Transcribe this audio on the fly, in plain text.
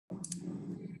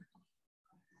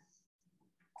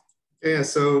Yeah,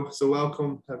 so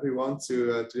welcome everyone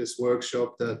to this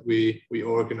workshop that we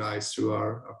organize through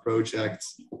our project,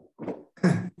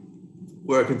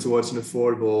 working towards an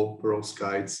affordable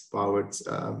perovskite powered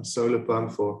solar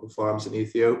pump for farms in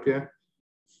Ethiopia.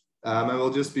 And we'll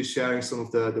just be sharing some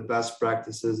of the best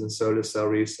practices in solar cell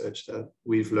research that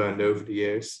we've learned over the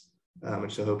years,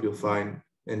 which I hope you'll find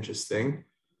interesting.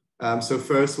 So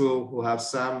first we'll have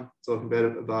Sam talking a bit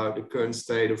about the current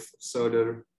state of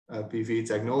solar PV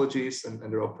technologies and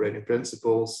their operating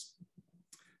principles.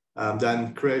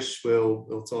 Then Krish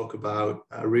will talk about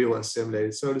real and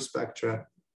simulated solar spectra,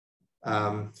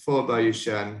 followed by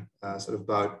Yu-Hsien, sort of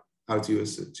about how to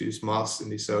use mass in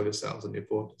these solar cells and the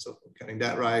importance of getting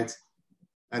that right.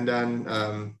 And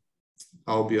then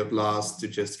I'll be at last to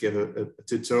just give a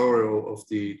tutorial of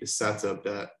the setup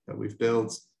that we've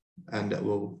built and that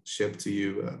will ship to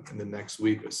you in the next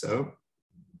week or so.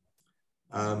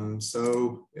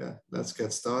 So yeah, let's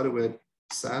get started with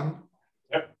Sam.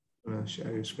 Yep. I'm gonna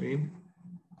share your screen.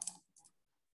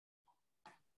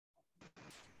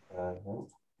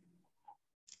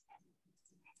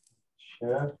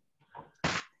 Share.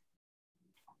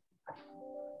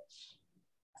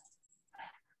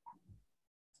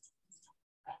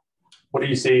 What are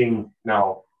you seeing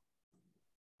now?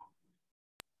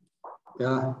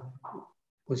 Yeah,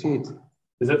 proceed.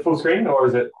 Is it full screen or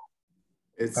is it?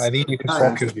 I think you can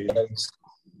swap your slides.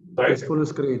 Sorry? It's full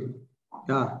screen.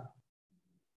 Yeah.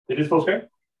 It is full screen?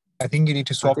 I think you need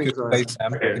to swap your so. display,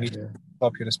 Sam. Okay. You need to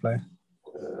swap your display.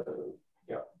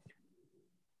 Yeah.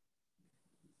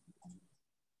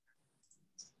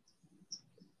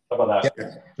 How about that?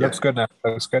 Yep. Looks good now.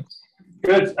 Looks good.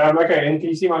 Good. Okay, and can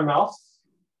you see my mouse?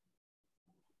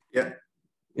 Yeah.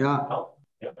 Yeah. Oh,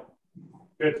 yeah.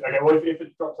 Good. Okay, well, if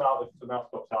it drops out, if the mouse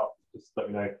drops out, just let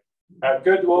me know.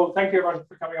 Good. Well, thank you everyone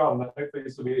for coming on. Hopefully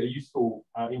this will be a useful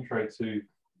intro to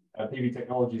PV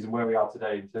technologies and where we are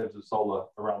today in terms of solar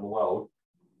around the world.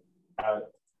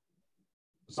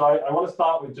 So I want to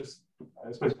start with just,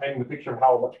 I suppose, painting the picture of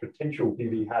how much potential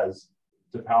PV has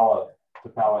to power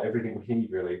everything we need,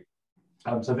 really.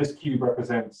 So this cube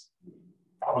represents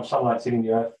how much sunlight's hitting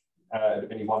the Earth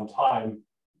at any one time.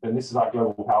 And this is our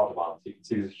global power demand. So you can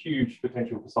see there's huge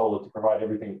potential for solar to provide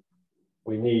everything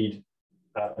we need.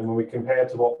 And when we compare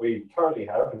to what we currently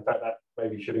have, in fact, that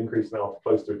maybe should increase now to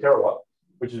close to a terawatt,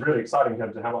 which is really exciting in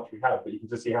terms of how much we have, but you can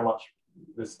just see how much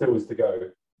there still is to go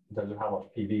in terms of how much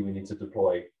PV we need to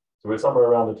deploy. So we're somewhere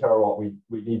around a terawatt.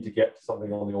 We need to get to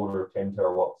something on the order of 10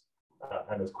 terawatts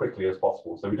and as quickly as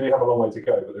possible. So we do have a long way to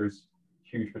go, but there is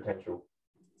huge potential.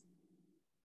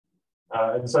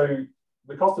 And so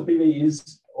the cost of PV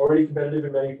is already competitive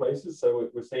in many places. So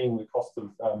we're seeing the cost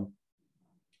of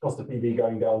PV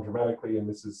going down dramatically, and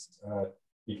this is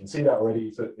you can see that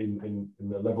already. So in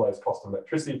the levelized cost of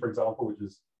electricity, for example, which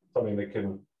is something that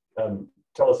can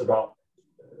tell us about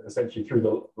essentially through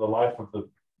the life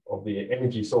of the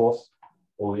energy source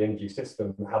or the energy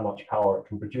system, how much power it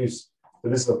can produce. So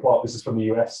this is a plot. This is from the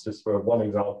US, just for one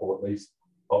example at least,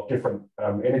 of different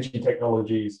energy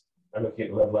technologies and looking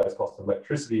at the levelized cost of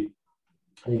electricity.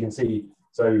 And you can see,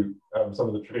 so some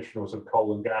of the traditional sort of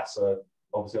coal and gas are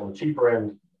obviously on the cheaper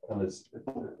end, and it's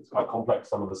quite complex,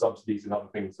 some of the subsidies and other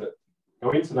things that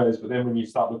go into those. But then when you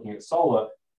start looking at solar,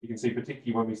 you can see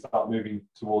particularly when we start moving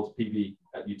towards PV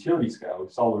at utility scale,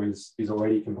 solar is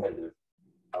already competitive,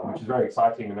 which is very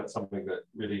exciting. And that's something that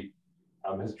really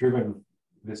has driven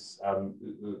this,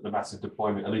 the massive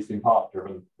deployment, at least in part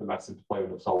driven the massive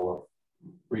deployment of solar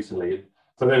recently.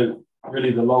 So then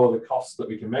really the lower the cost that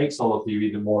we can make solar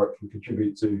PV, the more it can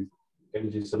contribute to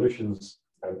energy solutions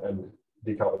and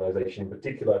decarbonisation in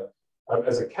particular.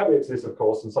 As a caveat to this, of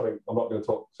course, and something I'm not going to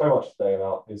talk so much today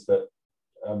about, is that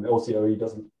LCOE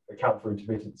doesn't account for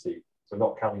intermittency. So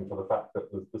not counting for the fact that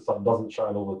the sun doesn't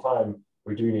shine all the time,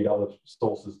 we do need other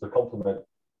sources to complement,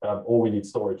 or we need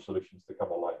storage solutions to come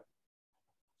online.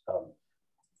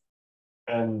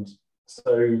 And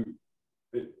so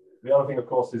the other thing, of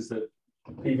course, is that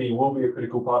PV will be a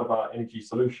critical part of our energy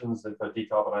solutions and for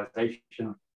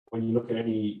decarbonisation. When you look at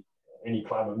any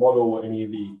climate model, any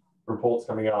of the reports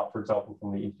coming out, for example,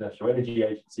 from the International Energy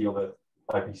Agency or the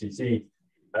IPCC,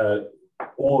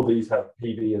 all of these have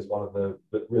PV as one of the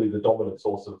really the dominant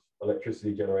source of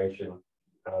electricity generation.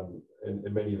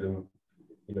 And many of them,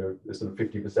 you know, sort of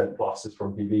 50% plus is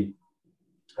from PV.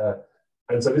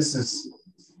 And so this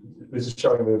is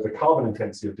showing the carbon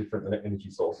intensity of different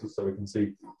energy sources. So we can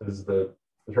see this is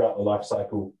throughout the life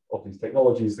cycle of these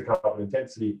technologies, the carbon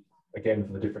intensity, again,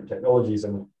 for the different technologies.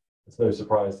 And it's no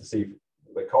surprise to see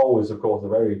that coal is, of course, a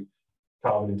very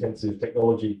carbon intensive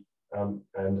technology. And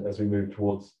as we move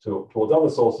towards other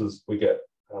sources, we get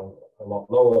a lot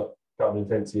lower carbon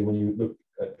intensity. And when you look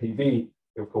at PV,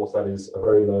 of course, that is a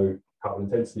very low carbon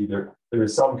intensity. There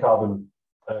is some carbon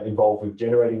involved with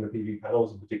generating the PV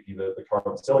panels, and particularly the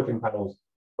current silicon panels,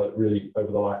 but really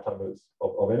over the lifetime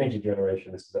of energy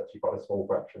generation, this is actually quite a small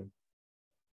fraction.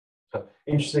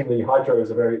 Interestingly, hydro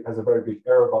has a very big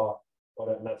error bar on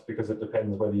it, and that's because it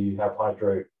depends whether you have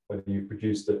hydro, whether you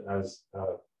produced it as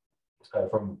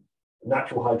from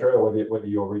natural hydro, or whether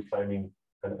you're reclaiming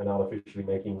and artificially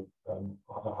making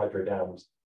hydro dams,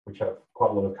 which have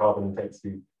quite a lot of carbon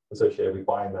intensity associated with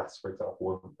biomass, for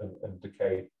example, and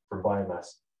decay from biomass.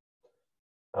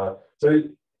 So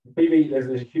PV,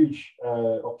 there's a huge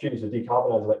opportunity to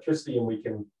decarbonize electricity, and we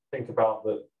can think about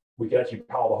that we could actually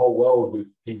power the whole world with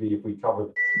PV if we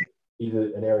covered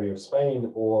either an area of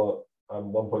Spain or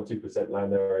 1.2%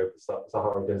 land area of the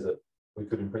Sahara Desert. We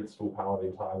could, in principle, power the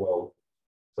entire world.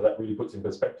 So that really puts in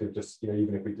perspective, just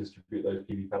even if we distribute those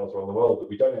PV panels around the world, that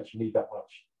we don't actually need that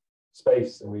much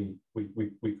space, and we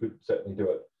could certainly do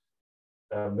it.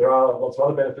 There are lots of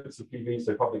other benefits of PV,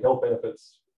 so public health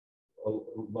benefits,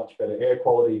 much better air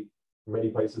quality in many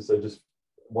places. So just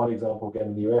one example again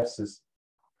in the US is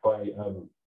by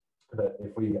that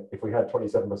if we had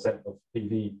 27% of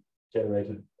PV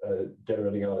generating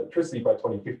our electricity by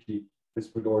 2050, this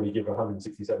would already give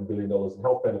 $167 billion in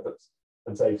health benefits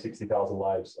and save 60,000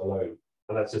 lives alone.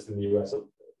 And that's just in the US.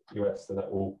 And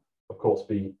that will, of course,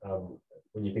 be,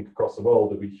 when you think across the world,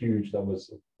 there'll be huge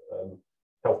numbers of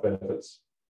health benefits.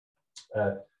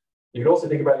 You can also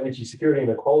think about energy security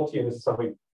and equality, and this is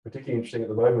something particularly interesting at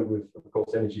the moment with, of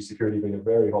course, energy security being a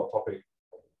very hot topic,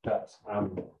 that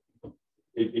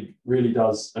it really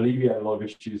does alleviate a lot of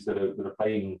issues that are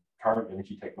plaguing current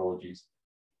energy technologies.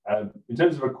 In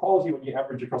terms of equality, when you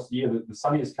average across the year, the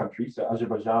sunniest country, so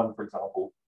Azerbaijan, for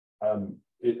example,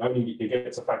 it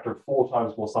gets a factor of 4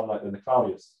 times more sunlight than the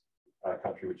cloudiest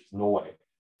country, which is Norway.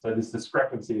 So this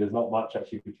discrepancy, there's not much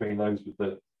actually between those with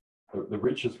the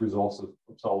richest resource of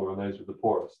solar and those with the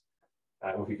poorest.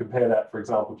 If you compare that, for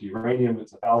example, to uranium,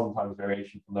 it's 1,000 times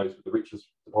variation from those with the richest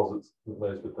deposits than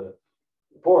those with the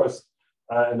poorest.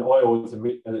 And oil is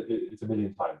it's 1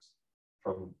 million times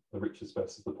from the richest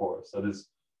versus the poorest. So there's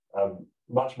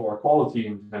much more equality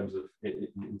in terms of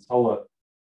in solar.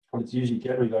 And it's usually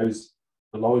generally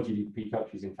the lower GDP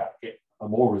countries, in fact, are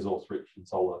more resource rich in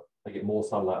solar. They get more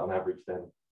sunlight on average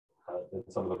than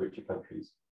some of the richer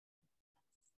countries.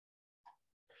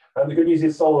 And the good news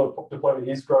is solar deployment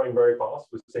is growing very fast.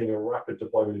 We're seeing a rapid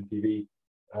deployment in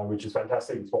PV, which is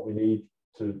fantastic. It's what we need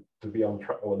to be on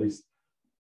track, or at least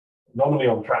nominally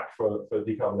on track for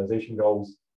decarbonisation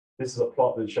goals. This is a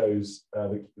plot that shows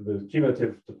the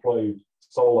cumulative deployed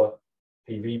solar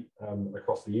PV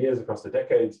across the years, across the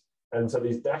decades. And so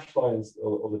these dashed lines,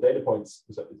 or the data points,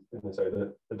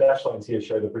 the dashed lines here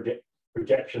show the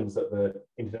projections that the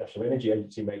International Energy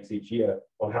Agency makes each year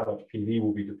on how much PV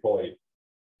will be deployed.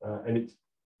 And it's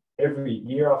every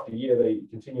year after year, they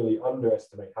continually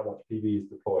underestimate how much PV is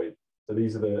deployed. So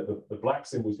these are the black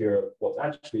symbols here of what's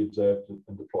actually observed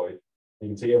and deployed. You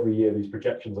can see every year these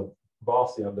projections are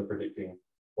vastly under predicting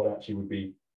what actually would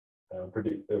be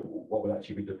what would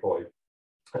actually be deployed.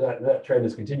 And that trend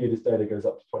has continued. This data goes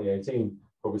up to 2018,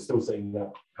 but we're still seeing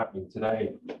that happening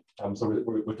today. So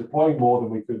we're deploying more than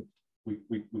we could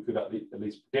at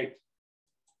least predict.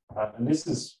 And this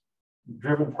is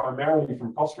driven primarily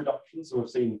from cost reductions. So we've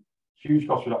seen huge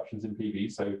cost reductions in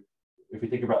PV. So if you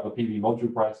think about the PV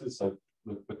module prices, so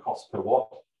the cost per watt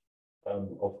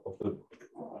of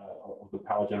the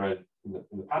power generated in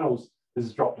the panels, this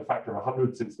has dropped a factor of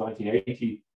 100 since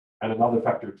 1980 and another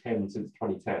factor of 10 since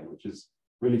 2010, which is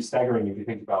really staggering if you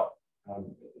think about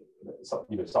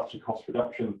such a cost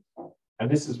reduction. And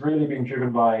this is really being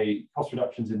driven by cost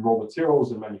reductions in raw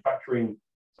materials and manufacturing.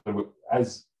 So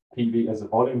as the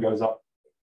volume goes up,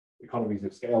 economies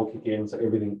of scale kick in, so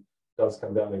everything does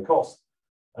come down in cost.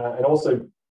 And also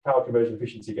power conversion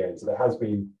efficiency gains. So there has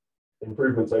been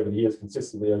improvements over the years,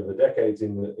 consistently over the decades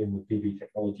in the PV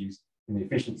technologies, in the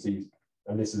efficiencies.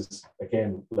 And this has,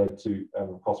 again, led to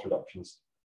cost reductions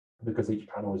because each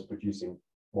panel is producing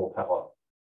more power.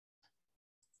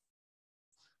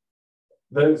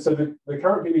 So the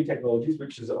current PV technologies,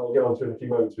 which is, I'll get onto in a few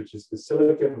moments, which is the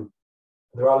silicon,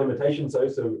 there are limitations though,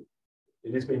 so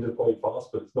it is being deployed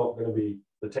fast, but it's not going to be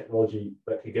the technology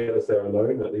that could get us there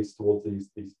alone, at least towards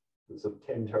these sort of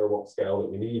 10 terawatt scale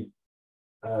that we need.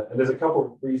 And there's a couple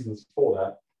of reasons for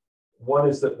that. One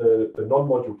is that the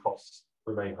non-module costs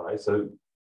remain high. So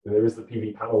there is the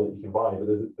PV panel that you can buy, but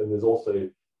then there's also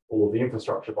all of the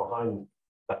infrastructure behind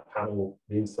that panel,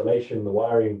 the installation, the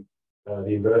wiring,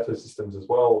 the inverter systems as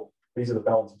well. These are the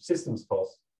balance of systems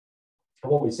costs.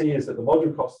 And what we see is that the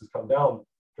module cost has come down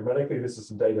dramatically. This is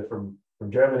some data from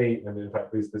Germany, and in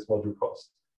fact, this module cost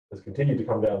has continued to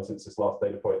come down since this last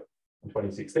data point in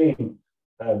 2016.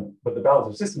 But the balance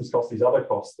of systems cost, these other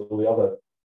costs, all the other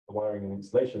wiring and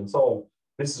installation and so on,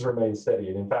 this has remained steady.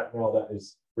 And in fact, now that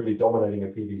is really dominating a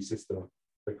PV system,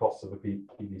 the cost of a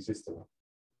PV system.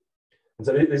 And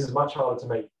so this is much harder to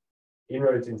make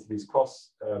inroads into these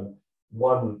costs.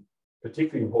 One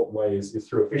particularly important way is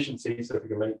through efficiency. So if we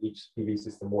can make each PV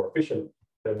system more efficient,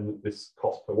 then this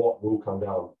cost per watt will come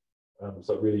down.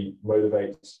 So it really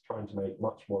motivates trying to make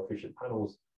much more efficient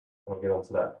panels. I'll get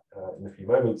onto that in a few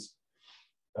moments.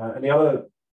 And the other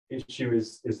issue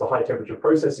is the high temperature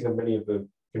processing of many of the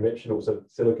conventional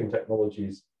silicon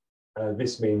technologies.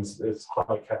 This means there's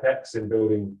high capex in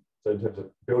building. So in terms of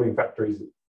building factories,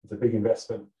 it's a big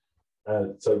investment.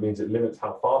 So it means it limits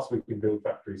how fast we can build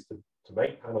factories to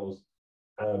make panels.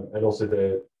 And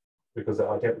also because of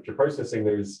high temperature processing,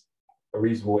 there is a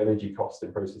reasonable energy cost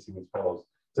in processing these panels.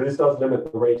 So this does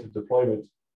limit the rate of deployment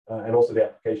and also the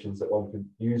applications that one can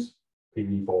use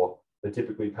PV for. They're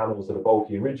typically panels that are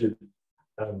bulky and rigid,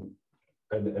 and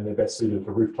they're best suited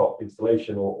for rooftop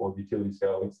installation or utility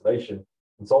scale installation.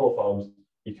 In solar farms,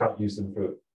 you can't use them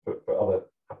for other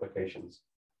applications.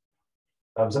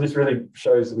 So this really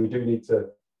shows that we do need to,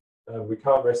 we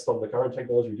can't rest on the current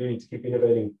technology. We do need to keep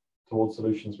innovating towards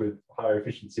solutions with higher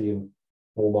efficiency and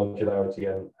more modularity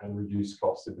and reduced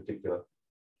costs in particular.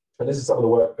 And this is some of the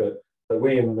work that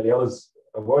we and many others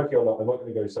are working on. I'm not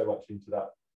going to go so much into that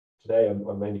today.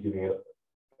 I'm mainly giving an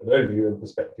overview and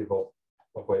perspective of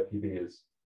where PV is.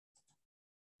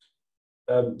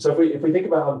 So if we think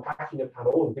about unpacking a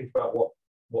panel and think about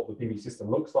what the PV system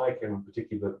looks like, and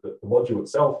particularly the module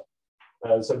itself,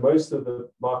 so most of the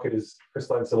market is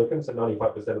crystalline silicon. So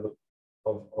 95%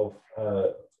 of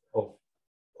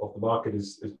the market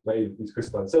is made of these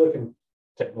crystalline silicon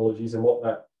technologies, and what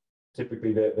that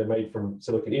typically they're made from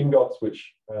silicon ingots,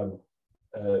 which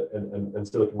and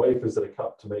silicon wafers that are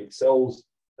cut to make cells,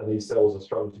 and these cells are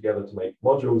strung together to make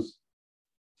modules,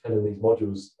 and then these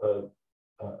modules are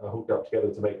hooked up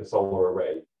together to make a solar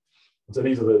array. And so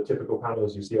these are the typical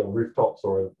panels you see on rooftops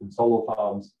or in solar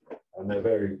farms, and they're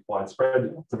very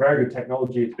widespread. It's a very good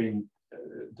technology. It's been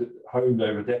honed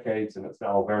over decades, and it's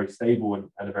now very stable and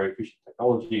a very efficient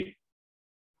technology.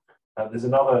 There's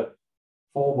another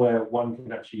form where one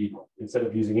can actually, instead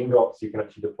of using ingots, you can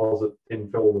actually deposit thin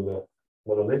film in a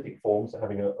monolithic form, so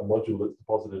having a module that's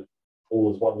deposited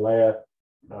all as one layer.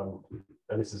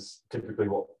 And this is typically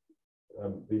what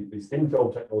these thin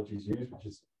film technologies use, which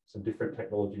is some different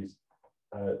technologies.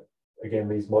 Again,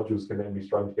 these modules can then be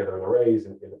strung together in arrays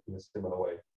in a similar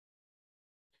way.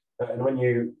 And when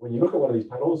you look at one of these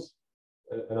panels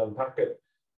and unpack it,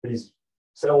 these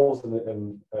cells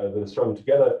that are strung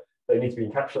together, they need to be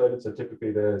encapsulated. So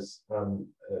typically there's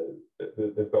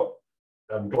they've got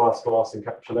glass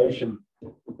encapsulation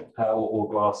or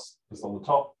glass just on the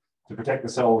top. To protect the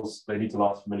cells, they need to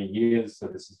last for many years. So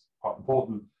this is quite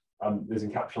important. There's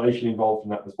encapsulation involved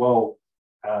in that as well.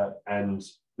 And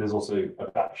there's also a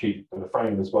backsheet and a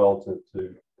frame as well to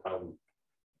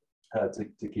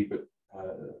keep it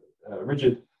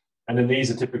rigid. And then these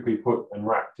are typically put and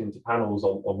racked into panels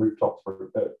on rooftops,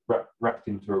 racked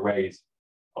into arrays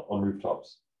on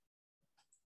rooftops.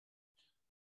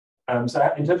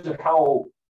 So in terms of how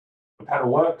the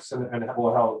panel works and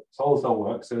how solar cell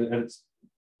works, and it's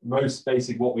most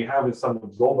basic, what we have is some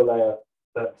absorber layer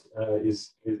that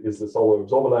is the solar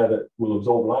absorber layer that will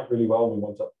absorb light really well. We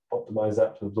want to optimize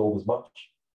that to absorb as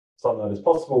much sunlight as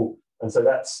possible. And so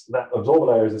that absorber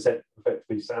layer is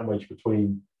effectively sandwiched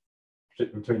between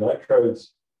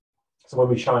electrodes. So when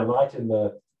we shine light on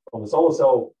the solar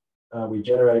cell, we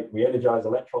energize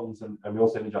electrons, and we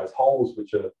also energize holes,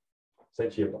 which are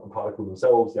essentially a particle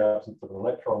themselves, the absence of an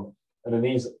electron. And then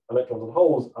these electrons and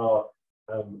holes are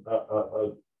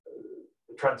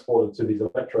transported to these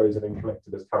electrodes and then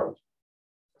collected as current.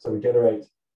 So we generate,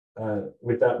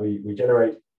 with that, we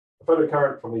generate a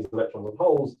photocurrent from these electrons and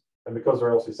holes, and because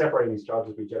we're also separating these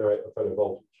charges, we generate a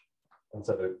photovoltage. And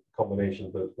so the combination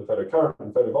of the photocurrent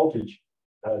and photovoltage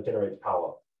generates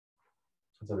power.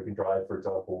 And so we can drive, for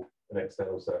example, an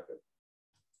external circuit.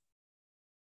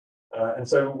 And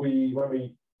so when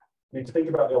we need to think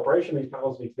about the operation of these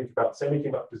panels, we need to think about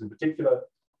semiconductors in particular.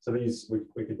 So these,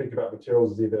 we can think about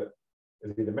materials as either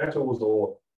metals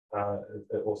or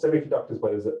semiconductors,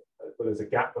 where there's a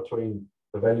gap between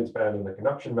the valence band and the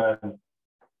conduction band.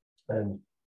 And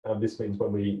this means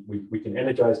when we can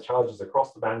energize charges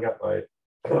across the band gap by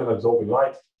absorbing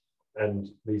light, and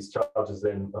these charges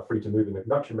then are free to move in the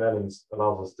conduction band, and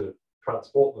allows us to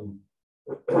transport them.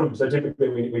 So typically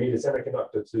we need a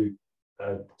semiconductor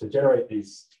to generate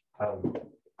these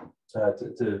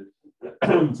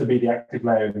to be the active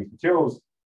layer in these materials.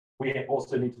 We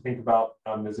also need to think about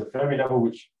there's a Fermi level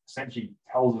which essentially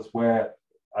tells us where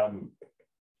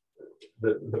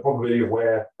the probability of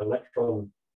where an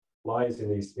electron lies in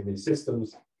these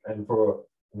systems. And for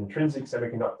an intrinsic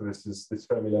semiconductor, this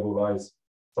Fermi level lies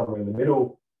somewhere in the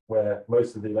middle, where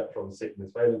most of the electrons sit in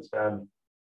this valence band,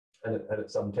 and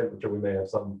at some temperature we may have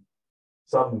some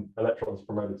electrons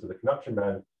promoted to the conduction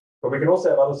band. But we can also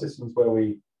have other systems where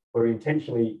we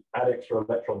intentionally add extra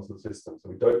electrons to the system. So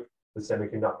we dope the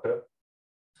semiconductor,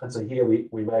 and so here we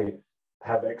may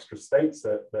have extra states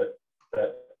that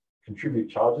contribute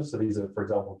charges. So these are, for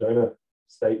example, donor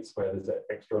states where there's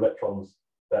extra electrons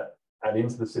that add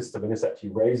into the system, and this actually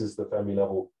raises the Fermi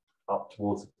level up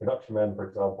towards the conduction band, for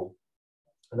example.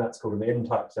 And that's called an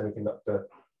N-type semiconductor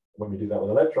when we do that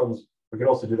with electrons. We can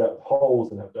also do that with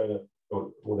holes and have donor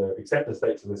or the acceptor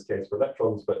states in this case for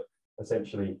electrons, but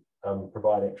essentially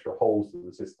provide extra holes to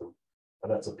the system.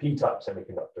 And that's a P-type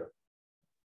semiconductor.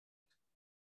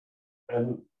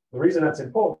 And the reason that's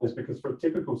important is because for a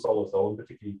typical solar cell, and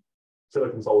particularly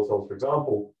silicon solar cells, for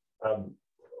example,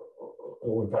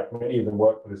 or in fact, many of them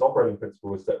work with this operating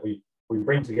principle, is that we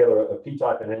bring together a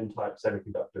P-type and N-type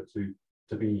semiconductor to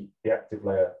be the active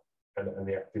layer and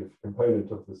the active component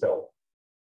of the cell.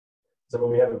 So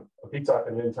when we have a P-type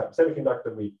and N-type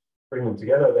semiconductor, we bring them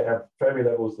together. They have Fermi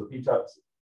levels. The P-types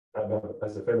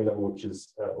has a Fermi level which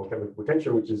is, or chemical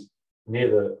potential, which is near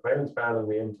the valence band, and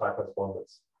the N-type has one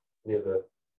that's near the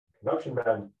conduction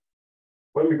band.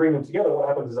 When we bring them together, what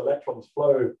happens is electrons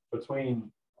flow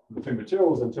between the two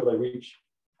materials until they reach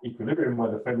equilibrium where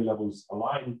the Fermi levels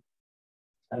align.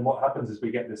 And what happens is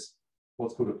we get this,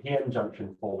 what's called a PN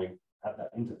junction forming at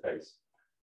that interface.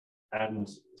 And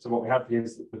so what we have here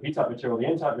is the P-type material, the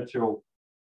N-type material,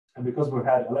 and because we've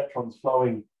had electrons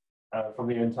flowing from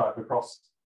the N-type across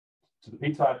to the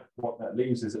P-type, what that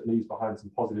leaves is it leaves behind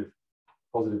some positive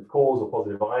cores or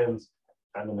positive ions,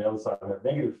 and on the other side we have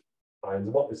negative ions.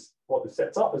 And what this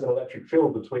sets up is an electric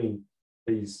field between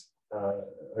these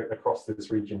across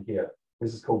this region here.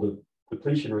 This is called the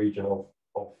depletion region of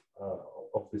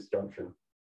this junction.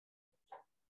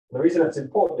 And the reason that's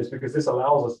important is because this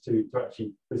allows us to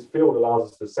actually, this field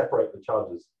allows us to separate the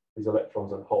charges, these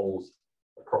electrons and holes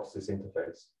across this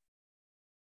interface.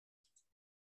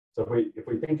 So if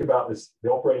we think about this, the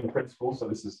operating principle, so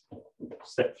this is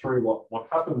step through what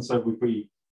happens. So if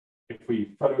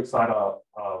we photoexcite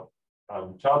our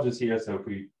charges here, so if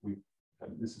we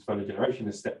this is photogeneration,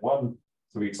 is step one.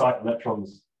 So we excite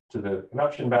electrons to the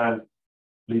conduction band,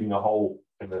 leaving a hole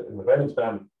in the valence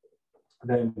band.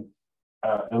 Then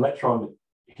an electron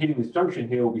hitting this junction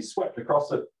here will be swept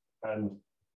across it and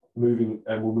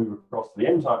will move across to the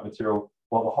N-type material,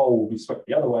 while the hole will be swept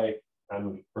the other way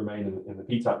and remain in the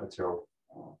P-type material.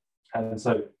 And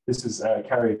so this is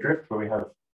carrier drift, where we have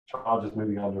charges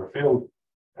moving under a field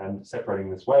and separating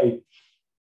this way.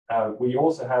 We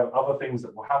also have other things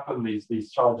that will happen.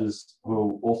 These charges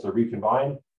will also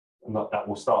recombine, and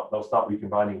they'll start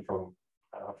recombining from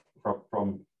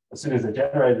as soon as they're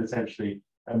generated, essentially.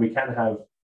 And we can have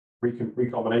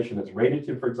recombination that's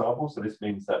radiative, for example. So this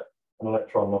means that an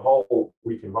electron and a hole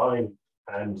recombine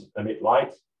and emit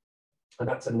light, and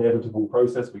that's an inevitable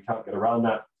process. We can't get around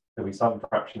that. There'll be some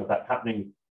fraction of that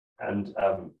happening, and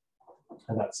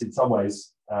that's in some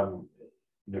ways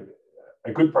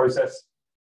a good process.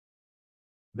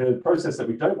 The process that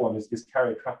we don't want is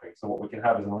carrier trapping. So what we can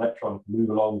have is an electron move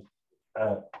along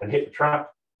and hit the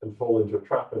trap and fall into a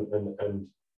trap, and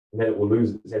then it will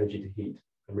lose its energy to heat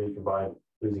and recombine,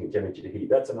 losing its energy to heat.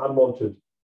 That's an unwanted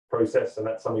process, and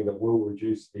that's something that will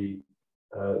reduce the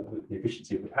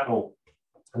efficiency of the panel.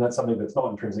 And that's something that's not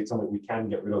intrinsic, something we can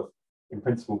get rid of in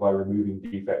principle by removing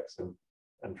defects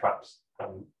and traps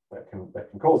that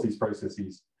can cause these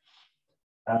processes.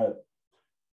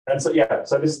 And so, yeah,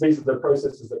 so these are the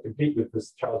processes that compete with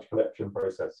this charge collection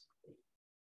process.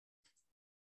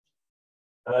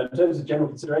 In terms of general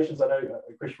considerations, I know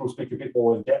Krish will speak a bit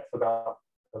more in depth about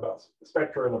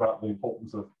spectra and about the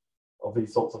importance of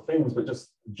these sorts of things, but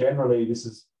just generally, this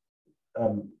is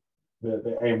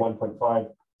the AM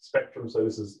 1.5 spectrum. So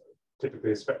this is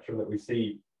typically a spectrum that we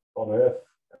see on Earth,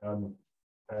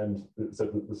 and so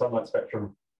the sunlight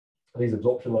spectrum. These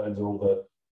absorption lines are all the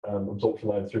absorption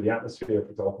lines through the atmosphere, for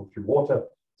example, through water.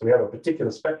 So we have a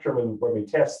particular spectrum, and when we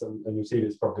test, and you'll see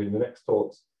this probably in the next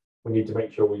talks, we need to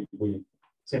make sure we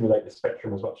simulate the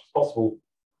spectrum as much as possible.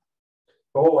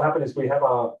 But what will happen is we have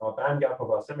our band gap of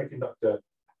our semiconductor,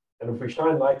 and if we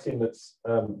shine light in that's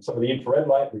some of the infrared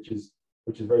light, which is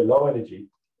very low energy,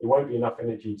 it won't be enough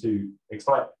energy to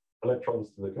excite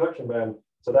electrons to the conduction band,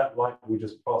 so that light will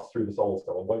just pass through the solar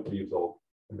cell and won't be absorbed.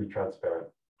 and be transparent.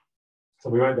 So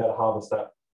we won't be able to harvest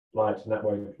that light, and that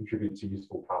won't contribute to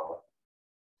useful power.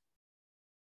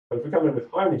 But if we come in with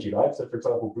high energy light, so for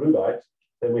example, blue light,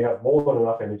 then we have more than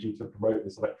enough energy to promote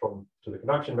this electron to the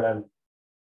conduction band,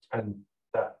 and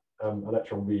that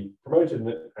electron will be promoted,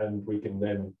 and we can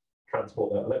then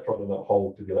transport that electron and that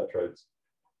hole to the electrodes.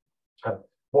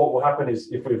 What will happen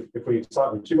is if we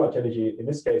excite with too much energy, in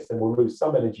this case, then we'll lose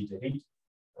some energy to heat,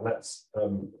 and that's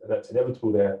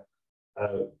inevitable there.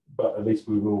 But at least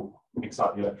we will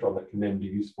excite the electron that can then be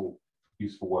useful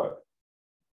work.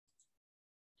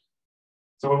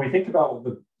 So when we think about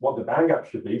what the band gap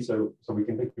should be, so we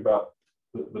can think about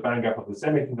the band gap of the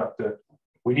semiconductor,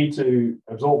 we need to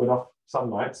absorb enough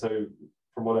sunlight. So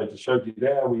from what I just showed you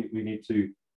there, we need to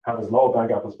have as low a band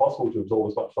gap as possible to absorb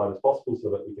as much light as possible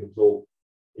so that we can absorb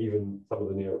even some of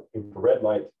the near infrared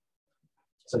light.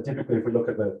 So typically, if we look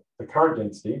at the current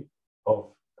density of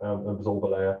an absorber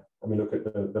layer, and we look at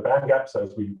the band gap, so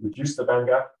as we reduce the band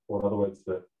gap, or in other words,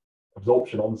 the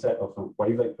absorption onset of the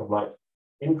wavelength of light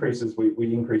increases,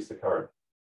 we increase the current.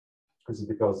 This is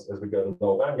because as we go to the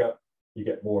lower band gap, you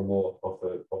get more and more of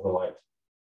the light,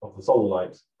 of the solar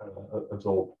light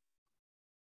absorbed.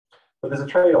 But there's a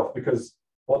trade-off, because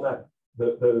what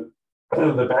the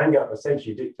band gap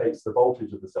essentially dictates the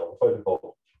voltage of the cell, the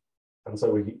photovoltaic. And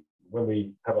so when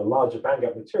we have a larger band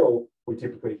gap material, we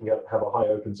typically can have a high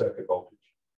open circuit voltage.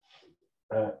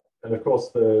 And of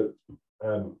course, the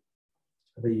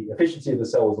efficiency of the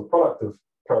cell is a product of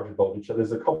current voltage, so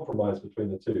there's a compromise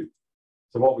between the two.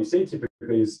 So what we see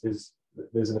typically is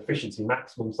there's an efficiency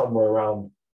maximum somewhere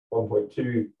around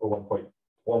 1.2 or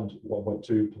 1.1 to 1.2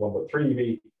 to 1.3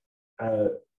 eV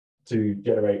to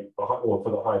generate for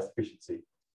the highest efficiency.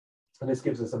 And this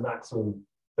gives us a maximum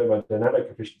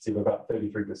thermodynamic efficiency of about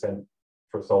 33%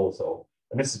 for a solar cell.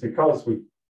 And this is because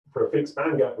for a fixed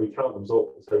band gap, we can't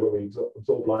absorb. So when we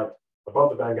absorb light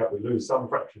above the band gap, we lose some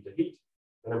fraction to heat,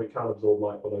 and then we can't absorb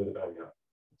light below the band gap.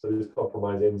 So this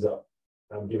compromise ends up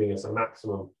giving us a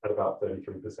maximum at about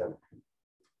 33%.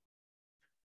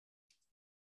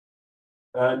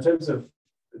 In terms of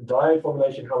diode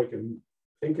formulation, how we can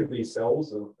think of these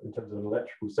cells in terms of an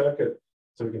electrical circuit,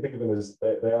 so we can think of them as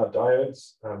they are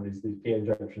diodes. These PN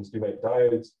junctions do make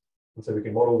diodes, and so we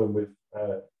can model them with,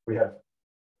 we have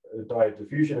a diode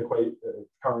diffusion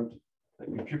current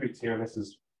that contributes here, and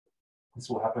this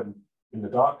will happen in the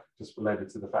dark, just related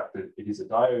to the fact that it is a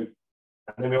diode.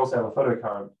 And then we also have a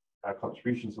photocurrent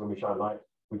contribution, so when we shine light,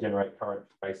 we generate current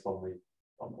based on the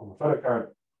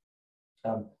photocurrent.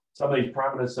 Some of these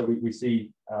parameters, so we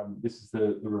see this is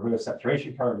the reverse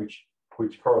saturation current, which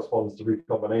corresponds to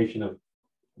recombination of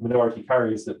minority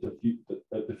carriers that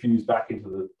diffuse back into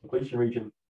the depletion region.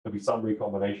 There'll be some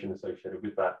recombination associated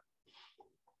with that.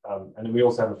 And then we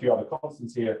also have a few other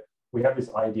constants here. We have this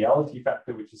ideality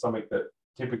factor, which is something that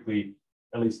typically,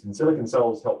 at least in silicon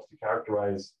cells, helps to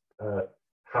characterize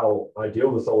how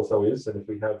ideal the solar cell is. And if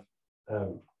we have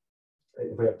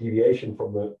deviation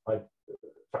from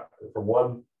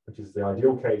one, which is the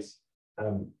ideal case,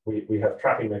 we have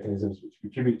trapping mechanisms which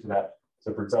contribute to that.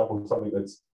 So for example, something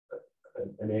that's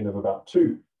an N of about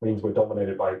 2 means we're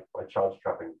dominated by charge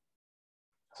trapping.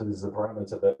 So this is a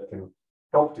parameter that can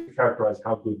help to characterize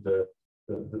how good the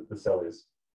cell is.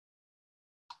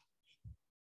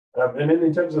 And then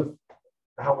in terms of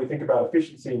how we think about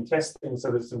efficiency in testing,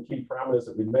 so there's some key parameters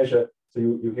that we measure. So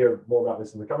you'll hear more about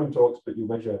this in the coming talks, but you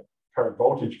measure current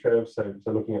voltage curves. So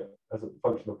looking at, as a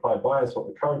function of applied bias, what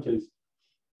the current is.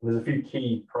 And there's a few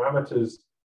key parameters.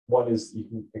 One is you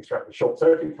can extract the short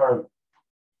circuit current.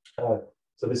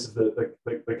 So this is the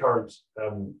current,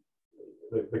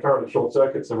 the current at short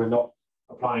circuit. So we're not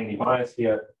applying any bias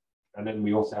here. And then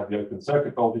we also have the open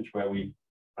circuit voltage, where we,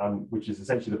 which is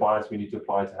essentially the bias we need to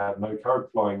apply to have no current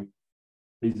flowing.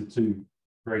 These are two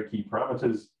very key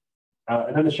parameters.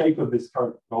 And then the shape of this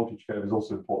current voltage curve is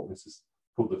also important. This is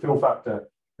called the fill factor.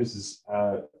 This is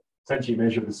essentially a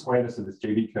measure of the squareness of this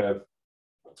JV curve.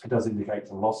 It does indicate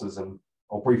some losses, and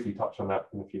I'll briefly touch on that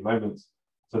in a few moments.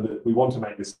 So that we want to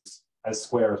make this as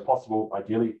square as possible,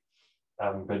 ideally,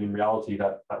 but in reality,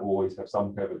 that will always have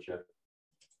some curvature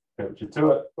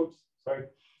to it. Oops, sorry.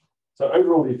 So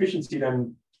overall, the efficiency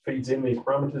then feeds in these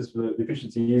parameters. The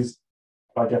efficiency is,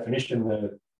 by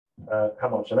definition, how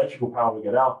much electrical power we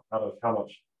get out of how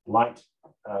much light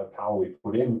power we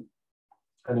put in.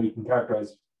 And then we can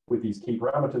characterize with these key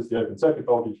parameters, the open circuit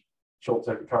voltage, short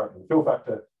circuit current, and fill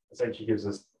factor essentially gives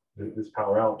us this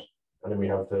power out. And then we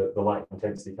have the light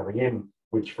intensity coming in,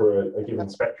 which for a given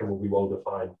spectrum will be well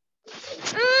defined.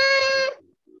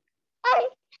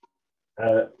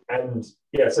 And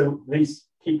yeah, so these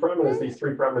key parameters, these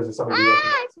three parameters, are something we want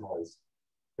to maximize.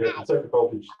 the circuit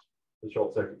voltage, the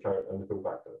short circuit current, and the fill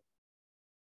factor.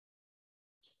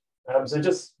 So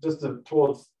just to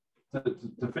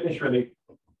finish, really,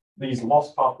 these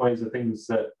loss pathways are things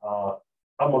that are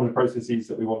unwanted processes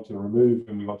that we want to remove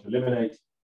and we want to eliminate.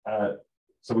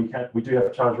 So we do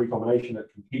have charge recombination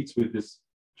that competes with this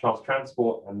charge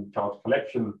transport and charge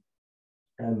collection,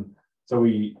 and so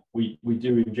we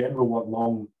do in general want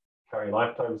long carrier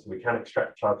lifetimes, so we can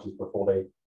extract charges before they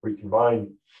recombine.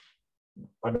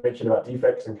 I mentioned about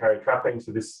defects and carrier trapping,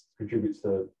 so this contributes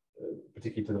to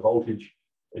particularly to the voltage.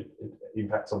 It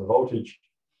impacts on the voltage.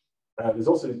 There's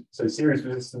also series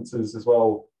resistances as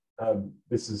well.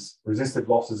 This is resistive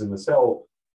losses in the cell.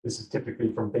 This is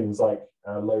typically from things like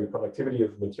low conductivity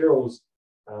of materials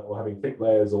or having thick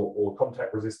layers or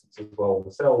contact resistance as well in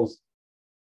the cells.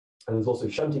 And there's also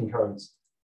shunting currents.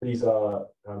 These are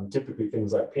typically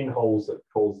things like pinholes that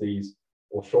cause these,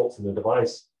 or shorts in the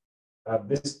device.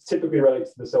 This typically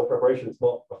relates to the cell preparation. It's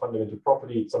not a fundamental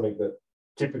property. It's something that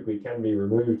typically can be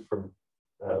removed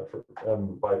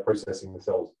by processing the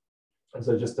cells. And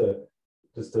so just to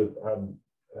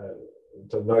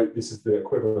note, this is the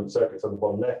equivalent circuits on the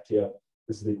bottom left here.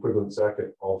 This is the equivalent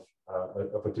circuit of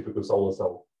a typical solar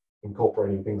cell,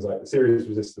 incorporating things like the series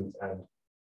resistance and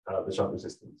the shunt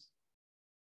resistance.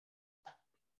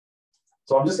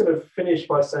 So I'm just going to finish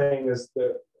by saying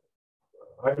that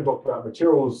I haven't talked about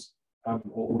materials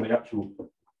or the actual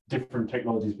different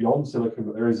technologies beyond silicon,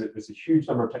 but there's a huge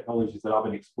number of technologies that have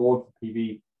been explored for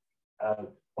PV.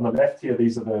 On the left here,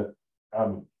 these are the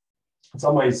in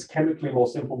some ways chemically more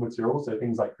simple materials, so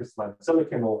things like crystalline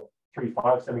silicon or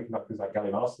 3,5 semiconductors like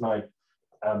gallium arsenide.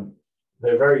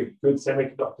 They're very good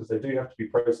semiconductors. They do have to be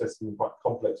processed in quite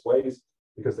complex ways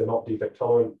because they're not defect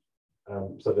tolerant.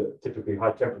 So they're typically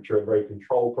high temperature and very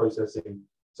controlled processing.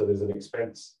 So there's an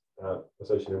expense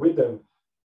associated with them.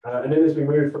 And then as we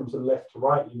move from sort of left to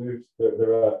right,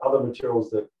 there are other materials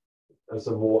that are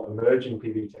some more emerging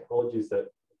PV technologies that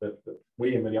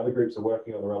we and many other groups are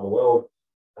working on around the world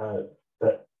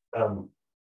that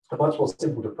are much more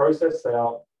simple to process. They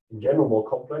are in general more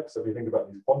complex. So if you think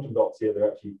about these quantum dots here,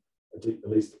 they're actually at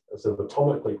least sort of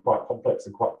atomically quite complex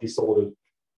and quite disordered.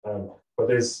 But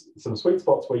there's some sweet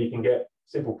spots where you can get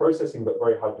simple processing but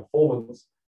very high performance.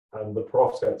 And the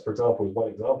perovskites, for example, is one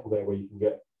example there where you can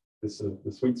get this sort of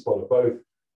the sweet spot of both.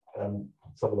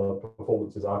 Some of the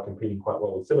performances are competing quite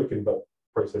well with silicon, but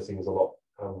processing is a lot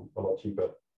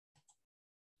cheaper.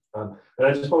 And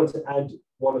I just wanted to add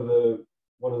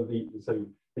so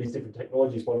these different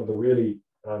technologies, one of the really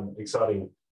exciting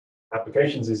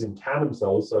applications is in tandem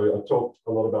cells. So I've talked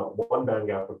a lot about one band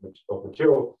gap of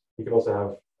material. You can also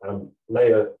have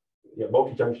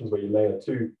multi-junctions where you layer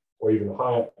two or even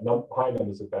higher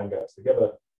numbers of band gaps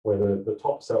together, where the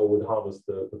top cell would harvest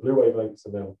the blue wavelengths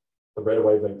and then the red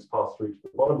wavelengths pass through to the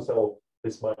bottom cell.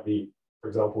 This might be, for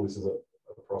example, this is a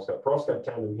perovskite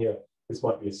tandem here. This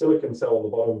might be a silicon cell on the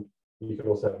bottom. You can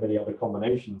also have many other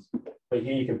combinations. But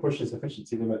here you can push this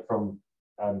efficiency limit from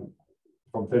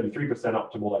 33%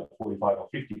 up to more like 45 or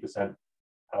 50%,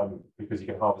 because you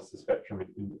can harvest the spectrum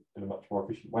in a much more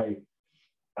efficient way.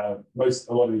 A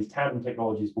lot of these tandem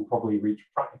technologies will probably reach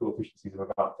practical efficiencies of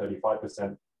about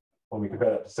 35%. When we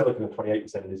compare that to silicon at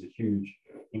 28%, it is a huge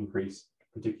increase,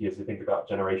 particularly as you think about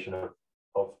generation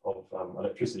of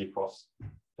electricity across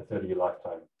a 30-year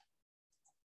lifetime.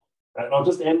 And I'll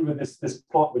just end with this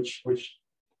plot, which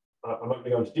I'm not going to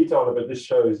go into detail on it, but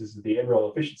this is the NREL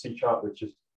efficiency chart, which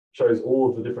shows all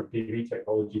of the different PV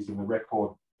technologies and the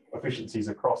record efficiencies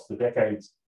across the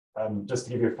decades, just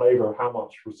to give you a flavor of how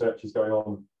much research is going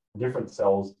on in different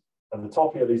cells. And the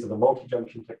top here, these are the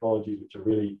multi-junction technologies, which are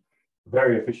really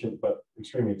very efficient, but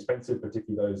extremely expensive,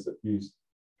 particularly those that use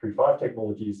 3.5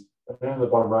 technologies. And then in the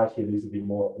bottom right here, these are the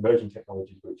more emerging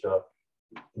technologies, which are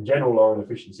in general lower in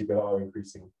efficiency, but are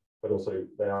increasing, but also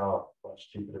they are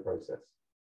much cheaper to process.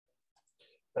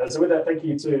 So with that, thank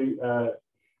you to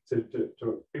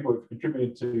people who've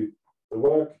contributed to the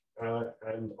work,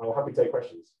 and I'll happy to take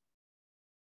questions.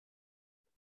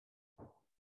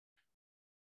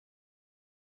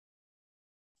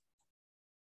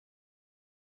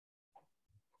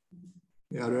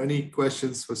 Yeah, are there any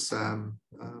questions for Sam?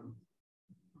 I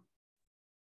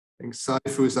think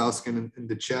Saifu is asking in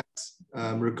the chat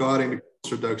regarding the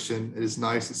cost reduction. It is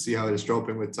nice to see how it is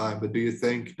dropping with time, but do you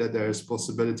think that there is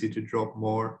possibility to drop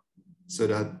more so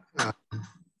that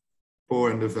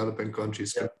poor and developing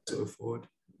countries can also afford?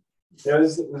 Yeah,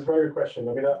 this is a very good question.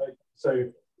 I mean, so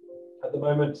at the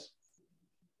moment,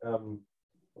 a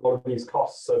lot of these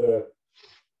costs are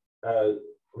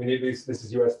I mean, this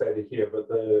is US data here, but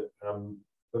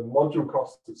the module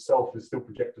cost itself is still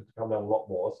projected to come down a lot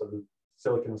more. So the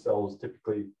silicon cells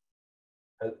typically,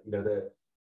 they're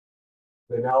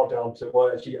now down to,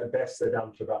 well, actually at best they're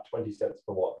down to about 20 cents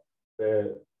per watt.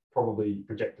 They're probably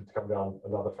projected to come down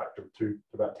another factor of 2 to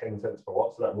about 10 cents per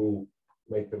watt. So that will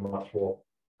make them much more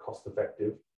cost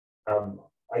effective.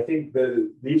 I think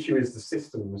the issue is the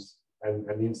systems and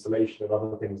the installation and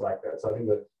other things like that. So I think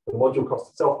that the module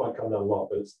cost itself might come down a lot,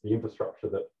 but it's the infrastructure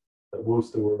that will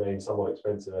still remain somewhat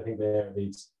expensive. I think there it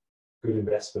needs good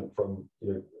investment from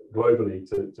globally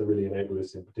to really enable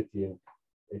this, in particularly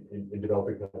in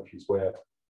developing countries where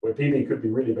PV could be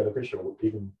really beneficial,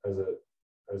 even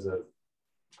as an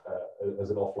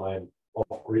offline,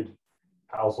 off-grid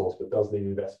power source, but does need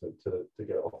investment to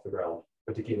get it off the ground,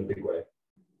 particularly in a big way.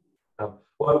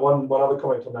 One other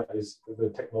comment on that is the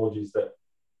technologies that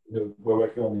we're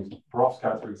working on. These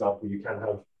perovskites, for example, you can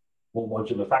have more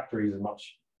modular factories and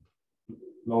much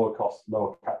lower cost,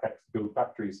 lower capex to build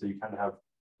factories. So you can have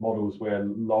models where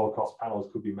lower cost panels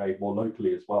could be made more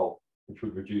locally as well, which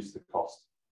would reduce the cost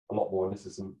a lot more. And this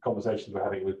is some conversations we're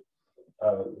having with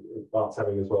Bart's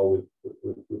having as well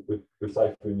with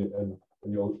Saifu and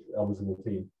your others in the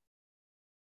team.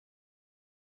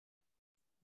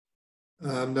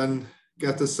 Then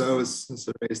Dr So is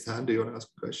a raised hand. Do you want to ask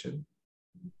a question?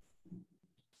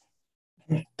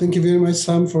 Thank you very much,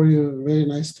 Sam, for your very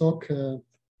nice talk. I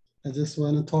just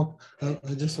want to talk.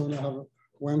 I just want to have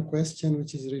one question,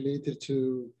 which is related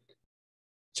to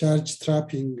charge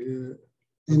trapping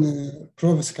in a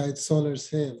perovskite solar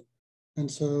cell.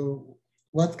 And so,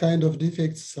 what kind of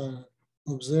defects are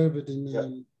observed in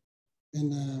a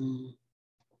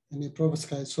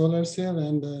perovskite solar cell,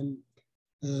 and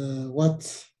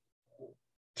what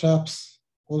traps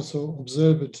also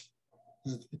observed?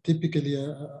 Typically,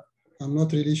 I'm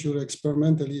not really sure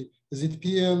experimentally. Is it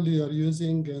PL you are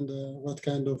using, and what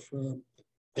kind of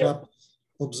trap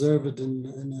observed in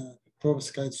a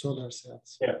perovskite solar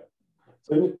cells? Yeah.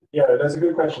 So that's a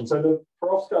good question. So the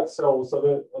perovskite cells,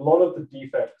 so a lot of the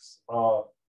defects are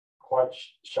quite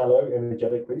shallow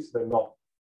energetically. So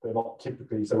they're not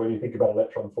typically. So when you think about an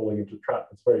electron falling into a trap,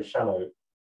 it's very shallow,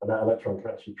 and that electron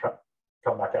can actually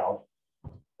come back out.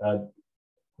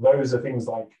 Those are things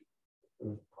like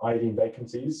iodine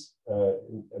vacancies,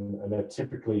 and they're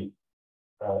typically,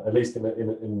 at least in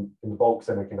the bulk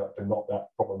semiconductor, not that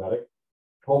problematic.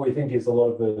 What we think is a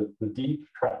lot of the deep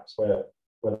traps where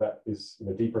that is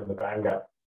deeper in the band gap,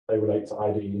 they relate to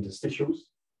iodine interstitials.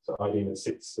 So iodine that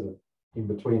sits sort of in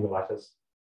between the lattice,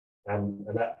 and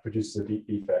that produces a deep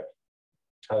defect.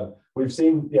 We've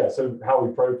seen, so how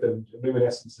we probe them,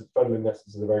 photoluminescence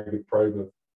is a very good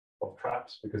probe of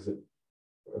traps, because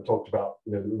I talked about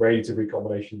the radiative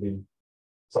recombination being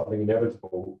something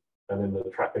inevitable, and then the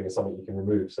trapping is something you can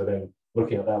remove. So then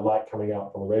looking at that light coming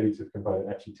out from the radiative component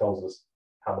actually tells us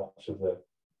how much of the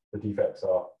defects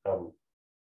are, how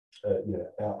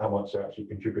much they're actually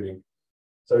contributing.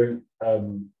 So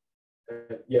and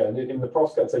in the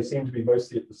perovskites, they seem to be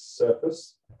mostly at the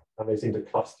surface, and they seem to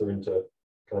cluster into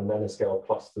kind of nanoscale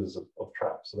clusters of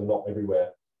traps. So they're not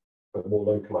everywhere, but more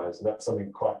localized. And that's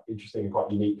something quite interesting and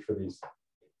quite unique for these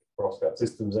perovskite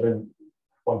systems. And then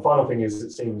one final thing is,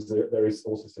 it seems that there is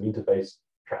also some interface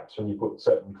traps when you put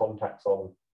certain contacts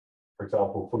on, for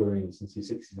example, fullerenes and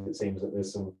C60s. It seems that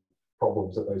there's some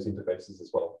problems at those interfaces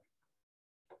as well.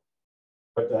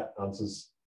 Hope that answers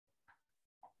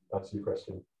your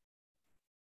question.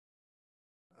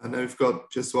 And then we've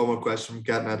got just one more question from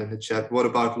Gatnat in the chat. What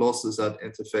about losses at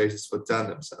interfaces for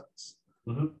tandem cells?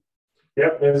 Mm-hmm.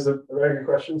 Yep, there's a very good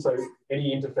question. So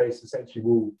any interface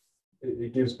essentially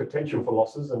it gives potential for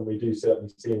losses, and we do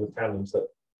certainly see in the tandems that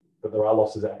there are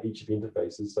losses at each of the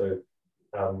interfaces. So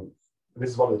this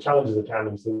is one of the challenges of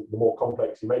tandems. The more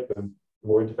complex you make them, the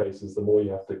more interfaces, the more you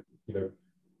have to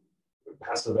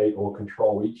passivate or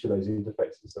control each of those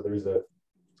interfaces. So there's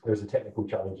a technical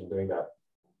challenge in doing that.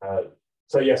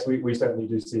 So yes, we certainly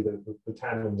do see that the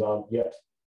tandems aren't yet,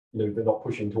 they're not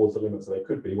pushing towards the limits that they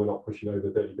could be. We're not pushing over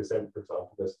 30%, for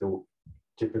example. They're still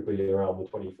typically around the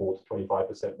 24 to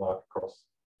 25% mark across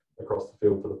the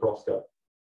field for the perovskite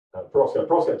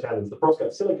tandems. The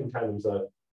perovskite silicon tandems are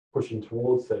pushing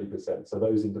towards 30%. So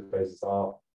those interfaces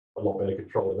are a lot better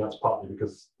controlled. And that's partly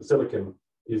because the silicon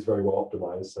is very well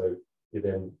optimized. So you're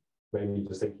then mainly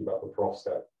just thinking about the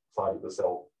perovskite side of the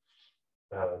cell.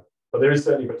 But there is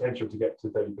certainly potential to get to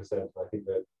 30%. I think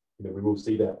that we will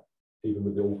see that even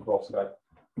with the all perovskite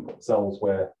cells,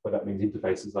 where that means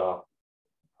interfaces are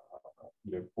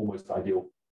almost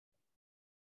ideal.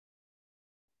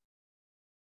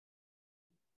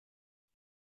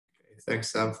 Okay,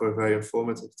 thanks, Sam, for a very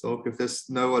informative talk. If there's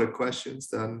no other questions,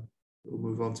 then we'll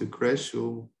move on to Krish,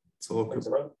 who'll talk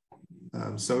about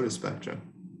solar spectra.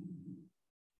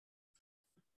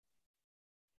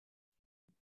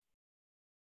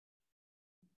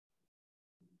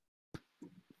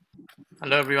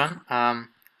 Hello, everyone.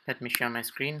 Let me share my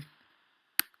screen.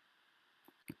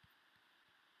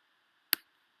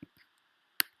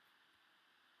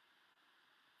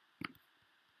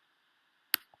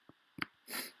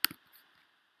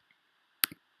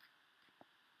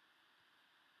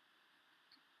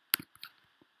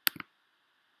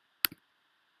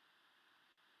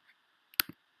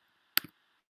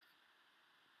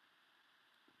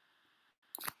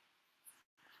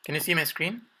 Can you see my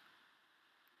screen?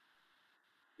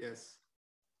 Yes.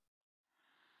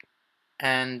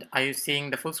 And are you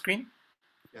seeing the full screen?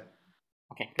 Yeah.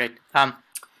 Okay, great.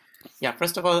 Yeah,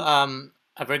 first of all,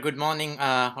 a very good morning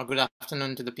or good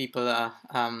afternoon to the people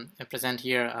present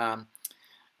here.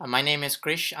 My name is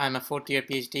Krish. I'm a fourth-year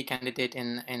PhD candidate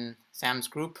in Sam's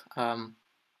group.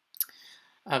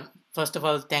 First of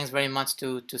all, thanks very much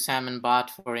to Sam and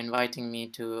Bart for inviting me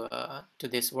to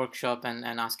this workshop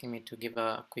and asking me to give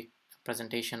a quick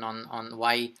presentation on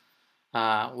why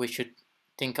we should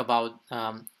think about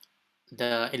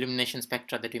the illumination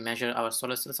spectra that we measure our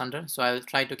solar cells under. So I'll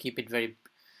try to keep it very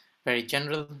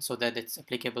general so that it's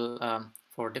applicable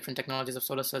for different technologies of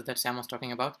solar cells that Sam was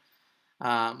talking about.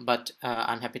 But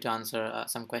I'm happy to answer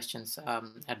some questions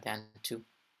at the end too.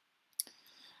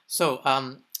 So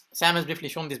Sam has briefly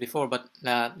shown this before, but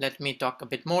let me talk a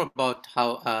bit more about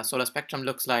how solar spectrum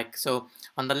looks like. So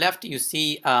on the left, you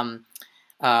see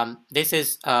this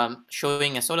is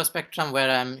showing a solar spectrum where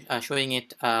I'm showing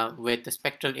it with the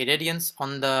spectral irradiance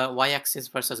on the y-axis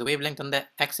versus the wavelength on the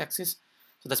x-axis.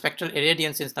 So the spectral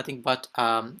irradiance is nothing but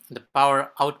the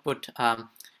power output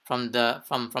from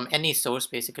any source,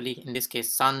 basically in this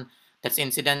case sun, that's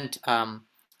incident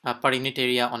per unit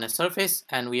area on a surface,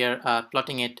 and we are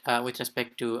plotting it with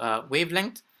respect to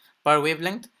wavelength per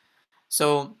wavelength.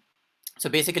 So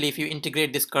basically, if you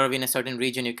integrate this curve in a certain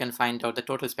region, you can find out the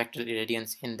total spectral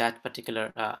irradiance in that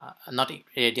particular, not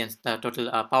irradiance, the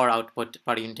total power output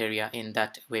per unit area in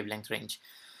that wavelength range.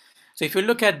 So if you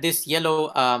look at this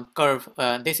yellow curve,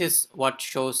 this is what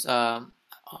shows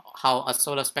how a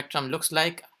solar spectrum looks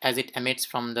like as it emits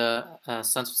from the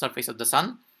surface of the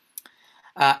sun.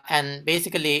 And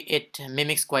basically, it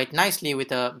mimics quite nicely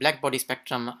with a black body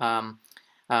spectrum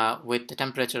with the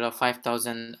temperature of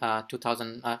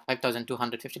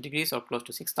 5,250 degrees or close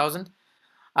to 6,000.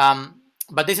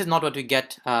 But this is not what we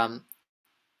get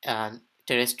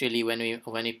terrestrially when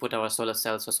we put our solar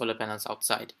cells or solar panels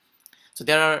outside. So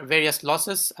there are various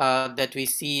losses that we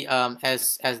see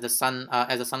as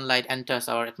the sunlight enters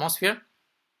our atmosphere.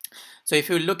 So if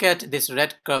you look at this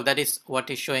red curve, that is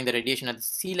what is showing the radiation at the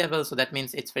sea level. So that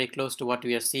means it's very close to what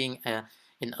we are seeing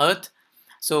in Earth.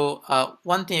 So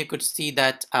one thing you could see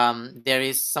that there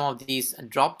is some of these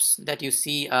drops that you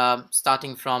see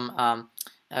starting from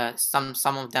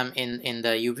some of them in the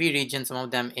UV region, some of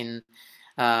them in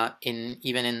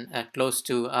close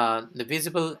to the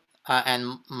visible,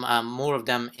 and more of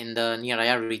them in the near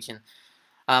IR region.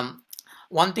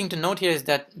 One thing to note here is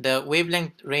that the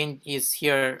wavelength range is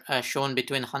here shown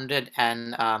between 100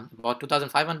 and about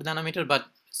 2,500 nanometer, but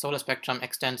solar spectrum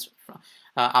extends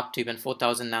up to even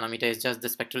 4,000 nanometer. It's just the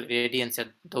spectral irradiance at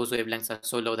those wavelengths are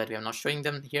so low that we are not showing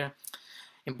them here.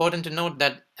 Important to note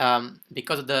that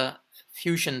because of the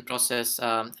fusion process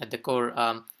at the core,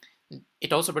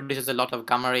 it also produces a lot of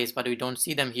gamma rays, but we don't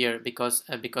see them here because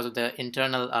of the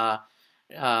internal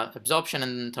absorption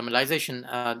and thermalization.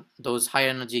 Those high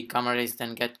energy gamma rays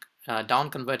then get down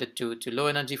converted to low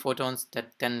energy photons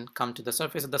that then come to the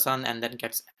surface of the sun and then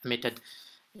gets emitted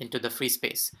into the free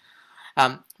space.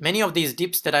 Many of these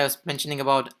dips that I was mentioning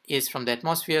about is from the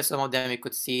atmosphere. Some of them you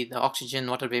could see the oxygen,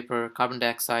 water vapor, carbon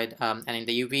dioxide, and in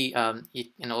the UV it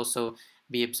can also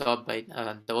be absorbed by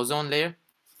the ozone layer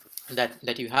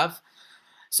that you have.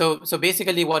 So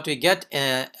basically what we get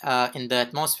in the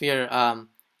atmosphere,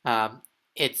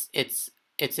 it's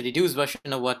a reduced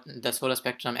version of what the solar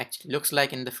spectrum actually looks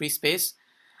like in the free space.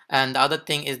 And the other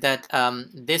thing is that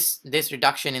this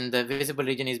reduction in the visible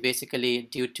region is basically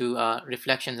due to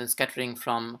reflections and scattering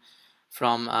from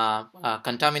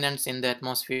contaminants in the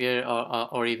atmosphere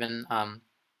or even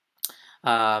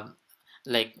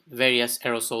like various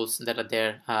aerosols that are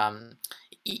there.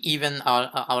 Even our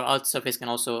Earth's surface can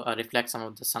also reflect some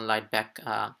of the sunlight back,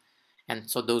 and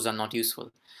so those are not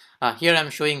useful. Here I'm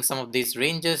showing some of these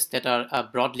ranges that are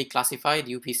broadly classified: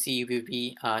 UVC,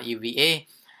 UVB, UVA.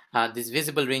 This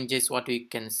visible range is what we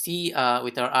can see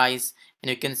with our eyes,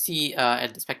 and you can see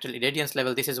at the spectral irradiance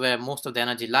level, this is where most of the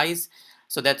energy lies.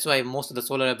 So that's why most of the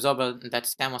solar absorber that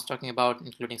Sam was talking about,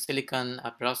 including silicon,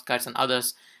 perovskites, and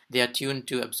others, they are tuned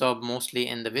to absorb mostly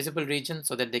in the visible region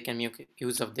so that they can make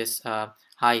use of this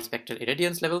high spectral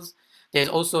irradiance levels. There's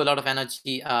also a lot of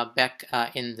energy back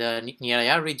in the near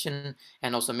IR region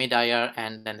and also mid IR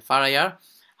and then far IR.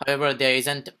 However, there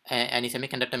isn't any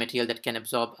semiconductor material that can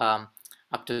absorb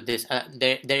up to this.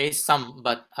 There is some,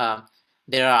 but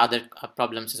there are other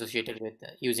problems associated with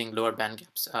using lower band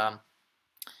gaps.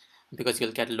 Because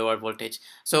you'll get lower voltage.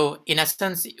 So in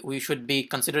essence, we should be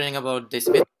considering about this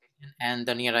and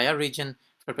the near IR region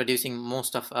for producing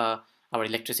most of our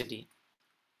electricity.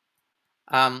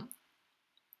 Now,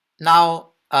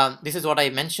 this is what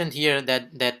I mentioned here,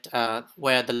 that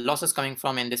where the loss is coming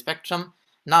from in the spectrum.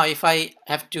 Now, if I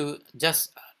have to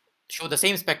just show the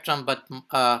same spectrum, but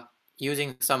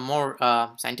using some more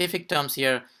scientific terms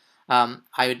here,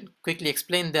 I would quickly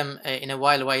explain them in a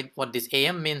while what this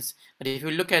AM means. But if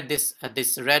you look at this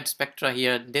red spectra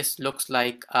here, this looks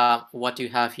like what you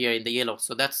have here in the yellow.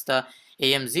 So that's the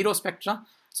AM0 spectra.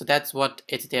 So that's what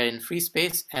it's there in free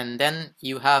space. And then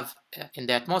you have in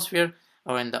the atmosphere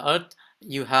or in the Earth,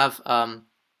 you have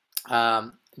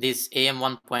this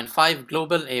AM1.5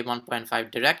 global,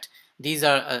 AM1.5 direct. These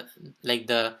are like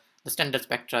the standard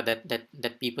spectra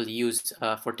that people use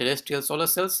for terrestrial solar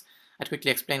cells. I'll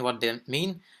quickly explain what they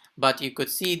mean, but you could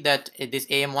see that this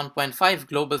AM1.5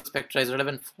 global spectra is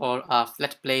relevant for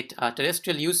flat plate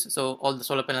terrestrial use. So all the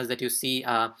solar panels that you see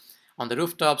on the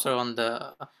rooftops or on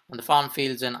the farm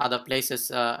fields and other places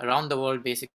around the world,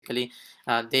 basically,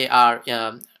 they are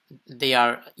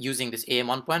using this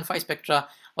AM1.5 spectra.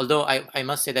 Although I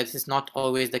must say that this is not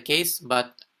always the case,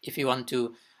 but if you want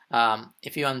to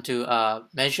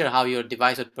measure how your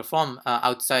device would perform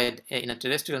outside in a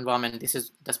terrestrial environment, this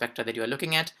is the spectra that you are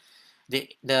looking at. The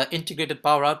integrated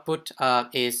power output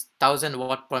is 1000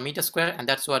 watt per meter square, and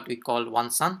that's what we call one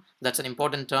sun. That's an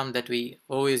important term that we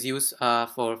always use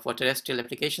for terrestrial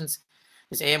applications.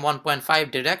 This AM1.5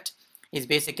 direct is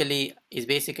basically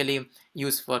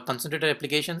used for concentrated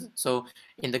applications. So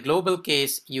in the global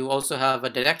case, you also have a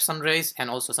direct sun rays and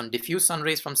also some diffuse sun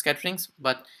rays from scatterings,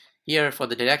 but here for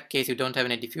the direct case, you don't have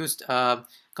any diffused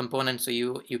components, so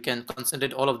you can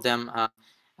concentrate all of them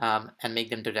and make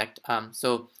them direct.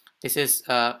 So this is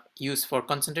used for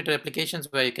concentrated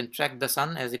applications where you can track the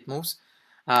sun as it moves.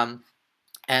 And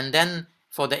then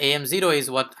for the AM0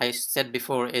 is what I said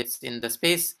before. It's in the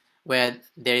space where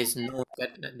there is no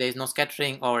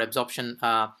scattering or absorption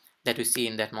that we see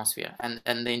in the atmosphere, and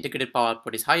the integrated power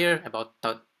output is higher, about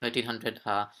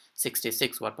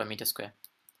 1366 watt per meter square.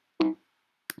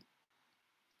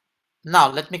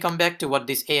 Now let me come back to what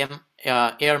this AM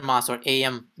air mass or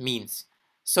AM means.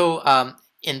 So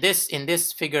in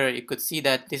this figure, you could see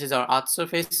that this is our Earth's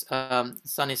surface.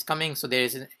 Sun is coming, so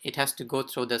it has to go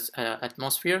through this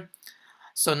atmosphere.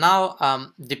 So now,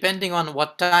 depending on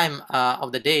what time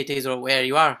of the day it is or where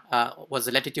you are, what's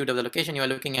the latitude of the location you are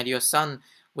looking at, your sun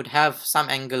would have some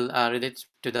angle related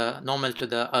to the normal to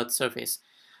the Earth's surface.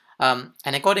 And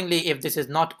accordingly, if this is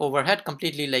not overhead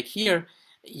completely like here,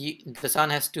 the sun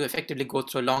has to effectively go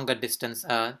through a longer distance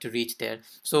to reach there.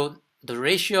 So the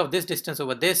ratio of this distance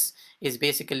over this is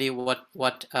basically what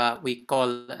we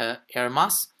call air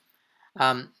mass.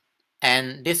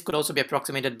 And this could also be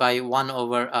approximated by 1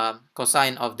 over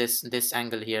cosine of this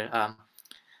angle here.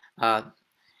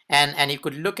 And you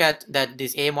could look at that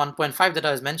this AM1.5 that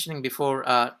I was mentioning before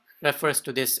refers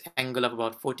to this angle of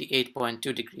about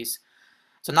 48.2 degrees.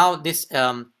 So now this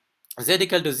z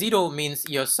equal to 0 means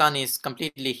your sun is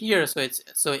completely here, so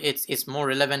it's more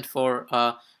relevant for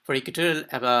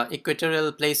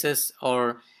equatorial places,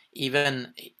 or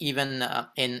even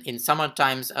in summer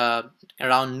times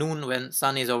around noon when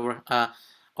sun is over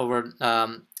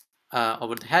the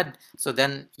head. So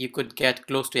then you could get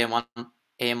close to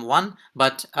AM1,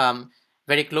 but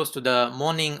very close to the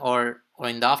morning or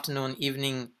in the afternoon,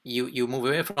 evening, you move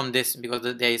away from this because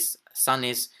the sun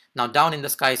is now down in the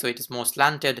sky, so it is more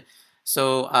slanted.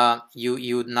 So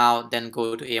you now then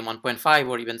go to AM1.5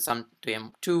 or even some to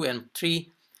AM2 and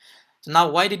 3. So now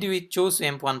why did we choose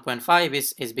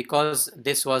AM1.5 is because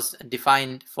this was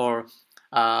defined for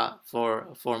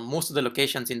most of the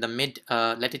locations in the mid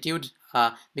latitude,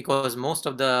 because most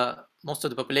of the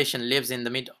population lives in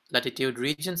the mid latitude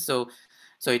region. So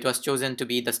it was chosen to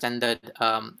be the standard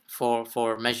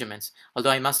for measurements.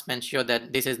 Although I must mention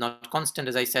that this is not constant,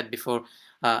 as I said before,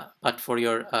 but for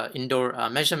your indoor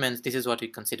measurements, this is what we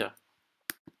consider.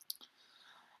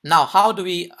 Now, how do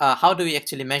we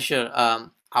actually measure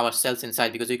our cells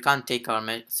inside? Because we can't take our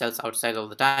cells outside all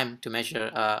the time to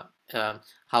measure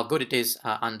how good it is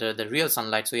under the real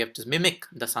sunlight. So you have to mimic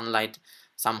the sunlight.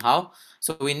 somehow.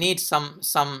 So we need some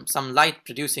light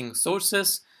producing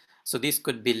sources. So these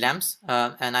could be lamps,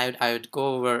 and I would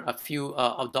go over a few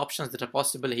of the options that are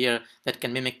possible here that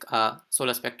can mimic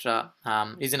solar spectra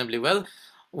reasonably well.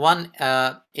 One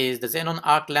is the xenon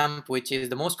arc lamp, which is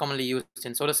the most commonly used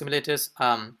in solar simulators.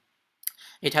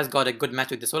 It has got a good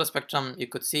match with the solar spectrum. You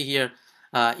could see here,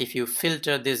 if you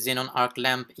filter this xenon arc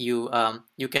lamp, you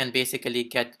can basically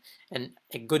get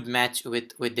a good match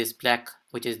with this black,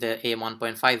 which is the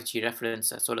AM1.5G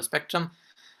reference solar spectrum.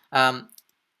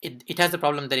 It has the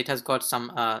problem that it has got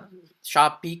some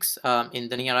sharp peaks in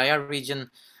the near IR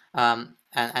region, and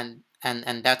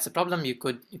that's a problem. You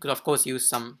could of course use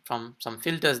some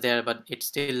filters there, but it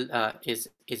still is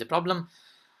a problem.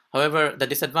 However, the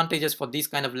disadvantages for these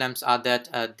kind of lamps are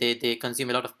that they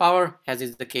consume a lot of power, as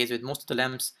is the case with most of the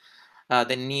lamps.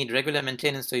 They need regular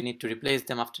maintenance, so you need to replace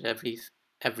them after every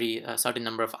certain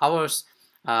number of hours.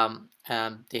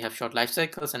 They have short life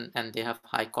cycles, and they have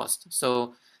high cost.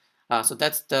 So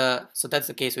that's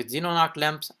the case with xenon arc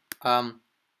lamps.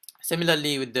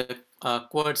 Similarly, with the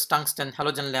quartz tungsten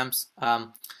halogen lamps,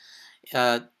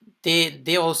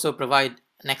 they also provide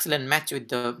an excellent match with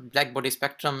the black body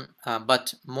spectrum,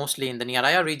 but mostly in the near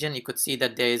IR region. You could see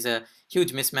that there is a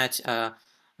huge mismatch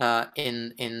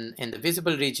in the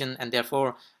visible region, and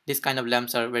therefore these kind of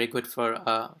lamps are very good for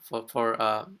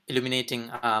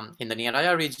illuminating in the near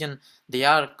IR region. They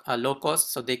are low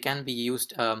cost, so they can be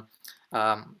used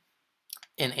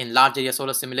in large area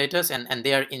solar simulators, and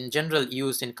they are in general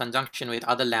used in conjunction with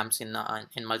other lamps in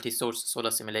multi-source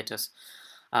solar simulators.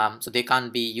 So they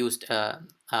can't be used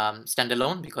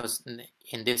standalone, because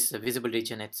in this visible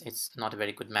region it's not a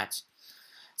very good match.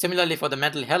 Similarly, for the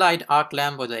metal halide arc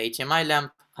lamp or the HMI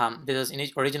lamp, this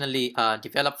was originally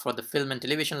developed for the film and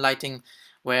television lighting,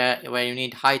 where you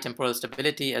need high temporal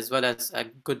stability as well as a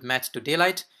good match to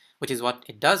daylight, which is what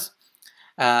it does.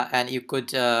 And you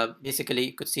could basically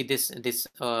you could see this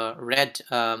red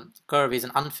curve is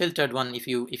an unfiltered one. If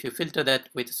you filter that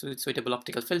with a suitable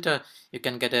optical filter, you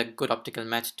can get a good optical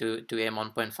match to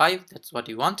AM1.5. That's what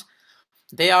you want.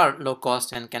 They are low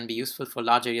cost and can be useful for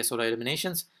large area solar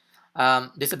illuminations.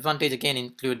 Disadvantage again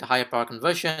include the higher power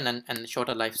conversion and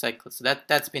shorter life cycles. So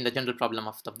that's been the general problem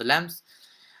of the lamps.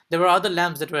 There were other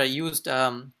lamps that were used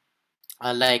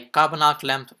like carbon arc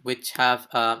lamp, which have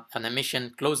an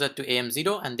emission closer to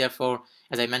AM0, and therefore,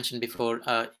 as I mentioned before,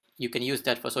 you can use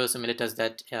that for solar simulators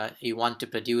that you want to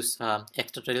produce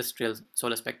extraterrestrial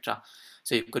solar spectra.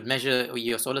 So you could measure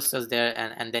your solar cells there,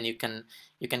 and then you can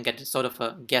get sort of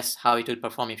a guess how it will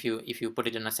perform if you put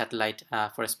it in a satellite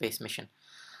for a space mission.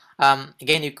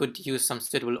 Again, you could use some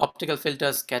suitable optical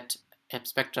filters, get a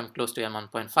spectrum close to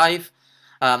M1.5.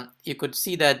 You could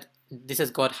see that this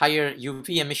has got higher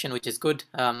UV emission, which is good,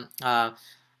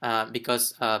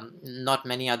 because not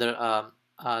many other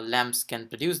lamps can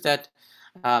produce that.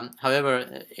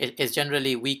 However, it is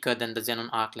generally weaker than the xenon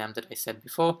arc lamp that I said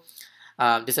before.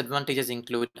 Disadvantages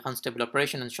include unstable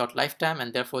operation and short lifetime,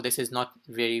 and therefore this is not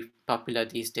very popular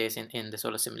these days in the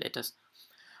solar simulators.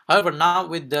 However, now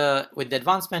with the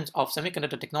advancement of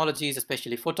semiconductor technologies,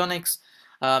 especially photonics,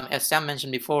 as Sam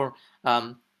mentioned before,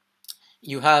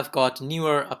 you have got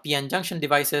newer PN junction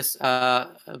devices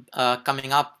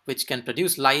coming up, which can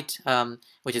produce light,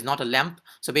 which is not a lamp.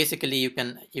 So basically, you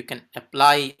can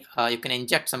apply, you can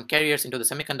inject some carriers into the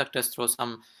semiconductors through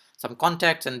some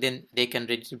contacts, and then they can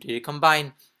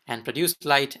recombine and produce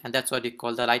light, and that's what we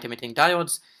call the light-emitting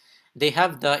diodes. They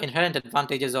have the inherent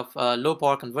advantages of low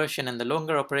power conversion and the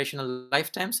longer operational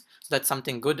lifetimes. So that's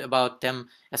something good about them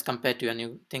as compared to when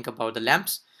you think about the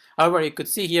lamps. However, you could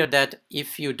see here that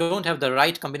if you don't have the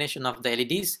right combination of the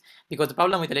LEDs, because the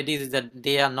problem with LEDs is that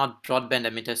they are not broadband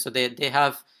emitters, so they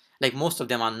have, like most of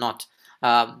them are not.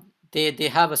 They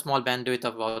have a small bandwidth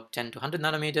of about 10 to 100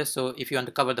 nanometers. So if you want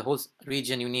to cover the whole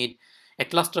region, you need a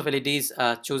cluster of LEDs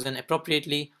chosen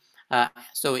appropriately.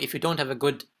 So if you don't have a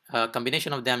good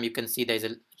combination of them, you can see there's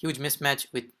a huge mismatch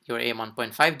with your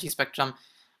AM1.5G spectrum.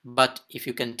 But if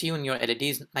you can tune your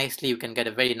LEDs nicely, you can get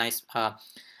a very nice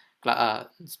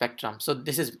spectrum. So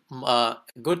this is a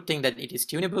good thing that it is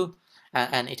tunable,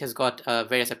 and it has got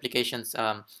various applications.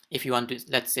 If you want to,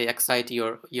 let's say, excite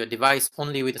your device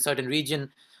only with a certain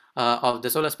region of the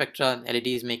solar spectra,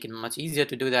 LEDs make it much easier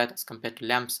to do that as compared to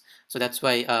lamps. So that's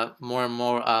why more and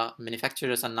more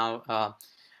manufacturers are now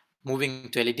moving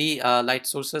to LED light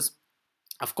sources.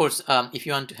 Of course, if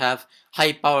you want to have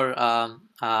high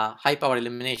power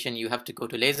illumination, you have to go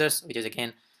to lasers, which is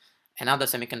again another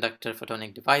semiconductor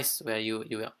photonic device where you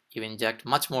inject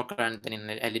much more current than in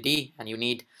an LED, and you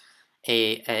need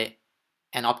an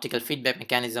optical feedback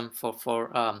mechanism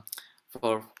for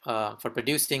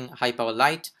producing high power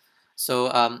light.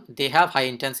 So they have high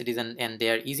intensities and they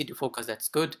are easy to focus. That's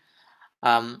good.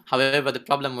 However, the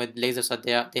problem with lasers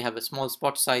are they have a small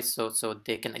spot size, so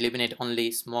they can illuminate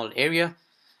only small area.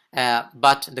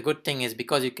 But the good thing is,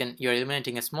 because you're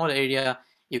illuminating a small area,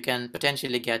 you can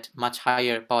potentially get much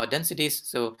higher power densities.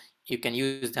 So you can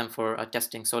use them for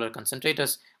testing solar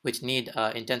concentrators, which need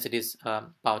intensities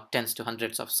about tens to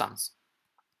hundreds of suns.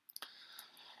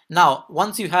 Now,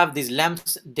 once you have these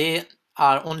lamps, they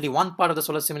are only one part of the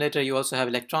solar simulator. You also have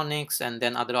electronics and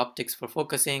then other optics for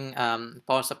focusing,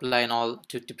 power supply and all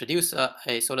to produce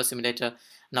a solar simulator.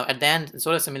 Now, at the end,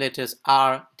 solar simulators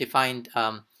are defined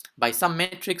by some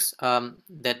metrics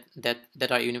that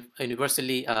are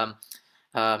universally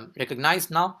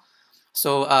recognized now.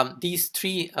 So these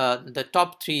three, the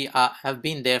top three have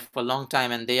been there for a long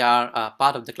time, and they are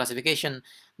part of the classification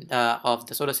of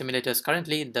the solar simulators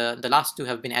currently. The last two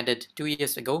have been added 2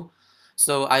 years ago.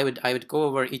 So I would go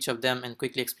over each of them and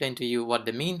quickly explain to you what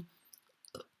they mean.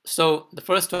 So the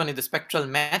first one is the spectral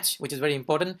match, which is very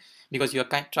important because you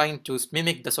are trying to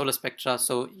mimic the solar spectra.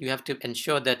 So you have to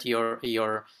ensure that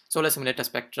your solar simulator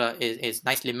spectra is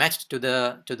nicely matched to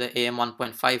the AM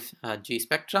 1.5 G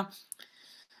spectra.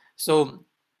 So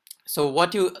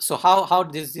how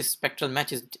this spectral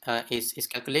match is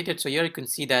calculated. So here you can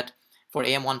see that for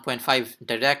AM 1.5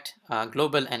 direct,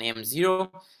 global, and AM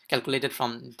 0 calculated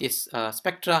from this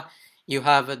spectra, you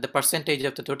have the percentage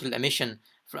of the total emission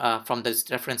from this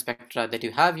reference spectra that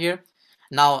you have here.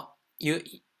 Now,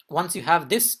 once you have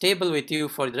this table with you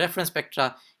for the reference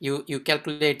spectra, you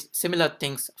calculate similar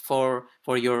things for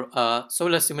your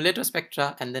solar simulator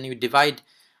spectra, and then you divide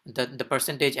the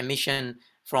percentage emission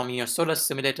from your solar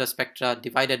simulator spectra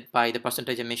divided by the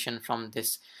percentage emission from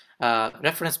this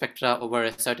reference spectra over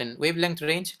a certain wavelength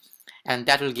range, and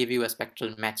that will give you a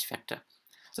spectral match factor.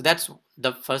 So that's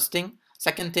the first thing.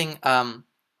 Second thing,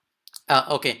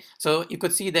 okay, so you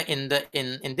could see that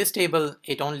in this table,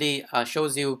 it only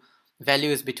shows you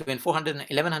values between 400 and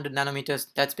 1100 nanometers.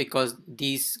 That's because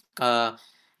these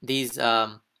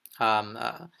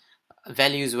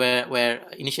values were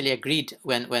initially agreed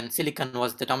when silicon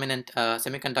was the dominant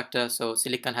semiconductor. So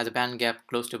silicon has a band gap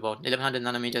close to about 1100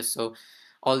 nanometers. So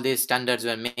all these standards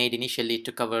were made initially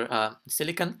to cover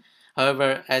silicon.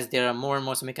 However, as there are more and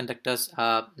more semiconductors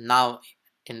now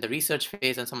in the research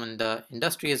phase and some in the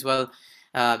industry as well,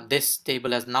 this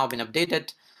table has now been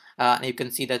updated. And you can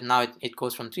see that now it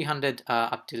goes from 300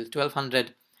 up till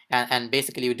 1200. And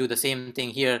basically you do the same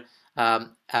thing here.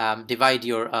 Divide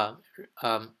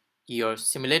your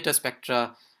simulator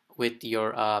spectra with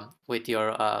your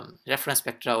reference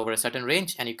spectra over a certain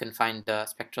range, and you can find the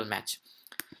spectral match.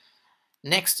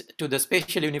 Next, to the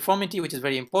spatial uniformity, which is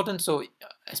very important. So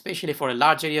especially for a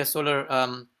large area solar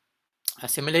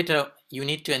simulator, you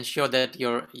need to ensure that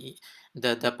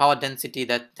the power density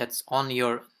that's on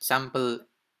your sample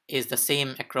is the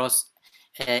same across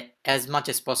as much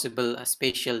as possible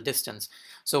spatial distance.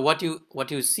 So what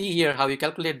you see here, how you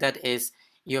calculate that is,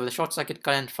 you have the short circuit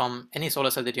current from any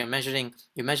solar cell that you're measuring.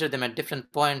 You measure them at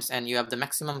different points, and you have the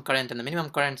maximum current and the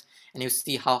minimum current, and you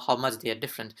see how much they are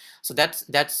different. So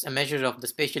that's a measure of the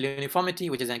spatial uniformity,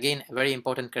 which is again a very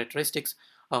important characteristics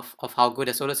of how good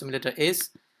a solar simulator is.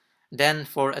 Then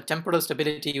for a temporal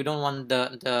stability, you don't want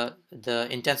the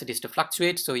intensities to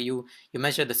fluctuate. So you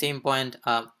measure the same point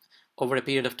over a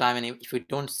period of time, and if you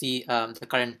don't see the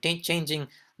current changing,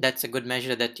 that's a good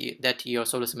measure that your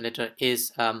solar simulator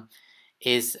is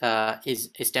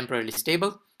temporarily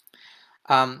stable.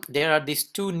 There are these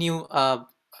two new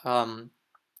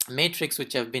matrix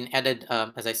which have been added,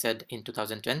 as I said, in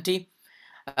 2020.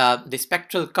 The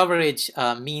spectral coverage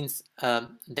means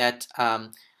that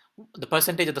the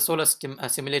percentage of the solar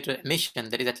simulator emission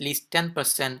that is at least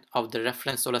 10% of the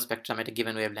reference solar spectrum at a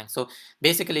given wavelength. So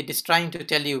basically, it is trying to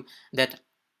tell you that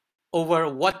over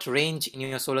what range in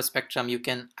your solar spectrum you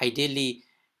can ideally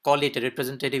call it a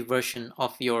representative version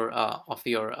of your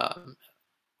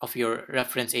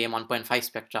reference AM 1.5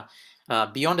 spectra.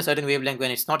 Beyond a certain wavelength, when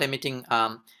it's not emitting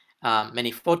many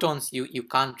photons, you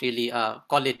can't really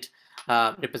call it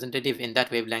representative in that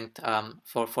wavelength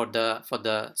for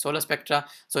the solar spectra.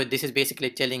 So this is basically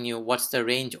telling you what's the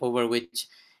range over which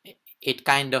it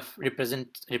kind of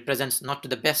represents not to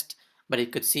the best, but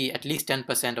it could see at least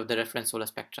 10% of the reference solar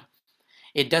spectra.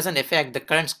 It doesn't affect the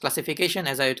current classification,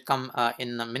 as I would come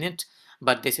in a minute,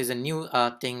 but this is a new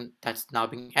thing that's now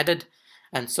being added.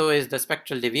 And so is the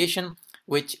spectral deviation,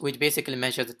 which basically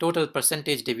measures the total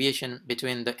percentage deviation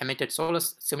between the emitted solar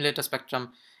simulator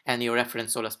spectrum and your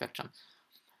reference solar spectrum.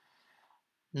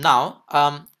 Now,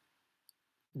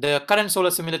 the current solar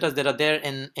simulators that are there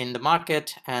in the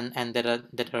market and that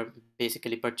are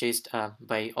basically purchased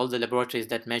by all the laboratories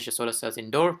that measure solar cells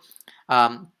indoor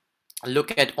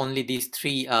look at only these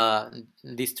three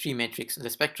metrics: the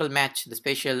spectral match, the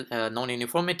spatial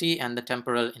non-uniformity, and the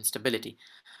temporal instability.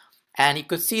 And you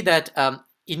could see that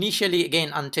initially,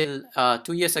 again, until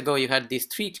 2 years ago, you had these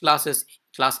three classes: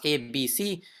 class A, B,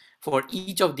 C, for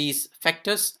each of these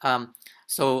factors. For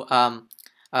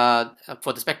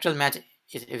the spectral match,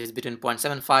 it is between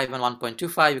 0.75 and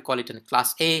 1.25. We call it in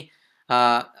class A.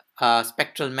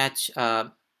 Spectral match,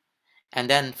 and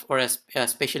then for a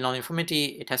spatial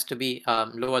non-uniformity, it has to be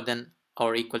lower than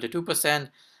or equal to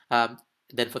 2%.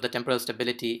 Then for the temporal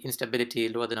instability,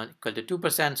 lower than or equal to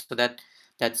 2%. So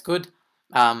that's good.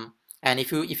 And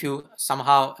if you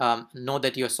somehow know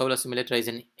that your solar simulator is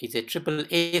a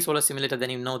AAA solar simulator, then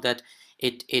you know that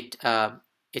it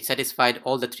satisfied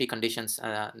all the three conditions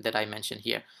that I mentioned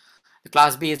here. The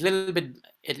class B is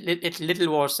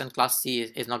little worse, and class C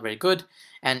is not very good.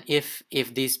 And if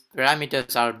these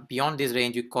parameters are beyond this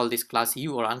range, you call this class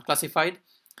U, or unclassified.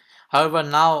 However,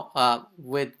 now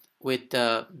with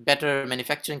better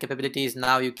manufacturing capabilities,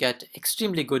 now you get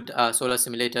extremely good solar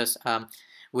simulators,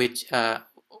 which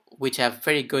have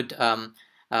very good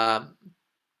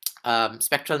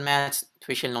spectral match,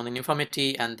 spatial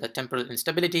non-uniformity, and the temporal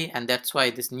instability. And that's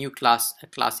why this new class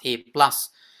A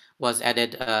plus was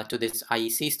added to this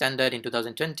IEC standard in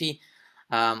 2020,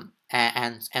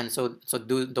 and so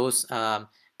those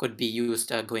could be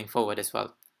used going forward as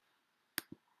well.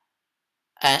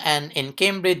 And in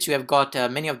Cambridge, you have got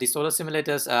many of the solar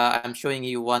simulators. I'm showing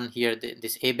you one here,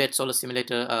 this ABET solar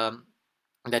simulator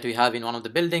that we have in one of the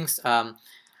buildings.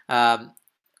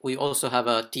 We also have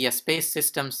a TS Space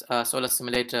Systems solar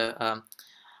simulator.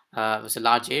 It's a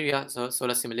large area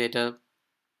solar simulator.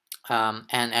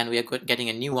 And we are getting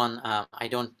a new one. I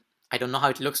don't know how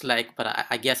it looks like, but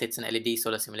I guess it's an LED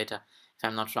solar simulator, if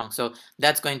I'm not wrong. So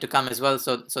that's going to come as well.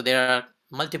 So there are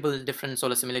multiple different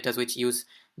solar simulators which use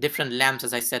different lamps,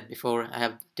 as I said before. I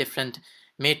have different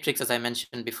matrix, as I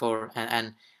mentioned before,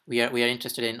 and we are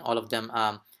interested in all of them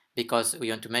because we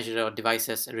want to measure our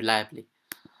devices reliably.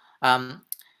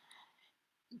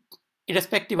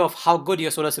 Irrespective of how good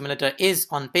your solar simulator is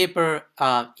on paper,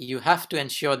 you have to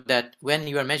ensure that when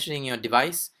you are measuring your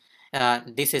device,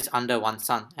 this is under 1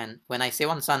 sun. And when I say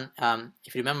 1 sun,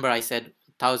 if you remember, I said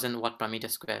 1000 watt per meter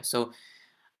square. So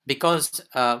because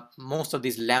most of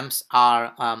these lamps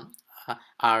are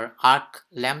arc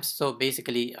lamps, so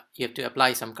basically you have to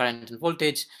apply some current and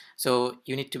voltage. So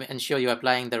you need to ensure you're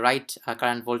applying the right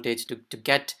current voltage to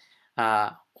get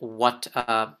what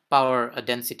power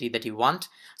density that you want.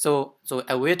 So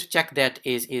a way to check that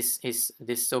is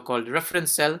this so-called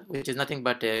reference cell, which is nothing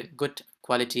but a good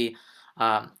quality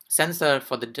sensor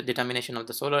for the determination of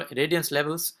the solar irradiance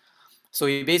levels. So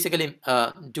we basically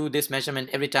do this measurement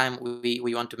every time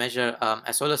we want to measure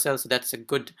a solar cell. So that's a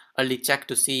good early check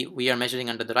to see we are measuring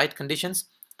under the right conditions.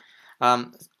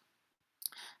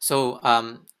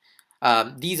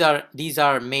 These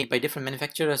are made by different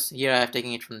manufacturers. Here I have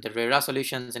taken it from the Rera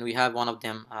Solutions, and we have one of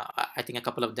them, I think a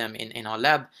couple of them in our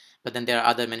lab, but then there are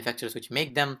other manufacturers which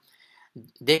make them.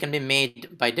 They can be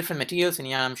made by different materials, and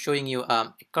here I'm showing you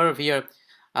a curve here.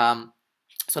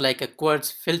 So like a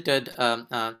quartz filtered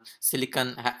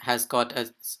silicon has got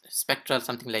a spectral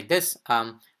something like this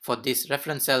for this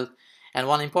reference cell. And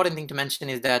one important thing to mention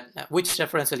is that which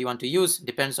reference cell you want to use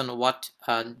depends on what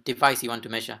device you want to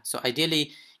measure. So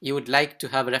ideally, you would like to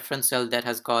have a reference cell that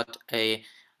has got a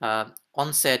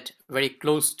onset very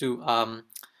close to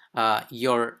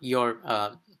your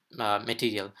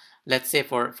material. Let's say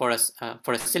for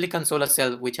a silicon solar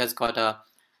cell which has got a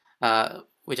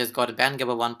band gap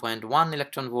of 1.1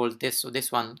 electron volt,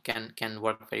 this one can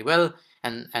work very well,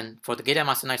 and for the gallium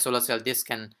arsenide solar cell, this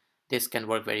can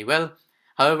work very well.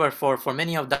 However, for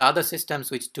many of the other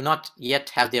systems which do not yet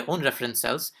have their own reference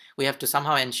cells, we have to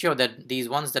somehow ensure that these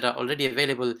ones that are already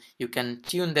available, you can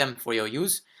tune them for your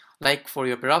use. Like for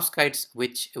your perovskites,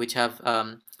 which have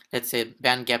let's say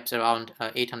band gaps around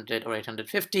 800 or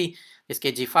 850, this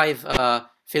KG5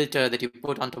 filter that you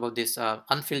put on top of this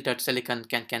unfiltered silicon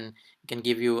can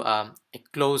give you a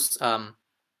close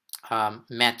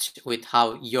match with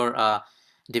how your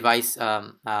device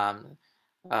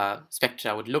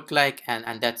spectra would look like,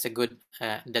 and that's a good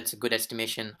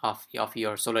estimation of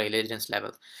your solar irradiance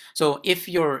level. So if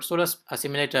your solar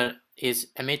simulator is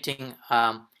emitting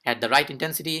at the right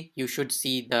intensity, you should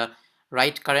see the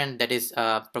right current that is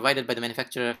provided by the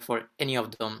manufacturer for any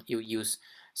of them you use.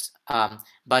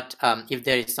 But if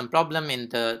there is some problem in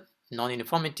the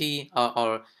non-uniformity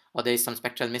or or there is some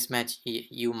spectral mismatch,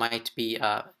 you might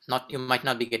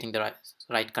not be getting the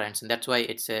right currents, and that's why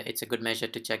it's a good measure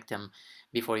to check them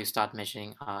before you start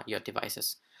measuring your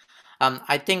devices.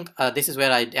 I think this is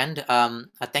where I'd end.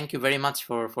 Thank you very much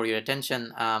for your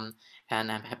attention, and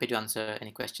I'm happy to answer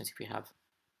any questions if you have.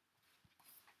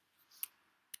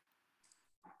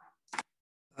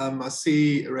 I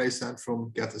see a raised hand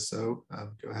from Getaso.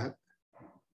 Go ahead.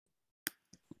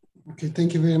 Okay,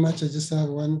 thank you very much. I just have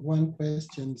one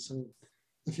question. So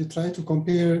if you try to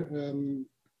compare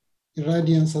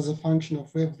irradiance as a function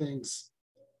of wavelengths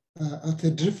at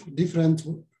a different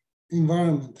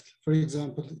environment, for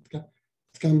example,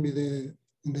 it can be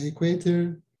in the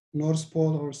equator, North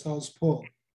Pole or South Pole,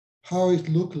 how it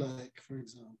look like, for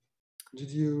example? Did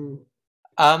you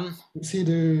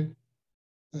consider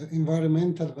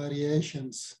environmental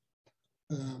variations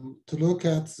to look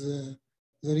at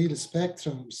the real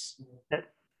spectrums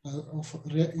of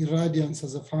irradiance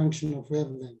as a function of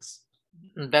wavelengths?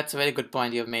 That's a very good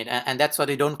point you've made, and that's what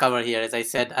we don't cover here. As I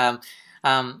said,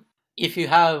 if you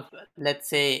have, let's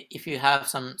say, if you have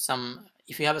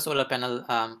if you have a solar panel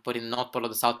put in the North Pole or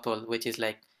the South Pole, which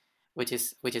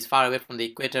is far away from the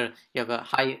equator, you have a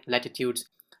high latitudes.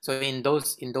 So in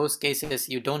those cases,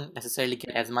 you don't necessarily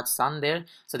get as much sun there.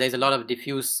 So there's a lot of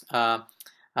diffuse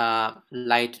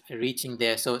light reaching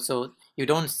there. So you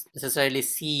don't necessarily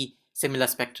see similar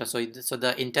spectra. So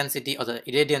the intensity or the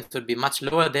irradiance would be much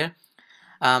lower there.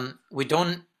 We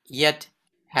don't yet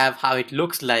have how it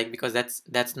looks like, because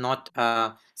that's not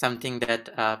something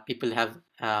that people have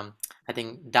I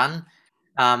think done.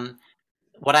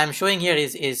 What I'm showing here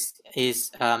is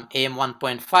AM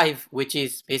 1.5, which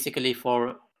is basically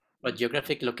for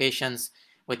geographic locations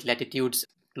with latitudes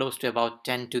close to about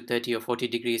 10 to 30 or 40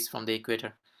 degrees from the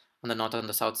equator on the north and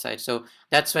the south side. So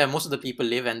that's where most of the people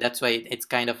live, and that's why it's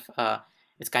kind of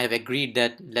agreed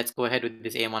that let's go ahead with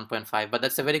this AM 1.5. But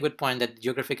that's a very good point, that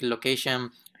geographical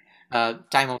location,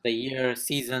 time of the year,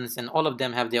 seasons, and all of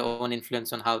them have their own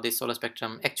influence on how this solar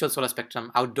spectrum, actual solar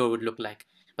spectrum outdoor, would look like.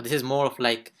 But this is more of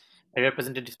like a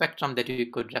representative spectrum that we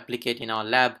could replicate in our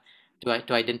lab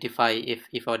to identify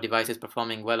if our device is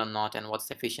performing well or not, and what's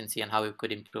the efficiency and how we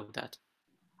could improve that.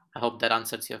 I hope that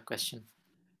answers your question.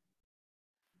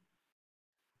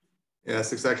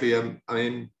 Yes, exactly. I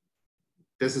mean,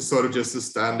 this is sort of just a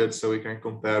standard, so we can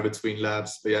compare between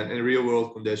labs. But yeah, in real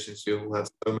world conditions, you'll have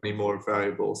so many more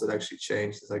variables that actually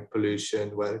change, like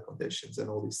pollution, weather conditions, and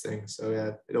all these things. So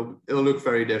yeah, it'll look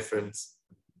very different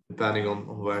depending on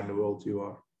where in the world you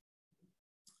are.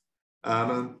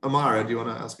 Amara, do you want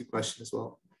to ask a question as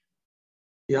well?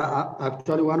 Yeah,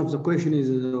 actually, one of the questions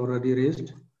is already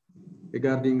raised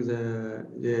regarding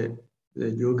the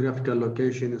geographical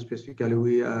location. Specifically,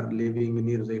 we are living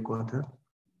near the equator,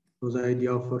 so the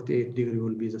idea of 48 degree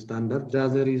will be the standard. The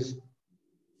other is,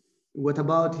 what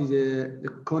about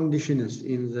the conditions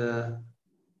in the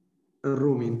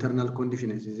room, internal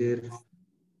conditions? Is there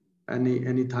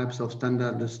any types of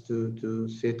standards to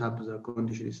set up the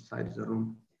conditions inside the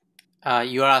room?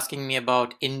 You are asking me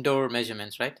about indoor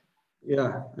measurements, right?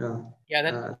 Yeah.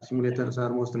 Simulators are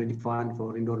mostly defined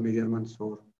for indoor measurements.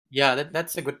 Yeah,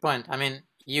 that's a good point. I mean,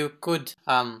 you could.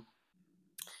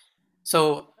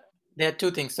 So there are two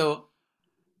things. So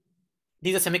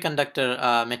these are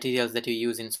semiconductor materials that you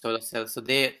use in solar cells. So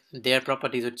their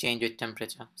properties would change with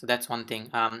temperature. So that's one thing.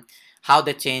 How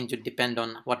they change would depend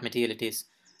on what material it is.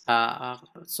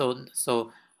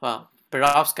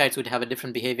 Perovskites would have a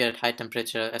different behavior at high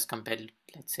temperature as compared to,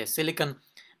 let's say, silicon.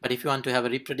 But if you want to have a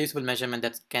reproducible measurement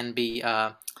that can be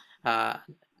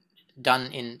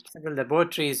done in several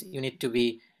laboratories, you need to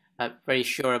be very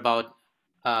sure about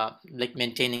like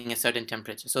maintaining a certain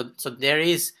temperature. So there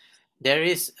is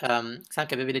some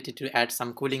capability to add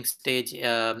some cooling stage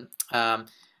there,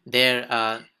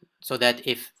 so that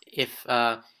if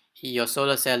your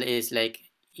solar cell is like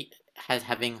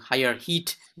having higher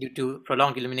heat due to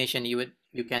prolonged illumination,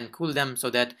 you can cool them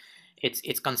so that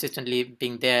it's consistently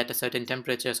being there at a certain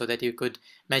temperature, so that you could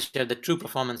measure the true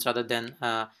performance rather than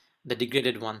the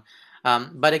degraded one.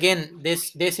 But again,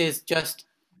 this is just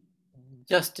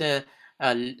an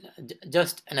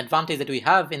advantage that we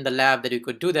have in the lab, that you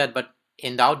could do that. But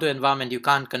in the outdoor environment, you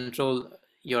can't control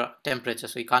your temperature.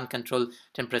 So you can't control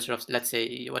temperature of, let's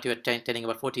say, what you were telling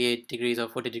about 48 degrees or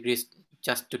 40 degrees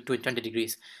just to 20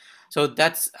 degrees. So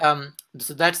that's an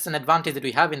advantage that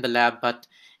we have in the lab. But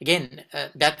again,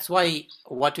 that's why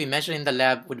what we measure in the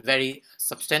lab would vary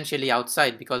substantially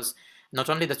outside, because not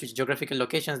only the geographical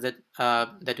locations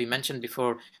that we mentioned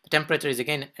before, the temperature is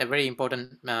again a very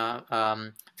important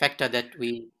factor that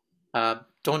we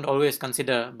don't always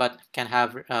consider, but can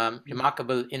have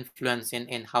remarkable influence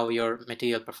in how your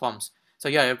material performs. So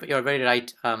yeah, you're very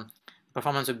right.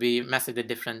 Performance would be massively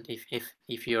different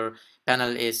if your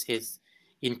panel is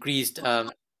increased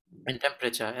in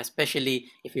temperature,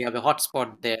 especially if you have a hot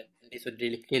spot there. This would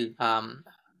really kill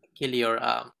your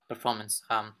performance,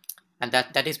 and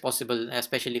that is possible,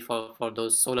 especially for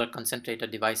those solar concentrator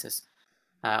devices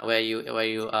where you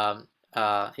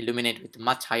illuminate with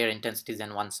much higher intensities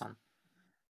than one sun.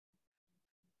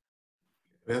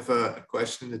 We have a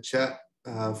question in the chat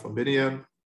from Biniam.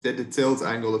 Did the tilt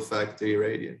angle affect the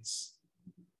irradiance?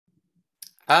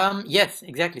 Yes,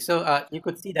 exactly. So you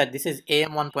could see that this is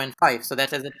AM 1.5. So that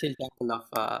has a tilt angle of,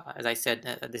 as I said,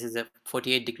 this is a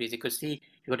 48 degrees. You could see if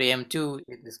you go to AM2,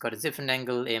 it's got a different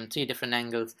angle, AM3 different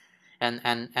angles, and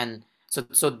so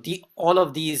all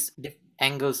of these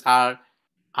angles are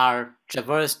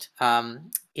traversed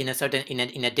in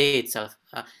a day itself.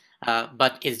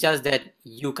 But it's just that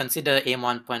you consider AM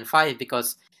 1.5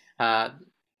 because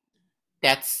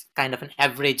that's kind of an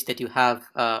average that you have,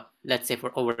 let's say,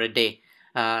 for over a day.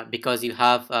 Because you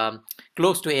have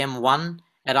close to AM1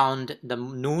 around the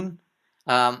noon,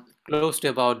 close to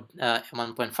about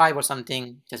 1.5 or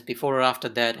something just before or after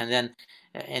that, and then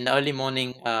in the early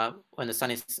morning when the sun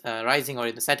is rising or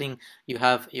in the setting, you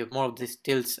have more of these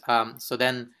tilts. So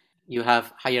then you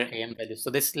have higher AM values. So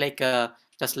this is like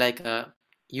just like a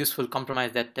useful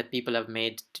compromise that people have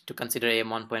made to consider AM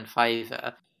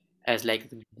 1.5 as like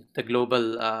the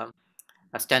global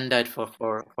a standard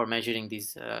for measuring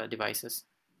these devices.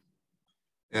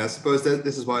 Yeah, I suppose that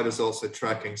this is why there's also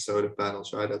tracking solar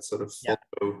panels, right? That sort of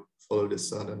follow the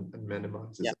sun and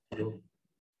minimizes it.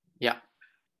 Yeah.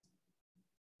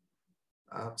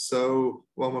 So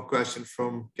one more question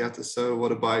from Geta. So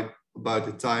what about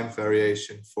the time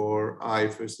variation for I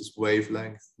versus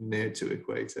wavelength near to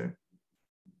equator?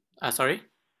 Sorry?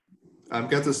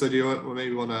 Geta, so do you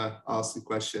maybe want to ask the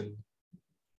question?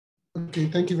 Okay,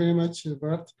 thank you very much,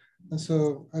 Bart.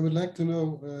 So I would like to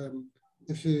know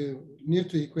if near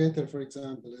to equator, for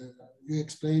example, you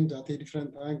explained at the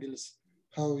different angles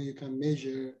how you can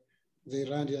measure the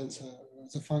radiance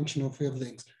as a function of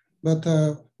wavelengths. But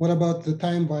what about the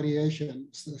time variation?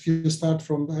 So if you start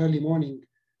from the early morning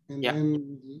and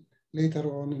then later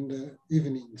on in the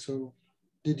evening, so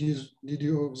did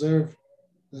you observe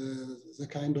the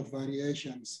kind of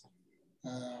variations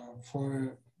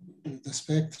for the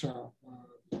spectra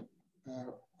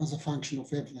as a function of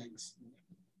wavelengths?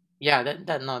 Yeah,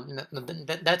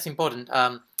 that's important.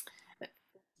 So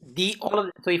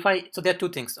there are two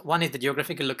things. One is the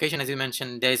geographical location, as you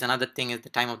mentioned. There is another thing is the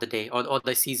time of the day or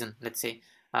the season, let's say.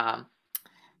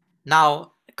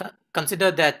 Now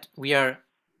consider that we are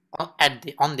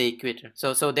on the equator.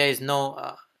 So there is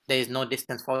no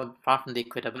distance far from the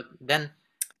equator. But then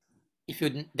if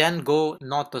you then go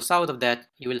north to south of that,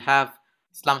 you will have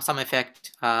some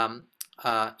effect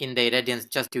in the irradiance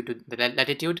just due to the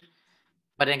latitude.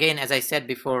 But again, as I said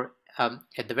before,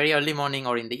 at the very early morning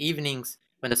or in the evenings,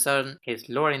 when the sun is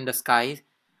lower in the sky,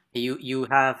 you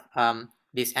have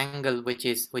this angle which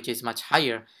is much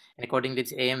higher, and accordingly,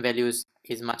 its AM values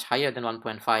is much higher than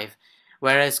 1.5.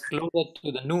 Whereas closer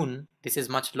to the noon, this is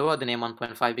much lower than AM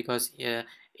 1.5 because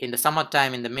in the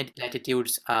summertime, in the mid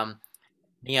latitudes,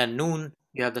 near noon,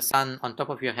 you have the sun on top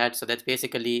of your head. So that's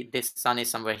basically this sun is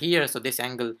somewhere here. So this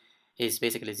angle is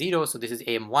basically 0. So this is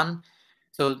AM1.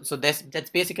 So that's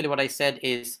basically what I said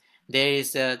is there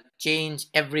is a change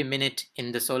every minute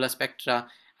in the solar spectra.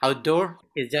 Outdoor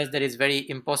is just that it's very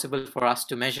impossible for us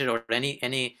to measure or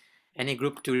any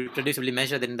group to reproducibly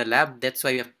measure that in the lab. That's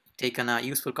why we have taken a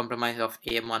useful compromise of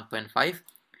AM 1.5.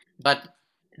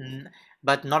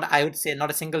 But not, I would say,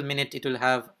 not a single minute it will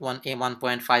have AM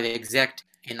 1.5 exact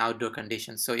in outdoor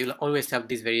conditions. So you'll always have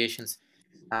these variations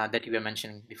that you were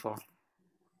mentioning before.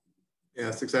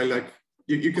 Yes, exactly. Like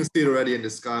you can see it already in the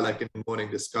sky. Like in the morning,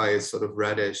 the sky is sort of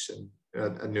reddish, and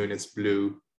at noon it's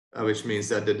blue, which means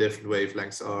that the different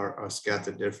wavelengths are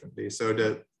scattered differently. So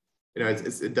that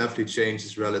it definitely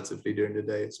changes relatively during the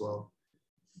day as well.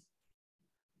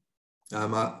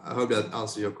 I hope that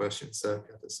answers your question, sir.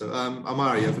 So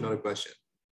Amar, you have another question.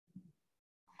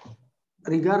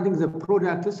 Regarding the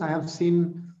products, I have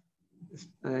seen,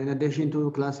 in addition to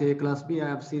class A, class B, I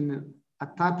have seen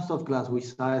types of glass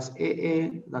which size AA,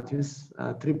 that is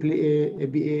AAA,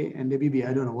 ABA, and ABB.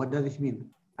 I don't know, what does it mean?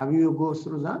 Have you go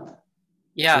through that?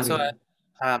 Yeah, so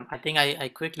I think I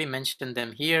quickly mentioned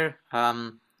them here.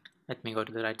 Let me go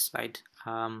to the right slide.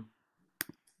 I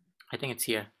think it's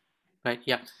here, right?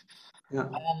 Yeah.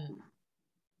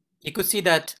 You could see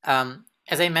that,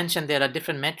 as I mentioned, there are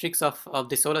different metrics of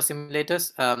the solar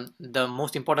simulators. The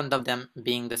most important of them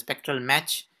being the spectral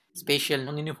match, spatial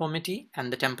non-uniformity,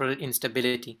 and the temporal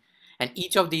instability. And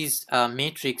each of these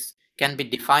matrix can be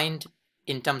defined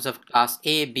in terms of class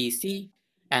A, B, C,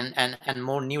 and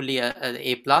more newly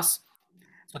A plus.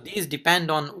 So these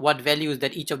depend on what values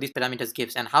that each of these parameters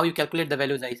gives, and how you calculate the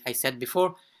values. I said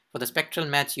before, for the spectral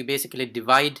match, you basically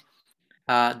divide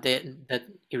the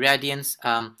irradiance,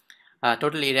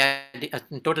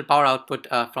 total power output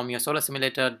from your solar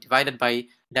simulator divided by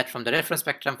that from the reference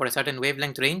spectrum for a certain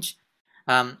wavelength range.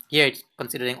 Here it's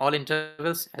considering all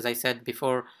intervals. As I said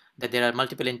before, that there are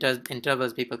multiple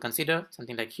intervals people consider,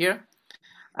 something like here.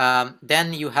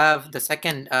 Then you have the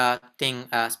second thing,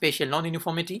 spatial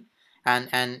non-uniformity,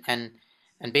 and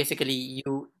basically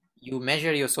you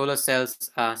measure your solar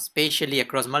cells spatially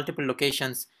across multiple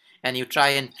locations, and you try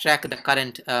and track the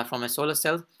current from a solar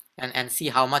cell and see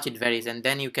how much it varies, and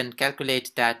then you can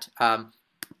calculate that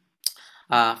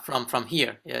from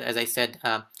here, as I said.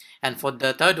 And for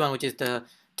the third one, which is the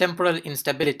temporal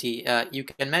instability, you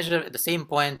can measure at the same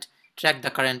point, track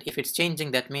the current. If it's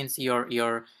changing, that means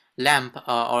your lamp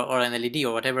or an LED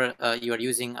or whatever you are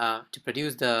using to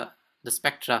produce the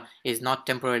spectra is not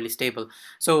temporarily stable.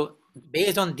 So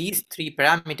based on these three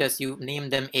parameters, you name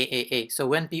them AAA. So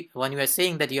when you are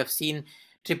saying that you have seen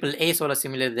AAA solar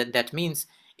simulator, that means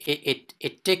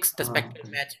it ticks the spectral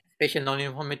match, spatial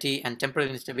non-uniformity, and temporal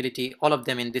instability, all of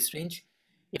them in this range.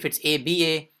 If it's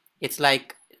ABA, it's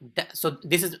like that. So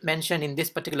this is mentioned in this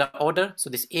particular order. So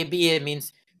this ABA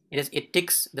means it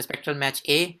ticks the spectral match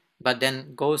A, but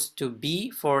then goes to B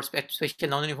for spatial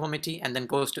non-uniformity, and then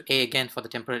goes to A again for the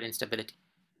temporal instability.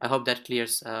 I hope that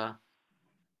clears. Yeah.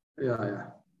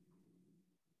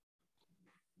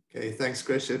 Okay, thanks,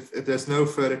 Krish. If there's no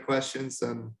further questions,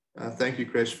 then thank you,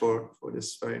 Krish, for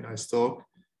this very nice talk.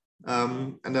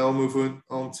 And then we'll move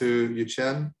on to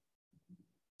Yu-Hsien,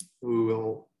 who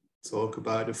will talk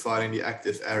about defining the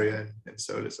active area in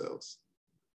solar cells.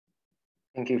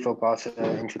 Thank you for Bart's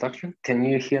introduction. Can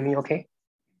you hear me okay?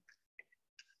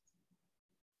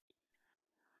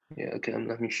 Yeah, okay,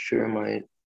 let me share my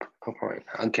PowerPoint.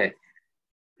 Okay,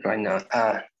 right now.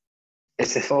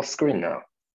 Is it full screen now?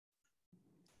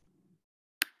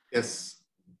 Yes.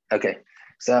 Okay,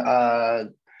 so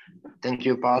thank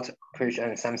you, Bart, Krish,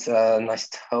 and Sam's nice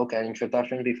talk and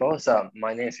introduction before. So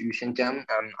my name is Yu-Hsien Chiang.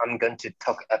 I'm going to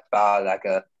talk about like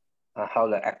how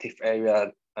the active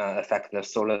area affect the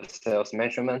solar cells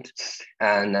measurement,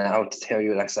 and I'll tell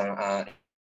you like some.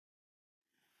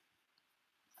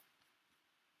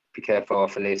 Be careful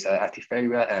of this active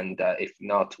area, and if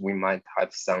not, we might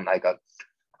have some like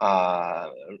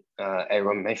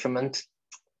error measurement.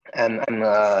 And I'm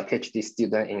a PhD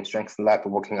student in Strength Lab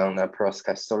working on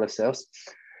perovskite solar cells.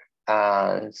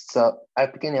 So at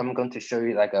the beginning, I'm going to show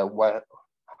you like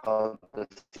how does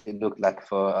it look like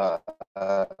for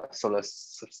solar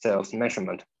cells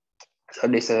measurement. So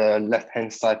this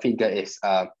left-hand side figure is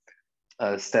a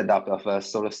setup of a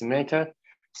solar simulator.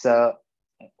 So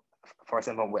for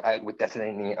example, we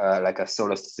definitely need like a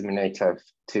solar simulator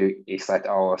to excite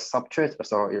our substrate,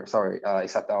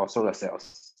 excite our solar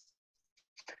cells.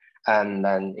 And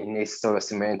then in this solar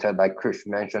simulator, like Krish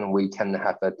mentioned, we can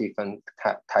have a different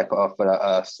type of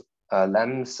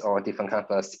lamps or different kind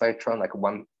of spectrum, like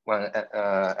 1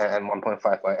 and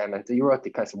 1.5 or M and 0,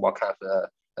 depends on what kind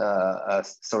of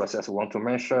solar cells we want to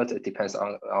measure. It depends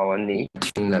on our need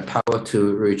in the power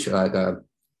to reach like a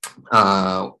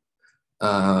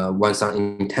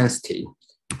 1,000 intensity.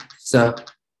 So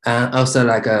also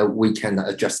like we can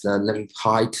adjust the lamp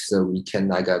height, so we can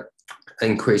like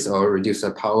increase or reduce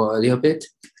the power a little bit.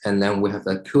 And then we have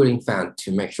a cooling fan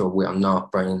to make sure we are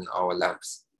not burning our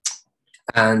lamps.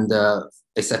 And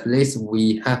except this,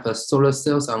 we have solar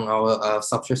cells on our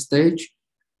substrate stage.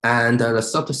 And the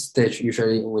substrate stage,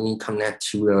 usually we need to connect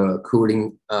to the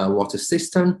cooling water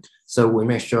system. So we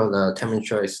make sure the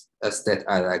temperature is set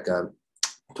at like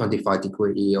 25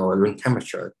 degree or room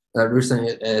temperature. The reason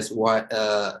is why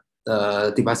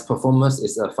the device performance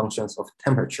is a function of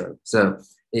temperature. So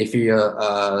if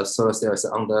your solar cell is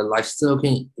under light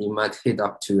soaking, it might heat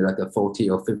up to like a 40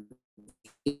 or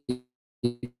 50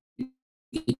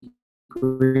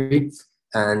 degrees.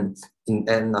 And in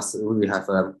we have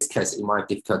this case, it might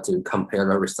be difficult to compare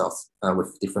the results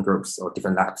with different groups or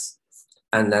different labs.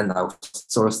 And then our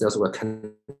solar cells were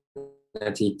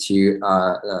connected to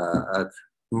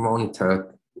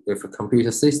monitor with a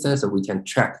computer system, so we can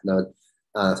track the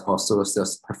our solar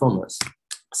cells performance.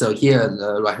 So here,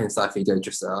 the right-hand side figure is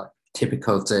just a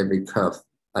typical J-V curve.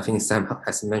 I think Sam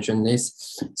has mentioned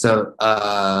this. So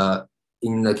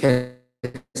in the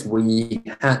case we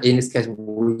have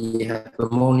a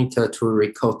monitor to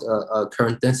record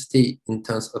current density in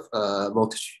terms of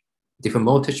different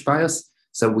voltage bias.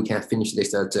 So we can finish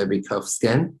this J-V curve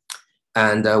scan,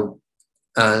 and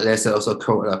There's also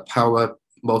called a power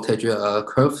voltage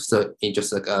curve. So it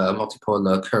just like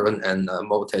multiple current and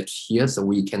voltage here. So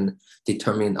we can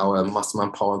determine our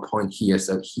maximum power point here.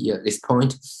 So here, this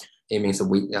point, it means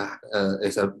we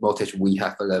is a voltage we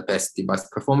have the best device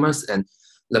performance. And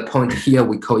the point here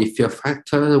we call it field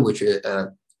factor, which is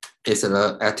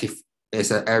the active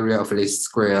is an area of this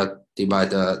square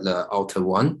divided the outer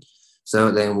one. So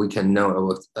then we can know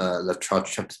about the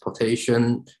charge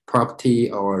transportation property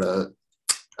or the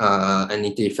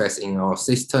any defects in our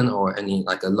system or any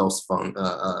like a loss from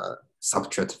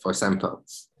substrate, for example.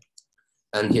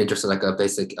 And here just like a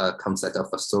basic concept of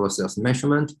a solar cells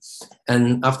measurement.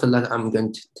 And after that, I'm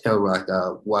going to tell like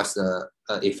what's the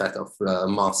effect of the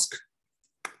mask.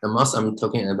 The mask I'm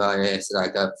talking about is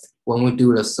like when we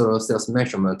do the solar cells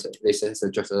measurement, this is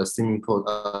just a simple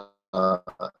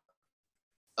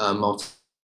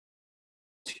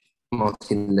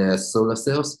multi-layer solar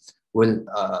cells with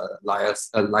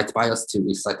light bias to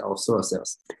excite our solar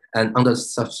cells. And under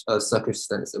such a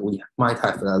circumstance, we might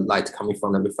have light coming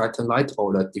from the reflected light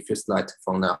or the diffuse light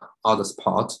from the other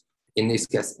part. In this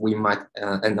case, we might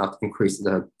end up increase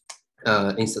the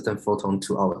incident photon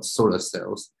to our solar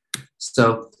cells.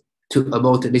 So to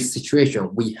avoid this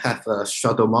situation, we have a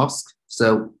shadow mask.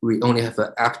 So we only have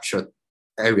an actual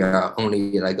area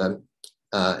only like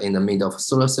in the middle of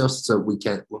solar cells. So we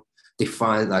can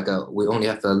define like we only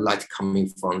have the light coming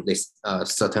from this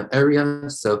certain area.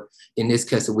 So in this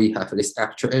case, we have this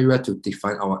actual area to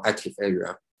define our active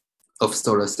area of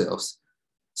solar cells.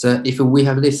 So if we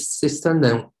have this system,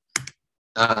 then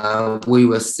we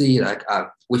will see like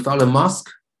without a mask,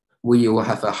 we will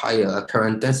have a higher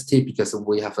current density because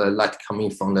we have a light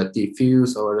coming from the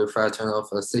diffuse or reflection of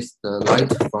the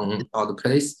light from other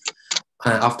place.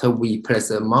 And after we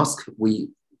place a mask, we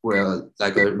will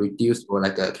like reduce or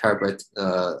like calibrate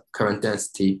current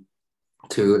density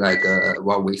to like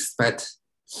what we expect.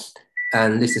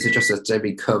 And this is just a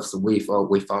JB curves with or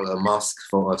without a mask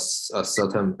for a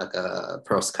certain like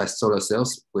perovskite solar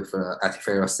cells with active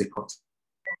area sequence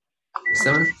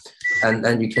 7. And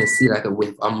then you can see like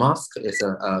with a mask, it's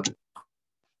a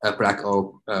black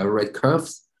or red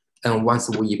curves. And once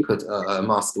we put a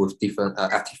mask with different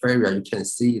active area, you can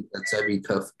see the JB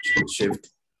curve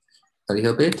shift a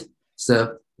little bit.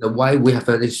 So the why we have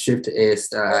this shift is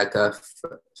like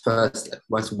first,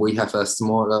 once we have a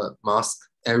smaller mask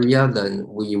area, then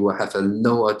we will have a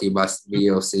lower device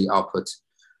VOC output.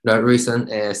 The reason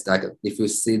is that if you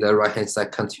see the right-hand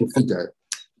side contour figure,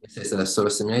 this is a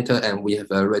solar simulator, and we have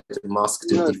a red mask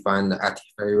to define the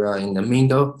active area in the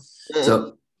middle.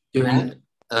 So during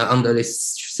under this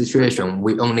situation,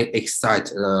 we only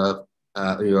excite your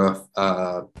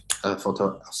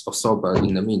photo absorber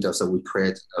in the middle, so we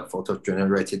create a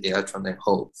photo-generated electron and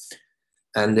hole.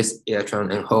 And this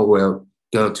electron and hole will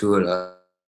go to the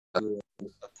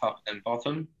top and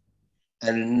bottom.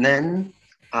 And then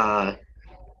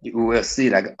you will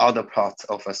see like other parts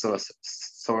of a solar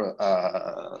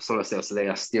cells, they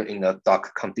are still in the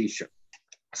dark condition.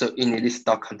 So in this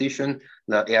dark condition,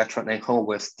 the electron and hole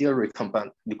will still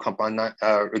recombinate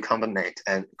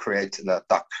and create the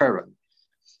dark current.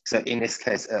 So in this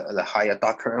case, the higher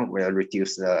dark current will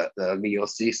reduce the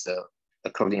VOC, so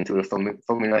according to the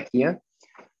formula here.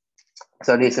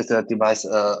 So this is the device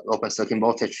open circuit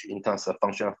voltage in terms of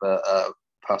function of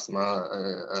plasma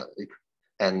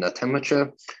and the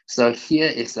temperature. So here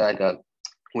is like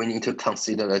we need to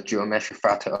consider the geometric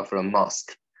factor of the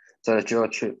mask. So the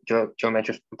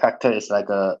geometric factor is like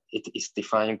it is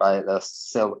defined by the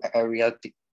cell area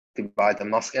divided the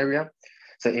mask area.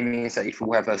 So it means that if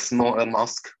we have a smaller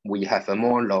mask, we have a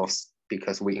more loss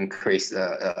because we increase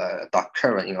the dark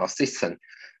current in our system.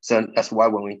 So that's why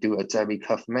when we do a JB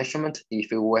curve measurement,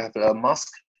 if we have a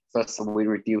mask, first we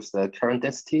reduce the current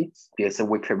density because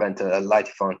we prevent light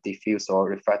from diffuse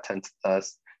or reflectant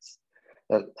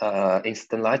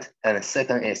incident light. And the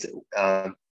second is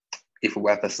if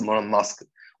we have a smaller mask,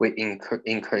 we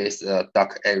increase the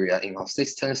dark area in our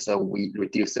system, so we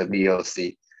reduce the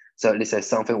VOC. So this is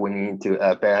something we need to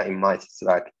bear in mind. It's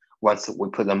like once we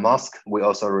put a mask, we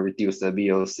also reduce the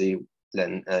VOC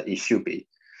than it should be.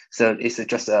 So it's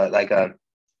just like the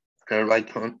right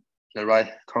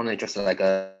corner, just like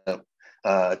a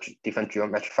different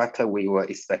geometric factor. We will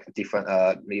expect different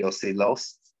VOC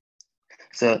loss.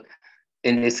 So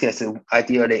in this case,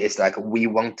 ideally, it's like we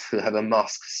want to have a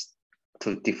mask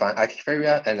to define active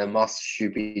area, and the mask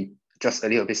should be just a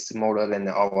little bit smaller than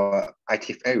our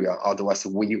active area. Otherwise,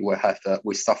 we will have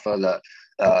we suffer the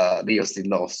VOC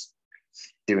loss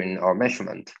during our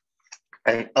measurement.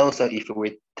 And also, if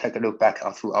we take a look back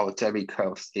to our JB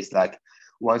curves, it's like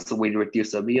once we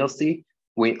reduce the VOC,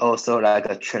 we also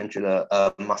like change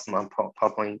the maximum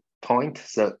point.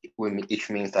 So which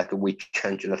means like we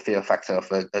change the fill factor of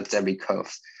the Debye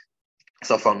curves.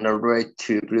 So from the red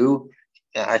to blue,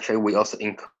 actually we also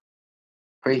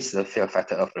increase the fill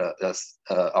factor of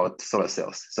our solar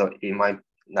cells. So it might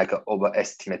like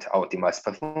overestimate our device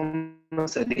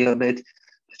performance a little bit.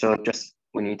 So just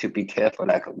we need to be careful.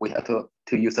 Like we have to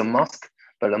use a mask,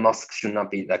 but the mask should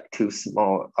not be like too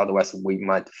small. Otherwise, we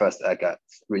might first like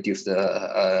reduce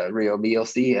the real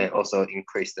VOC and also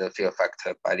increase the fill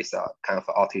factor by this kind of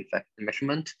artifact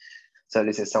measurement. So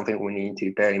this is something we need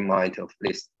to bear in mind of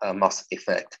this mask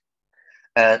effect.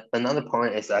 And another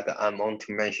point is like I want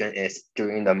to mention is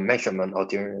during the measurement or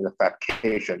during the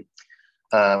fabrication,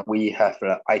 we have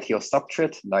ITO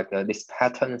substrate like this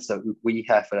pattern. So we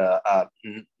have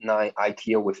 9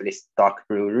 ITO with this dark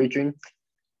blue region.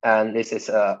 And this is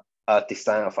a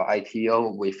design of an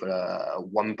ITO with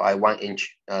 1 by 1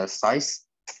 inch size.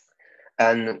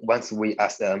 And once we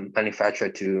ask the manufacturer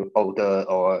to order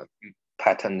or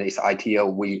pattern this ITO,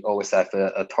 we always have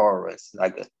a tolerance.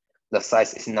 Like the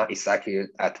size is not exactly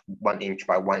at 1 inch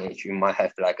by 1 inch. You might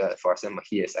have like, for example,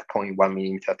 here is a 0.1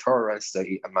 millimeter tolerance. So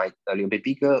it might a little bit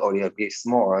bigger or a little bit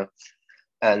smaller.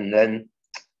 And then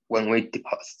when we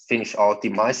finish our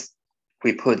device,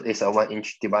 we put this 1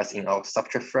 inch device in our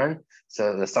substrate frame.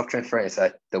 So the substrate frame is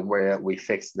like where we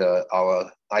fix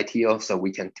our ITO, so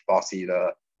we can deposit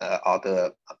the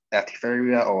other active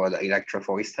area or the electrode,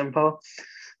 for example.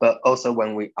 But also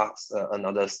when we ask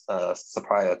another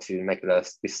supplier to make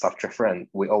this substrate frame,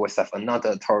 we always have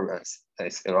another tolerance that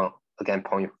is around, again,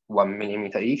 0.1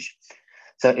 millimeter each.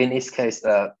 So in this case,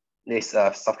 this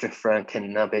substrate frame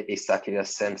cannot be exactly the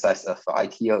same size of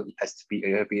ITO. It has to be a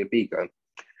little bit bigger.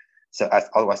 So as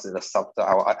otherwise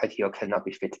our ITO cannot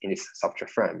be fit in this substrate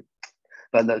frame.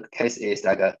 But the case is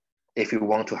that if you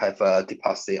want to have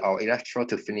deposit our electrode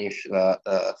to finish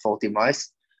the full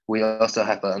device, we also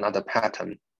have another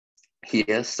pattern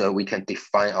here, so we can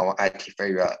define our active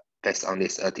area based on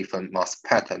this different mask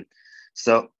pattern.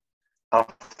 So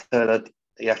after the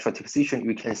electrode deposition,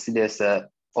 we can see there's a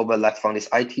overlap from this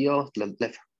ITO,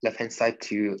 the left-hand side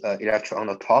to electrode on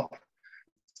the top.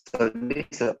 So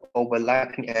this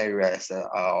overlapping area is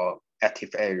our active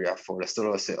area for the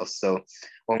solar cells. So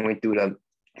when we do the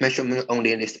measurement,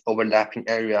 only this overlapping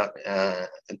area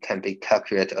can be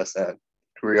calculated as a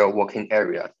real working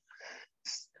area.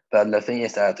 But the thing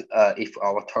is that if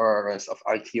our tolerance of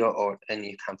ITO or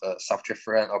any kind of substrate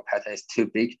frame or pattern is too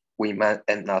big, we might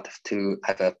end up to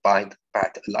have a bad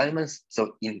alignment.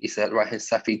 So in this right-hand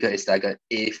side figure, it's like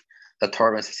if the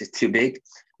tolerance is too big,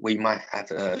 we might have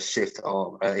a shift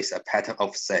or it's a pattern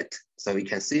offset. So we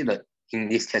can see that in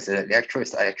this case, the electrode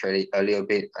is actually a little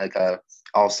bit like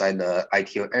outside the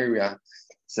ITO area.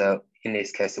 So in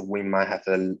this case, we might have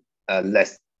a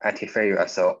less active area,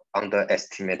 so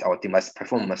underestimate our device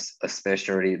performance,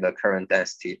 especially the current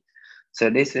density. So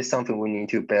this is something we need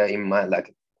to bear in mind.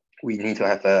 Like we need to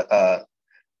have a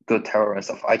good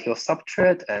tolerance of ITO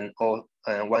substrate, and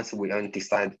once we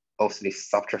decide also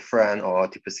this substrate frame or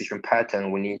deposition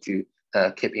pattern, we need to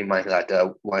keep in mind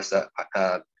that what's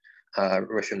a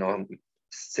rational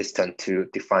system to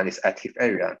define this active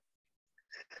area.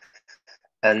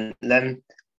 And then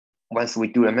once we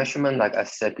do a measurement, like I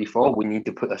said before, we need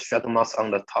to put a shadow mask on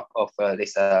the top of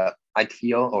this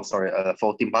ITO, or sorry,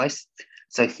 full device.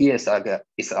 So here is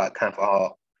kind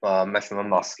of our measurement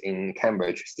mask in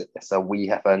Cambridge. So we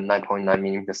have a 9.9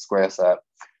 millimeter squares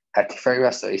active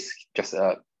area. So it's just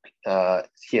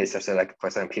here is just like, for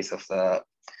example, piece of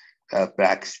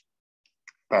black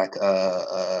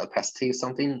plastic or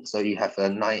something. So you have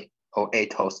 9 or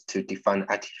 8 holes to define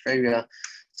active area.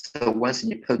 So once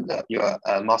you put your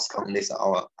mask on this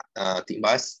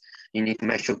device, you need to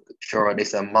make sure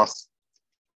this mask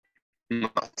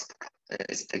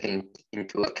is taking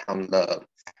into account the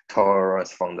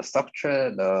tolerance from the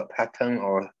substrate, the pattern,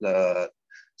 or the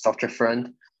substrate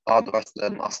frame. Otherwise,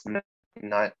 the mask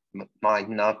might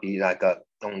not be like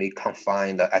only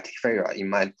confined the active area. It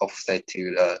might offset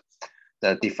to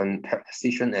the different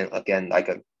position, and again, like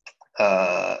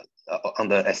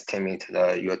underestimate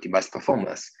your device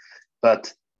performance.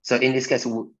 But so in this case,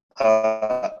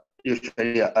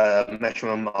 usually a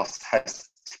measurement mask has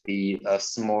to be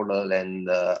smaller than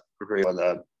the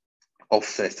real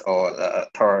offset or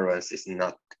tolerance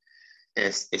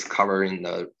is covering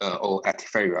the all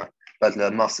active area. But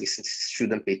the mask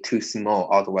shouldn't be too small,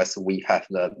 otherwise we have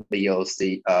the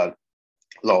VOC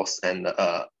loss and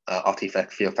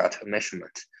artifact field factor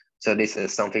measurement. So this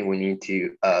is something we need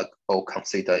to all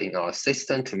consider in our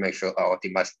system to make sure our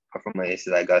device performance is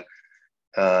like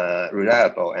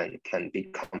reliable and can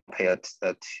be compared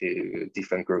to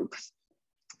different groups.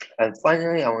 And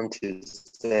finally, I want to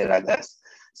say like this.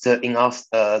 So in our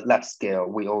lab scale,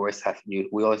 we always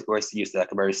use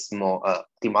like a very small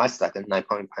device, like a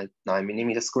 9.9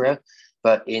 millimeter square.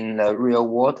 But in the real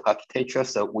world architecture,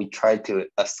 so we try to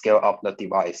scale up the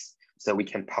device so we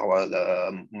can power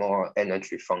the more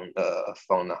energy from the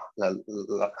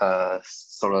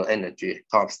solar energy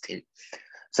harvesting.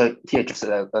 So here, just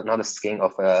another scheme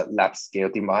of a lab scale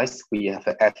device. We have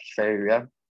an active area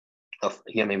of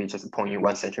here maybe just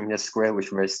 0.1 centimeter square, which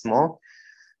is very small.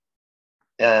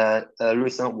 The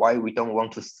reason why we don't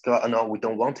want to scale, no, we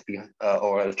don't want to be,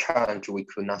 or a challenge we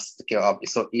could not scale up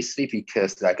so easily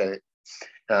because like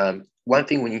one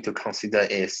thing we need to consider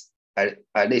is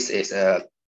at least is a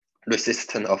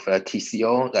resistance of a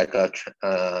TCO, like a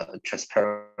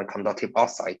transparent conductive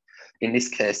oxide. In this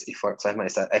case, if for example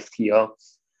it's an FTO,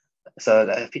 so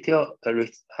the FTO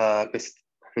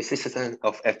resistance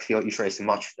of FTO usually is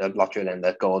much larger than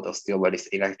the gold or steel release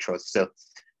electrodes. So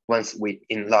once we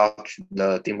enlarge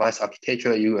the device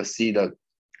architecture, you will see the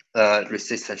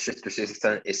resistance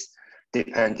is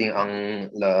depending on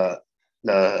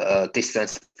the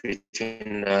distance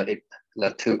between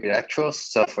the two electrodes.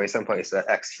 So for example, it's an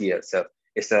X here. So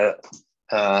it's a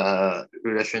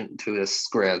relation to the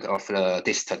square of the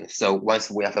distance. So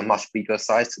once we have a much bigger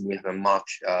size, we have a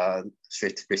much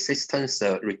strict resistance,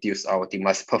 so reduce our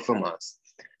device performance.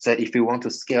 So if you want to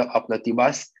scale up the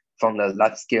device from the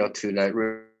lab scale to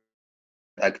the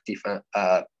like different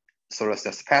solar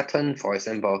cells pattern, for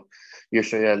example,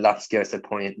 usually a lab scale is a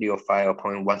 0.05 or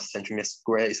 0.1 centimeter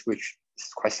square, which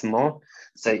is quite small.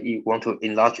 So you want to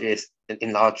enlarge to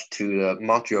the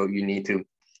module, you need to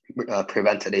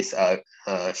prevent this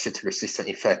shift resistant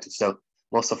effect. So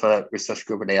most of the research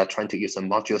group, they are trying to use a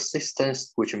module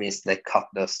systems, which means they cut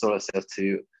the solar cells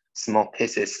to small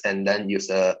pieces and then use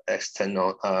a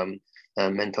external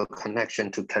mental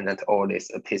connection to connect all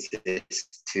these pieces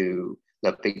to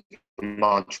the big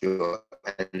module,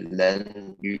 and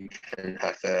then you can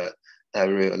have a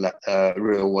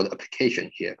real world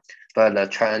application here. But the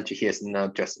challenge here is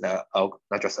not just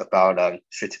about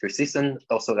shift resistance,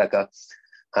 also like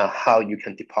how you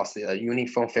can deposit a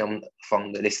uniform film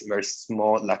from this very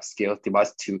small lab scale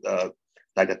device to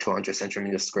like a 200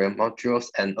 centimeter square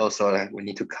modules. And also we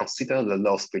need to consider the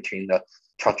loss between the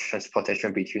charge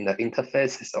transportation between the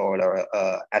interfaces or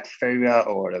the active area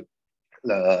or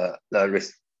the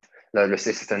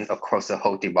resistance across the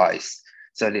whole device.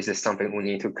 So this is something we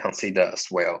need to consider as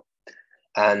well.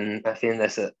 And I think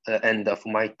that's the end of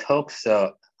my talk.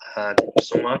 So thank you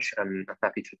so much. I'm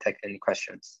happy to take any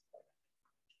questions.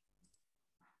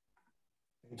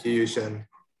 Thank you, Yu-Hsien.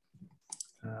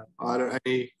 Are there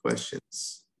any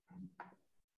questions?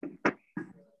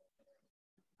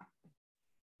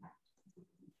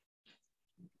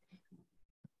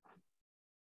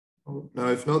 Oh, no,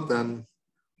 if not, then.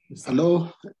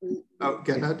 Hello. Oh,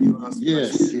 Kenneth, you asked.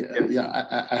 Yes,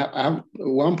 I have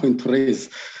one point to raise.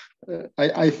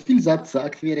 I feel that the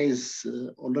active area is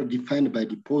already defined by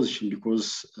deposition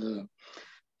because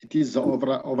it is the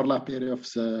overlap area of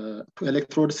the two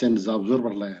electrodes and the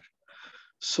absorber layer.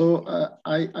 So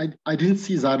I didn't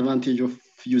see the advantage of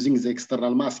using the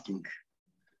external masking.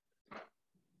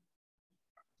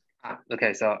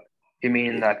 Okay, so you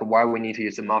mean like why we need to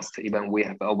use a mask even we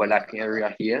have overlapping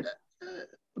area here?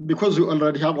 Because we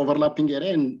already have overlapping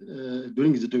area, and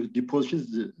during the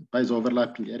depositions by the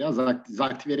overlapping area, the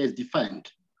active area is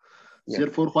defined. Yeah.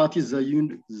 Therefore, what is the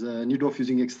need of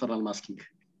using external masking?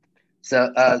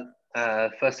 So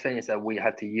first thing is that we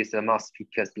have to use the mask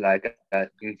because like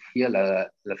in here,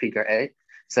 the figure A,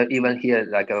 so even here,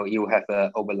 like you have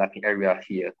an overlapping area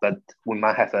here, but we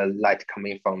might have a light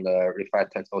coming from the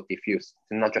reflectance or diffuse,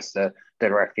 not just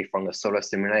directly from the solar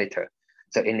simulator.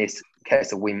 So in this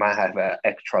case, we might have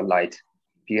extra light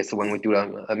because when we do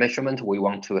a measurement, we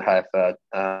want to have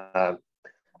a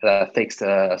fixed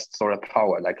solar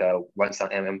power, like a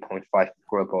 1/mm.5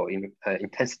 global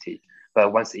intensity.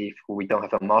 But once if we don't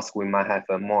have a mask, we might have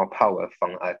more power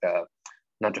from like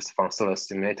not just from solar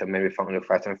simulator, maybe from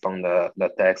reflection from the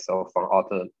DEX or from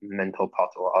other mental part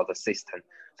or other system.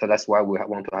 So that's why we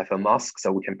want to have a mask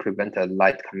so we can prevent the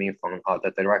light coming from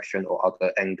other direction or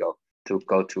other angle to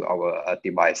go to our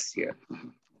device here.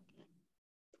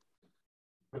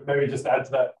 Maybe just add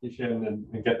to that, Yu-Hsien,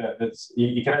 and get that.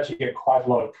 You can actually get quite a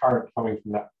lot of current coming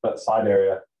from that side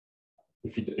area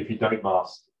if you don't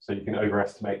mask. So you can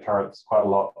overestimate currents quite a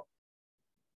lot.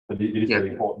 But it is really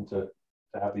important to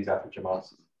have these aperture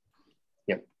masks.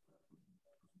 Yep.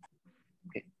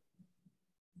 Okay.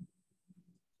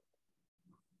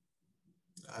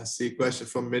 I see a question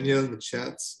from Minya in the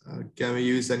chat. Can we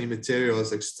use any material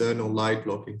as external light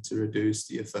blocking to reduce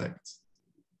the effect?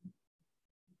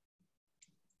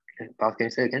 Bart, can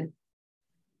you say again?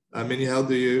 Minya, how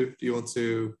do you want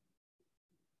to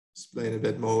explain a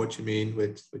bit more what you mean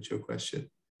with your question?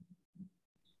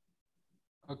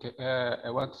 Okay, I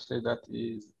want to say that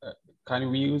is,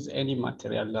 can we use any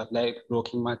material, like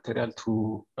blocking material,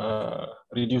 to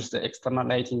reduce the external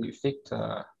lighting effect,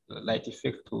 light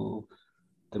effect to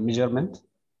the measurement?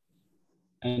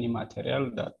 Any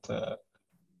material that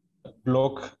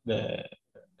block the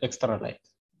external light,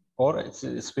 or it's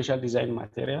a special design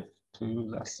material to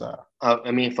use as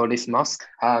I mean, for this mask,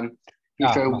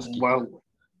 usually, well,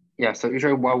 yeah, so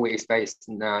usually what we expect is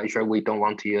usually we don't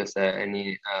want to use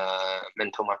any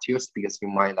metal materials because you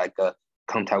might like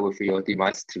contact with your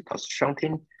device to cause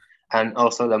shunting. And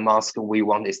also the mask we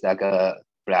want is like a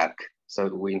black. So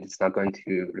it's not going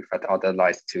to reflect all the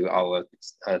lights to our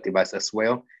device as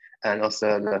well. And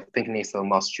also the thickness of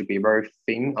mask should be very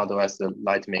thin, otherwise the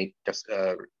light may just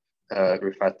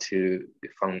reflect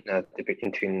from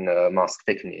between mask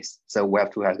thickness. So we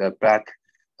have to have a black,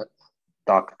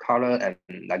 dark color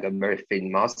and like a very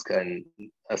thin mask, and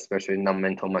especially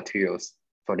non-metal materials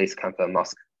for this kind of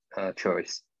mask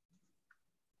choice.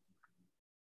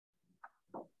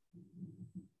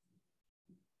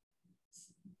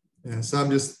 Yeah, Sam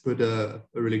just put a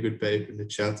really good paper in the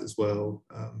chat as well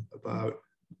about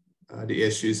the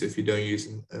issues if you don't use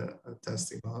a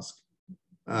testing mask.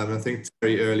 I think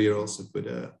Terry earlier also put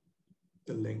a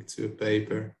link to a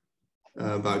paper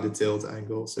about the tilt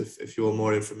angles. If you want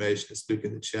more information, just look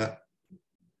in the chat.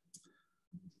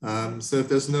 So if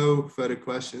there's no further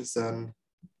questions, then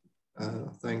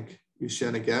thank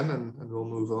Yu-Hsien again, and we'll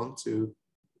move on to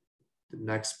the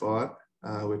next part,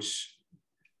 which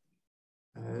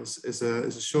is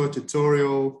a short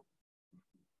tutorial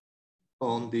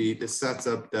on the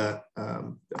setup that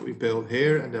we built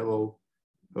here, and that will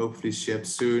hopefully ship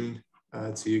soon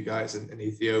to you guys in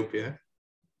Ethiopia.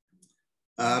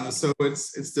 So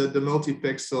it's the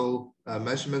multi-pixel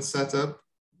measurement setup.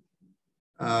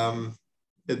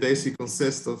 It basically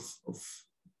consists of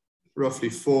roughly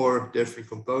 4 different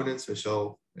components, which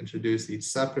I'll introduce each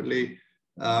separately.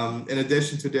 In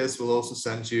addition to this, we'll also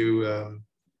send you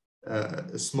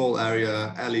a small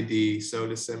area LED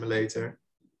solar simulator,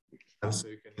 so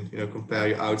you can compare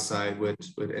your outside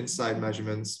with inside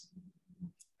measurements.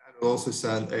 And we'll also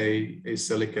send a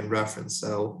silicon reference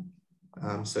cell,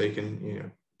 so you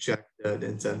can check the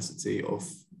intensity of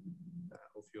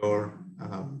your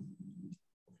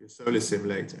solar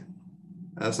simulator.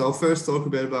 So I'll first talk a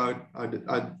bit about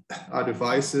our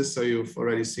devices. So you've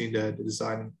already seen the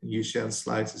design in Yu-Hsien's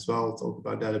slides as well. I'll talk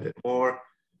about that a bit more.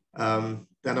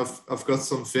 Then I've got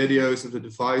some videos of the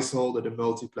device holder, the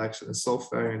multiplexer, and the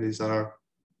software, and these are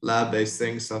lab-based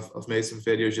things. I've made some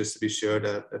videos just to be sure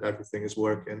that everything is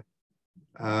working.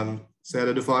 So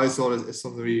the device holder is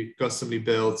something we customly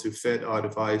built to fit our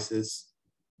devices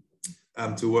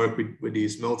to work with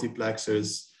these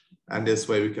multiplexers, and this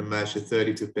way we can measure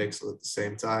 32 pixels at the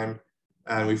same time.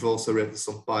 And we've also written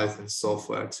some Python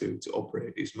software to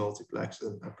operate these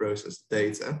multiplexers and process the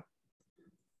data.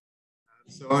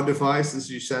 So our device, as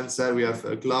Yu-Hsien said, we have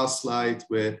a glass slide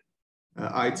with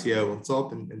ITO on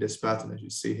top in this pattern, as you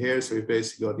see here. So we've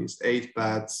basically got these 8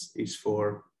 pads, each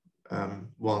for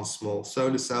 1 small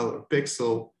solar cell or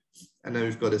pixel. And then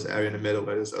we've got this area in the middle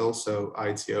where there's also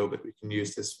ITO, but we can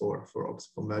use this for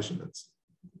optical measurements.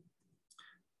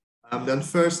 Then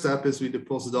first step is we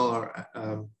deposit all our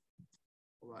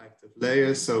active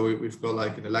layers. So we've got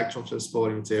like an electron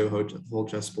transporting material, hole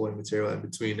transporting material, and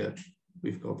between it,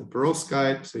 we've got the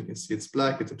perovskite. So you can see it's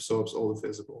black, it absorbs all the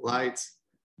visible light.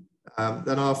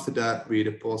 Then after that, we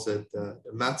deposit the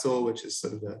metal, which is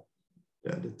sort of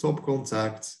the top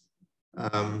contact.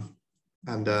 And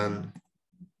then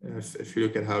if you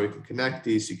look at how we can connect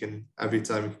these, every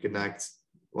time you can connect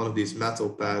one of these metal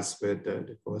pads with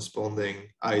the corresponding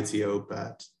ITO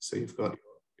pad. So you've got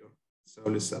your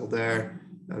solar cell there,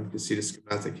 and you can see the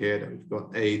schematic here that we've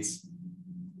got 8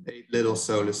 little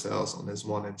solar cells on this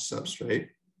 1-inch substrate.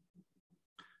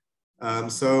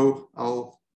 So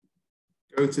I'll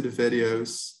go to the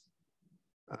videos.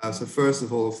 So first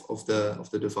of all, of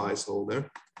the device holder.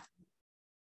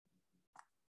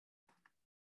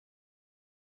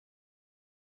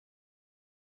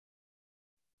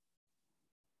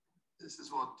 This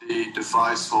is what the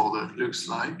device holder looks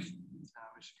like. As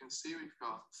you can see, we've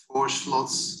got 4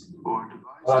 slots for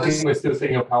devices. I think we're still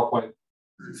seeing your PowerPoint.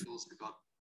 We've also got,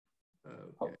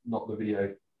 not the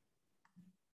video.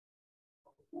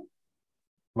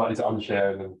 Might need to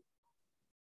unshare and then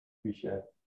reshare,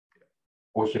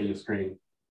 or share your screen.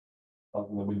 other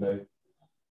than the window.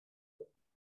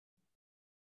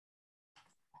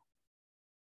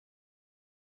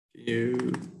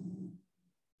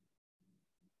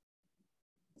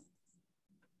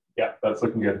 Yeah, that's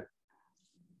looking good.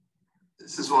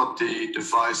 This is what the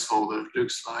device holder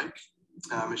looks like.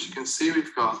 As you can see,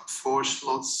 we've got 4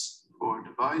 slots for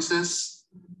devices.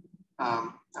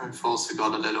 And we've also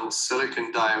got a little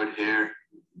silicon diode here,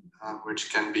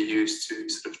 which can be used to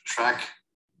sort of track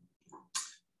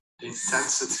the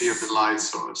intensity of the light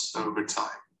source over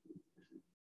time.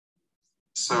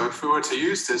 So if we were to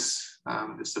use this,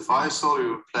 this device holder, we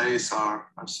would place our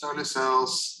solar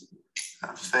cells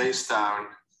face down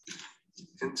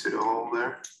into the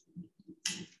holder,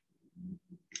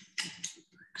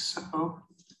 like so.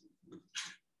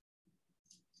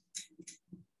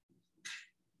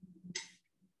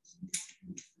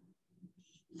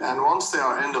 And once they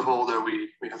are in the holder, we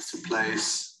have to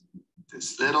place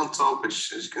this lid on top,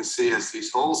 which, as you can see, has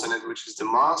these holes in it, which is the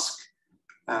mask,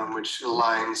 which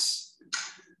aligns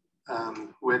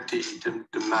with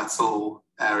the metal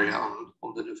area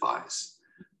on the device.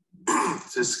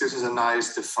 This gives us a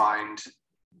nice defined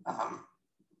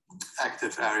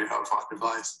active area of our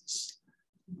devices.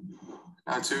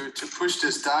 Now to push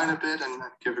this down a bit and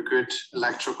give a good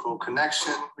electrical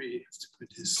connection, we have to put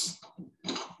this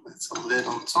metal lid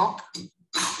on top.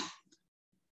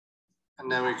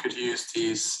 And then we could use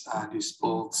these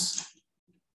bolts,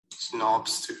 these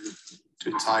knobs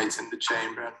to tighten the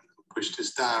chamber and push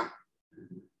this down.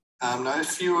 Now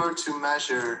if you were to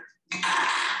measure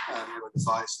your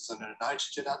devices under the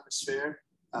nitrogen atmosphere,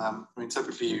 I mean,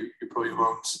 typically you probably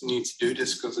won't need to do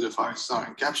this because the devices are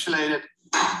encapsulated.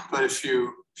 But if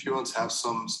you want to have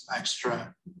some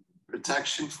extra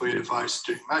protection for your device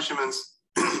during measurements,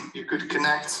 you could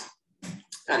connect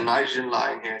a nitrogen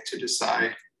line here to the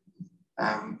side.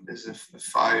 There's a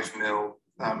 5 mil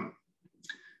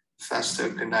Festo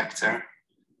connector.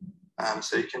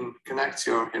 So you can connect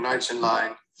your nitrogen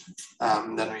line.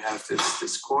 Then we have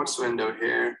this quartz window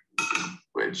here,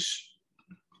 which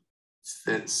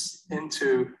fits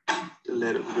into the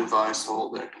lid of the device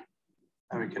holder.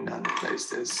 And we can then place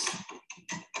this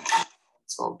on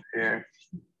top here.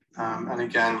 And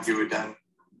again, you would then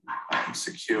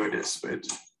secure this with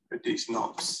these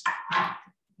knobs.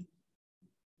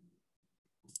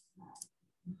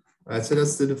 All right, so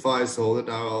that's the device holder.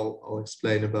 Now I'll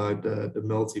explain about the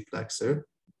multiplexer.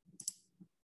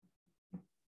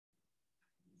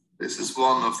 This is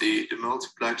one of the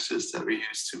multiplexers that we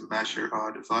use to measure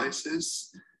our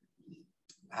devices.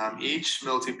 Each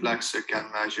multiplexer can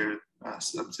measure up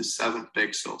to 7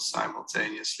 pixels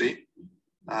simultaneously.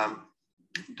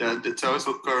 The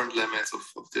total current limit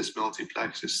of this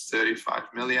multiplex is 35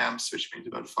 milliamps, which means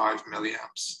about 5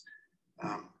 milliamps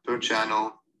per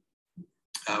channel,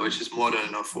 which is more than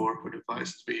enough for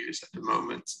devices we use at the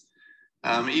moment.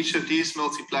 Each of these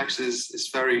multiplexes is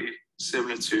very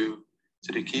similar to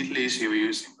the Keithley's you were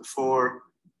using before,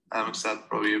 except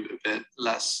probably a bit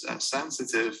less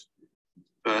sensitive,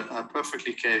 but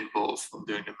perfectly capable of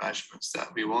doing the measurements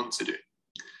that we want to do.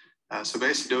 So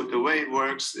basically, the way it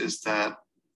works is that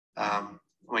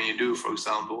when you do, for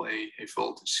example, a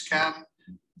voltage scan,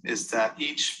 is that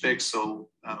each pixel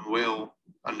will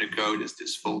undergo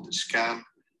this voltage scan,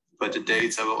 but the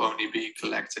data will only be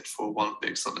collected for 1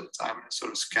 pixel at a time. And it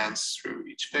sort of scans through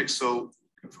each pixel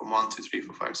from 1, 2, 3,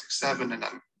 4, 5, 6, 7, and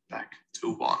then back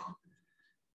to 1.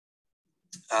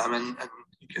 And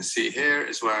you can see here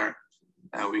is where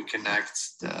we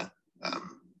connect the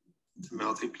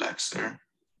multiplexer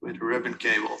with a ribbon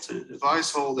cable to the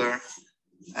device holder.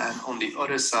 And on the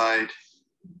other side,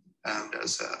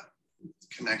 there's a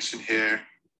connection here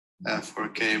for a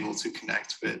cable to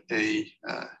connect with a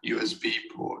USB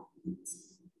port.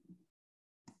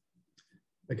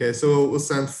 Okay, so we'll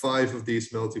send 5 of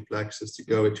these multiplexers to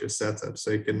go with your setup.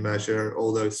 So you can measure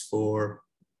all those 4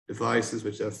 devices,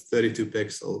 which have 32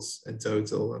 pixels in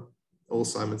total, all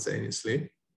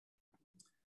simultaneously.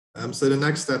 So the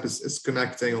next step is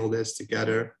connecting all this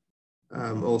together,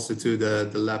 also to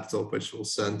the laptop, which we'll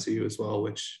send to you as well,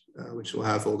 which will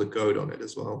have all the code on it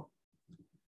as well.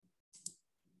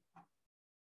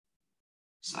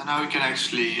 So now we can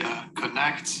actually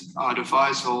connect our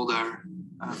device holder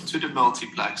to the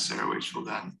multiplexer, which will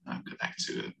then connect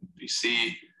to a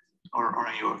PC or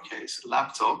in your case, a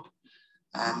laptop.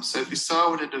 So if we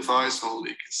start with the device holder,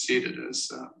 you can see that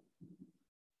there's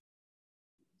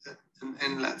an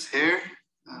inlet here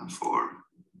for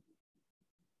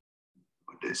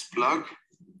this plug.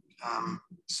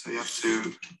 So you have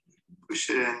to push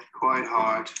it in quite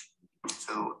hard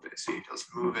until basically it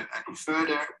doesn't move it any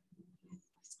further.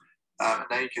 And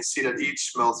then you can see that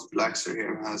each multiplexer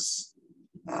here has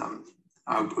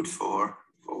output for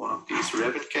one of these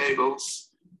ribbon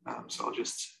cables. So I'll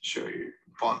just show you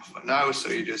one for now. So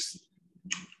you just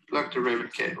plug the ribbon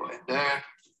cable in there,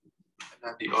 and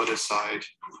then the other side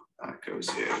goes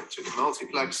here to the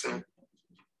multiplexer,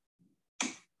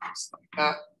 just like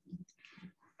that.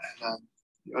 And then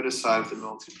the other side of the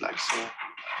multiplexer,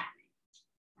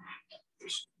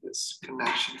 there's this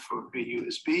connection for a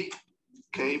USB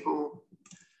cable.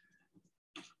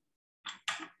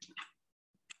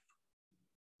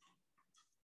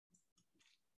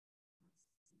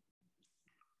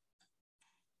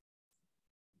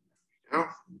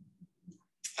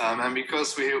 And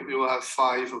because we will have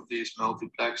 5 of these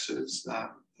multiplexers,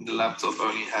 the laptop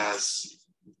only has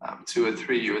 2 or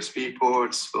 3 USB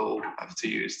ports. We'll have to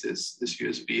use this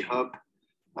USB hub.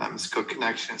 It's got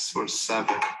connections for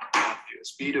 7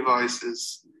 USB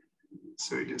devices.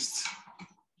 So we just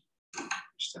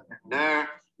push that in there.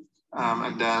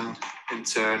 And then in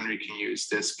turn, we can use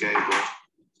this cable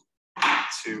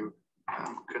to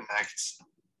connect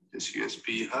this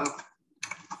USB hub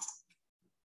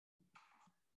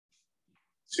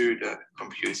to the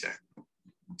computer.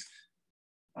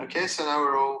 Okay, so now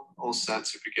we're all set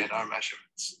to begin our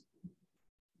measurements.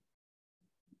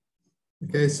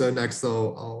 Okay, so next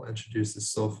I'll introduce the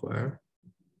software.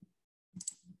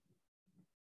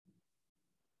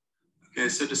 Okay,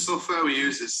 so the software we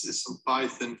use is some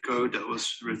Python code that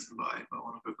was written by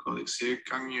one of our colleagues here,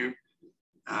 Kangyu.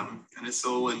 And it's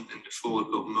all in the folder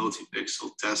called multi-pixel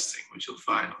testing, which you'll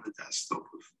find on the desktop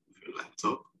of your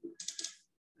laptop.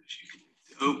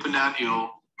 If you open that, you'll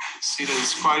see that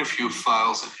there's quite a few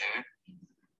files in here.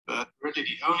 But really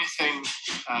the only thing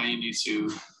you need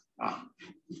to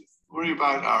worry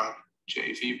about are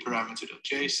JV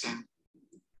parameter.json,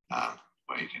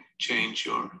 where you can change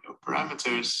your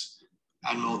parameters,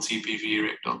 and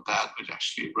multi-pvrig.dat, which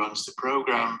actually runs the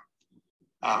program.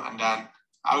 And then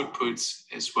output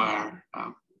is where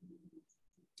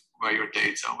your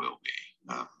data will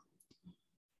be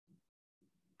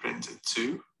printed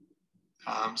to.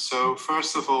 So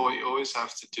first of all, what you always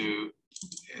have to do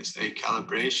is a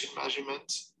calibration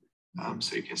measurement.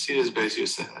 So you can see this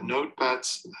basically a notepad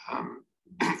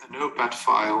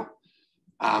file.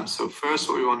 So first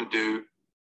what we want to do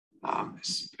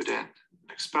is put in an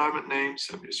experiment name.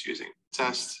 So I'm just using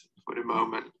test for the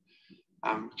moment.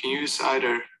 You can use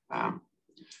either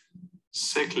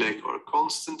cyclic or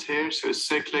constant here. So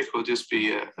cyclic will just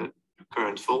be a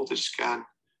current voltage scan.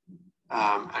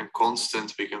 And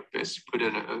constant, we can basically put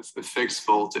in a fixed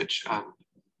voltage and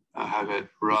have it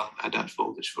run at that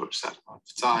voltage for a set amount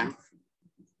of time.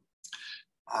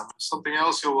 Something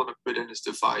else you'll want to put in is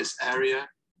device area.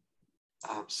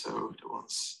 So the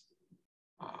ones,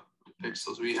 the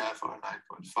pixels we have are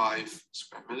 9.5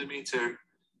 square millimeter.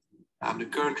 The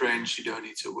current range, you don't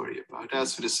need to worry about that.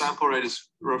 So the sample rate is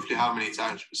roughly how many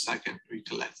times per second we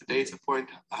collect the data point.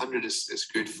 100 is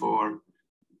good for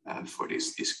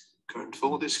these current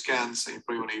voltage scans, and you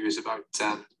probably want to use about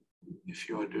 10 if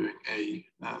you are doing a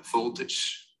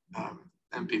voltage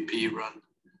MPP run.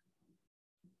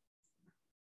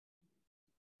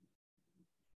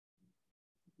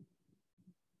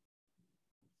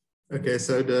 Okay,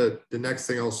 so the next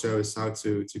thing I'll show is how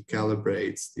to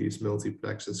calibrate these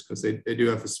multiplexers, because they do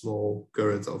have a small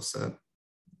current offset.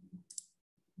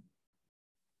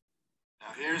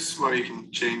 Now here's where you can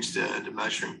change the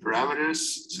measuring parameters.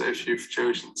 So if you've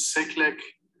chosen cyclic,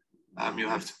 you'll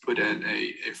have to put in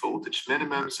a voltage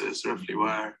minimum. So it's roughly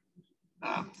where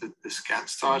the scan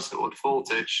starts at what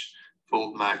voltage.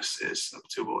 Volt max is up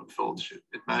to what voltage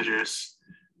it measures.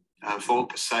 Volt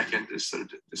per second is sort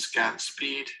of the scan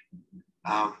speed,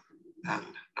 and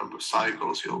number of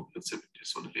cycles, you'll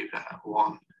just want to leave that at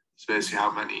 1. It's basically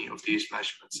how many of these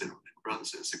measurements it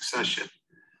runs in succession.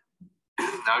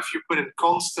 Now, if you put in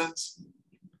constant,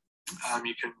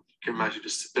 you can measure the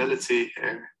stability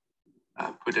here,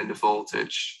 put in the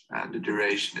voltage and the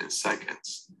duration in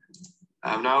seconds.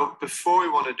 Now, before we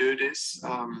want to do this,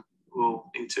 we'll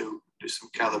need to do some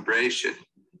calibration,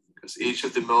 because each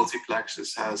of the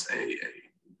multiplexers has a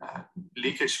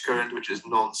leakage current which is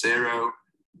non-zero.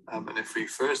 And if we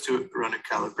first run a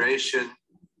calibration,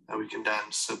 we can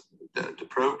then, the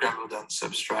program will then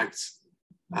subtract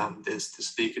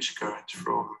this leakage current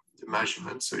from the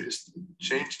measurement. So we just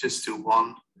change this to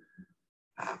 1,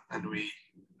 and we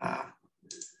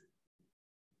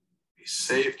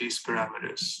save these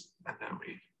parameters, and then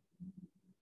we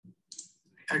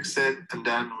exit, and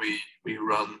then we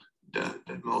run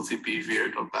the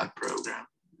multi-pvrig.dat program.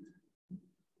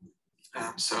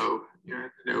 So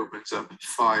it opens up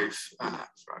 5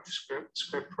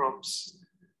 script prompts,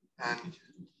 and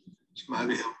you might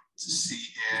be able see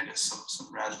here, there's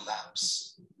some red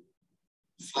lamps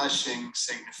flashing,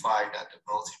 signifying that the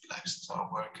multiplexes are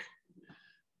working.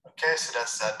 Okay, so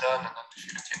that's that done. And then if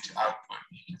you look into output,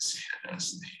 you can see that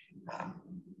there's the data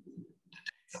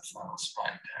files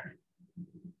right there.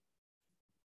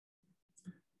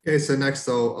 Okay, so next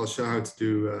I'll show how to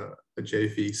do a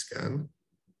JV scan.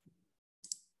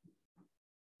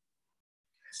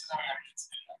 Okay, so now we have to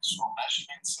do actual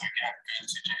measurements. So again, go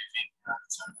to JV,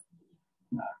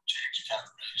 change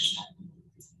calibration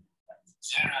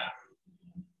 0.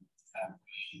 And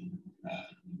we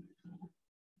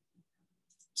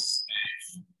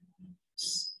save,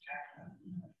 scan,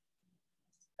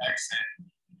 exit,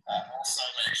 and also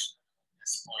make sure at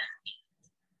this point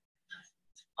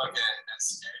plug in and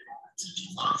scan to the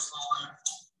last line.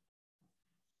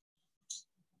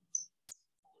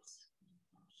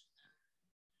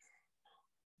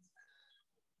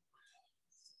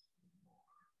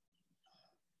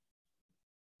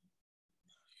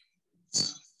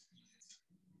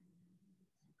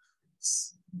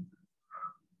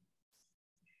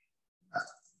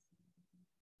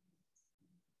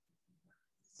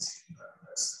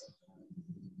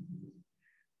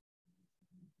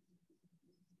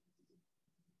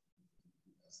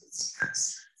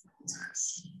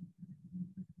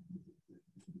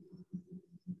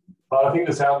 But I think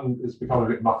the sound has become a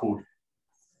bit muffled.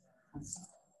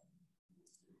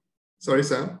 Sorry,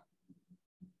 Sam?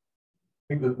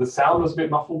 I think the sound was a bit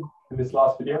muffled in this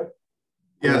last video.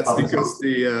 Yeah, it's because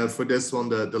the for this one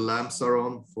the lamps are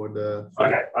on for the.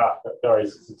 Okay, sorry.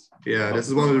 Yeah, this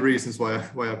is one of the reasons why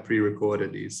I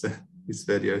pre-recorded these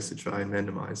videos to try and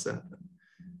minimize that.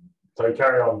 So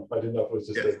carry on. I didn't know if it was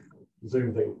just a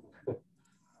Zoom thing.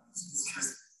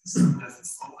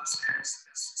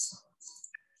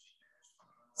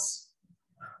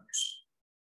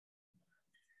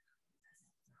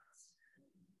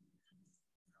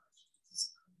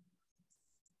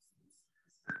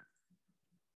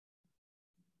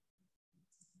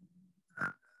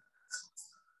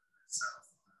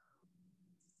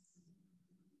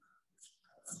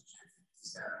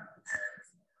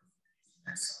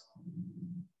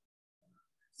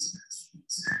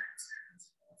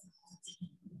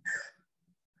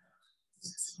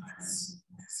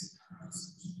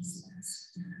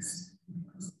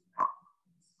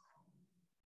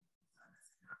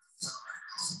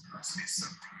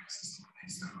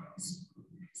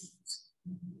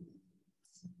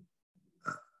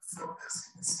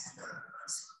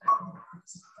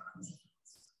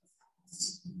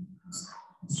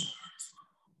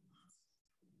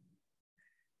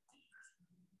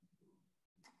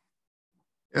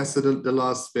 Yeah, so the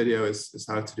last video is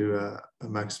how to do a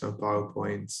maximum power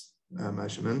point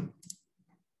measurement.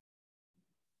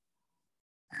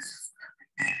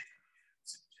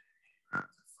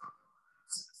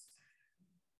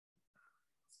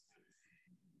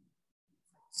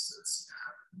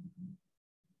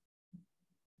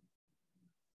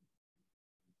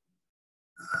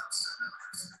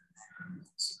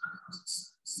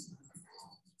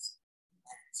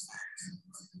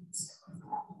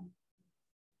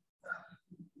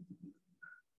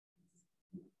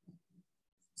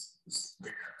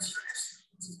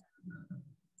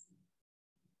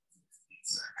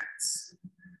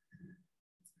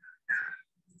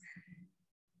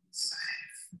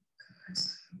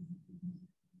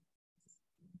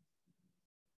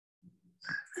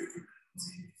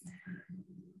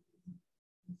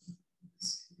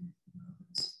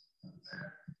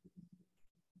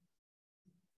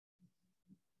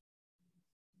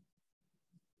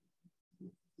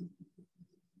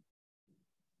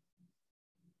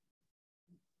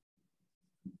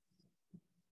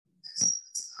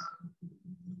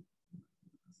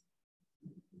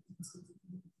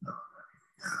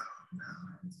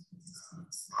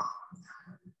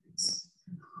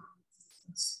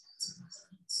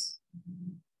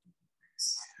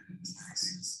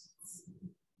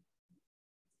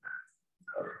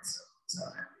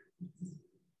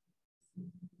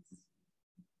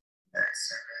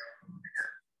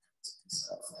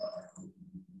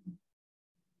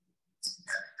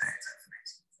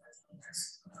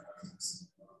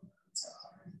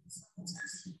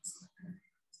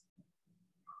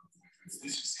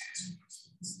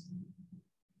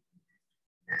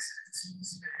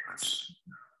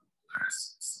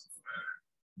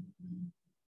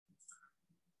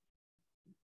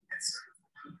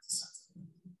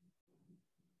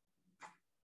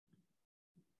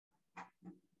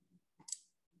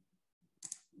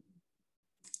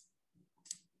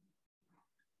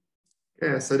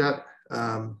 Yeah, so that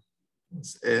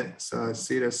was it. So I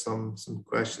see there's some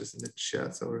questions in the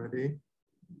chat already.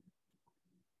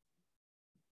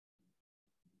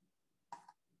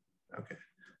 Okay.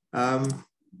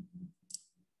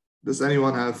 Does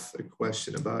anyone have a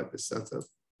question about the setup?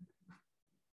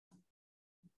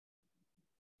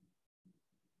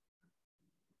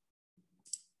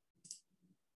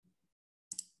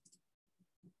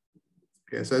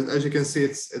 Okay, so as you can see,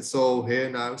 it's all here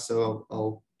now. So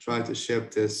I'll try to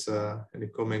ship this in the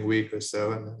coming week or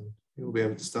so, and then you'll be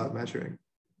able to start measuring.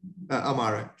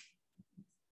 Amara.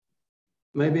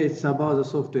 Maybe it's about the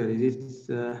software. Is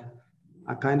it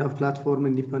a kind of platform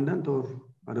independent, or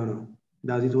I don't know?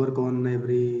 Does it work on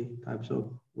every types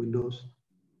of Windows?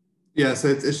 Yeah, so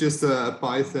it's just a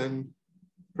Python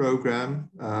program.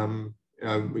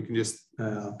 We can just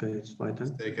okay, it's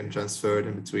Python. They can transfer it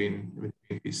in between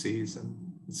PCs, and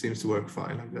it seems to work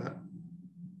fine like that.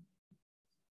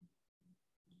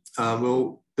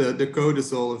 Well, the code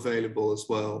is all available as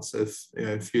well. So if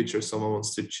in future someone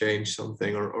wants to change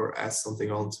something or add something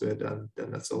onto it, then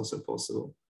that's also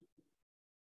possible.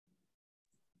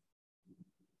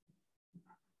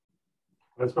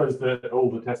 I suppose all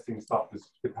the testing stuff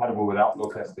is compatible with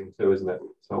outdoor testing too, isn't it?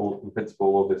 So in principle,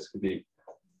 all this could be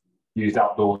used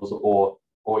outdoors or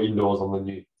indoors on the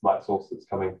new light source that's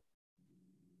coming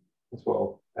as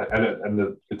well.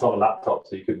 And it's on a laptop,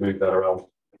 so you could move that around.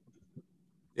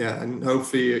 Yeah, and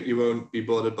hopefully you won't be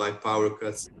bothered by power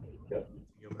cuts in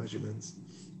your measurements.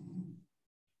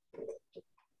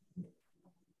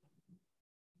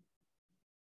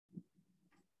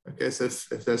 Okay, so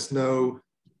if there's no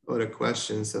other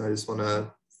questions, then I just want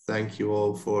to thank you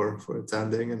all for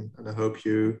attending, and I hope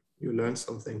you learned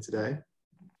something today.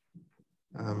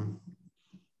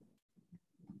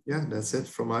 Yeah, that's it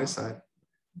from my side.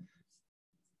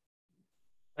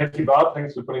 Thank you, Bart.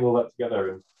 Thanks for putting all that together.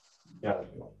 And yeah,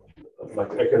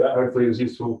 like echo that. Hopefully it was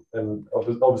useful, and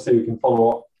obviously we can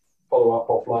follow up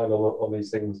offline on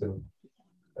these things, and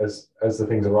as the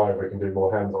things arrive, we can do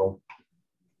more hands-on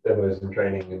demos and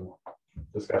training and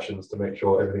discussions to make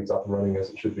sure everything's up and running as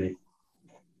it should be.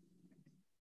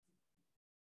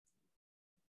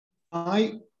 Can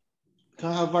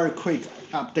I have a very quick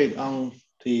update on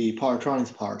the power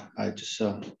electronics part? I just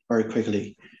very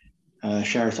quickly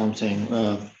share something.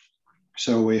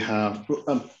 So we have,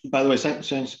 by the way,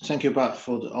 thank you, Bart,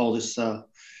 for all this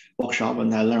workshop,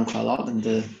 and I learned quite a lot, and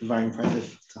very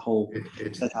impressive, the whole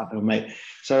setup we made.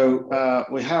 So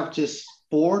we have this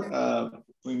board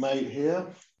we made here,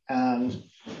 and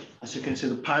as you can see,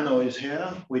 the panel is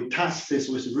here. We test this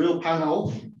with real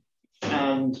panel,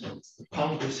 and the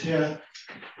pump is here.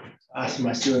 As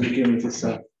my student gave me this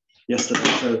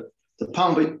yesterday. So the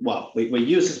pump, we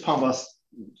use this pump as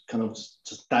kind of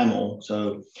just demo.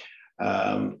 So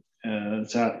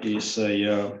that is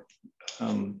a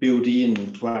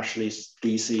built-in to actually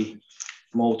DC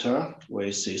motor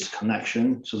with this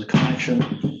connection. So the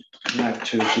connection connect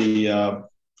to the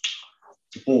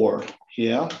board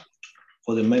here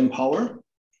for the main power,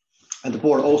 and the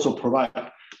board also provide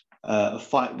a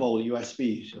 5-volt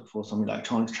USB for some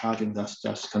electronic charging. That's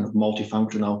kind of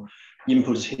multifunctional.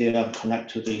 Inputs here connect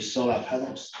to the solar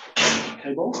panels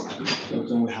cable. So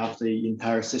then we have the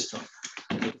entire system.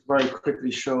 I'll very quickly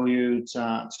show you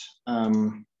that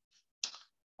some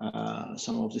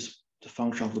of the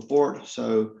function of the board.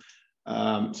 So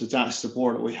that's the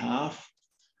board we have,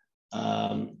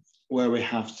 where we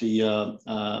have the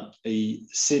a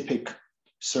CPIC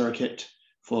circuit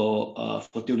for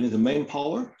dealing with the main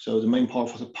power. So the main power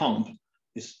for the pump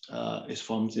is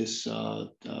from this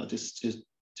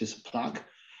this plug,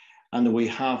 and we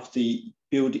have the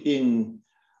built-in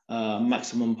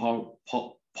maximum power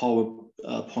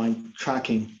point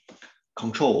tracking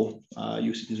control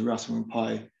using this Raspberry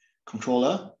Pi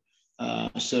controller.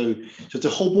 So the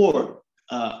whole board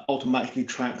automatically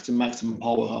tracks the maximum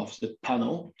power of the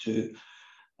panel to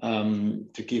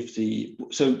give the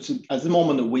so at the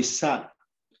moment we set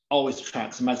always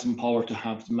tracks the maximum power to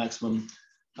have the maximum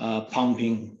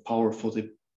pumping power for the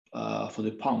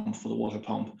pump, for the water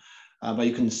pump, but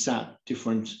you can set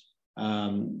different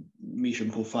mission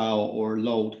profile or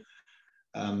load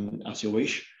as you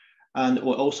wish. And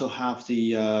we also have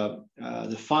the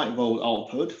 5-volt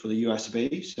output for the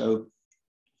USB, so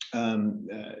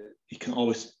you can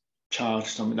always charge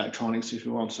some electronics if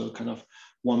you want. So kind of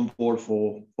one board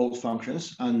for both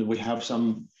functions, and we have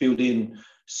some built-in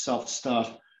soft start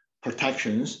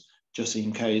protections just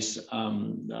in case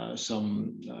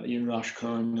some inrush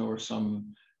current or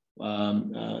some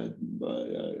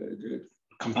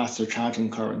capacitor charging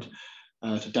current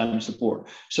to damage the board.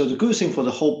 So the good thing for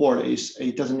the whole board is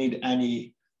it doesn't need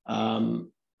any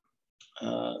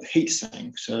heat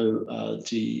sink. So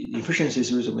the efficiency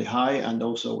is reasonably high, and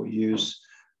also we use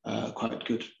quite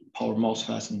good power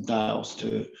MOSFETs and diodes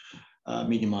to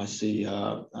minimize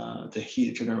the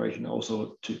heat generation,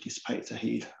 also to dissipate the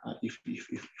heat if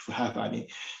we have any.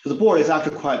 So the board is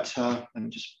actually quite. I'm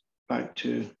just back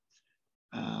to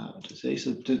say.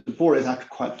 So the board is actually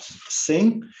quite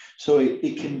thin, so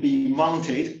it can be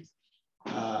mounted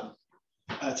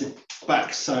at the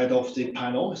back side of the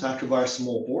panel. It's actually a very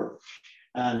small board,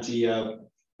 and the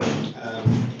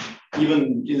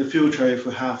even in the future, if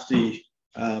we have the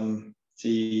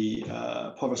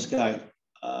perovskite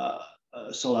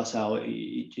solar cell,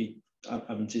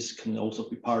 this can also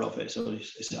be part of it. So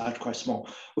it's actually quite small.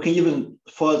 We can even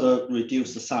further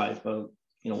reduce the size, but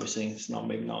we're saying it's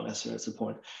maybe not necessary. That's the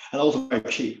point. And also very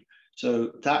cheap.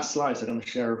 So that slide I'm going to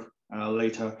share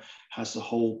later has the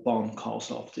whole BOM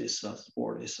cost of this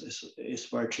board. It's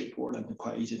very cheap board and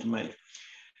quite easy to make.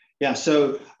 Yeah,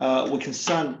 so we can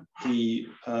send we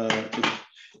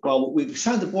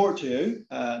send the board to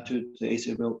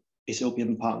the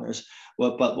Ethiopian partners,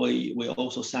 but we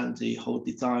also send the whole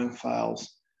design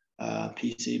files,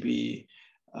 PCB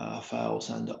files,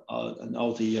 and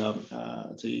all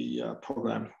the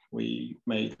program we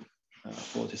made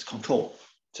for this control.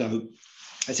 So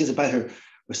I think it's better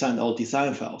we send all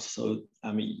design files. So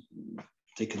I mean,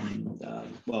 they can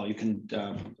you can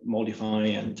modify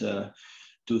and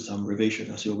do some revision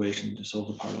or supervision. It's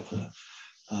also part of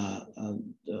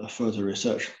the further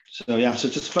research. So yeah, so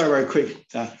just very quick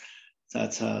that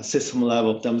system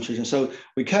level demonstration. So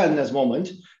we can at the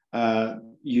moment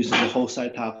use the whole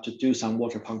setup to do some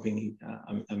water pumping.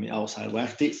 I mean outside. We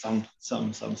actually did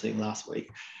something last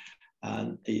week,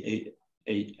 and it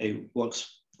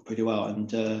works pretty well.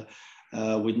 And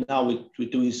we're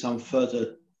doing some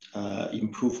further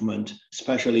improvement,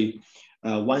 especially.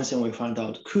 One thing we found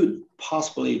out could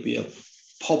possibly be a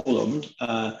problem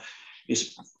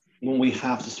is when we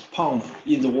have this pump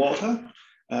in the water,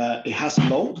 it has a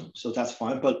load, so that's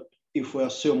fine. But if we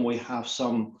assume we have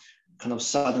some kind of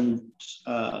sudden,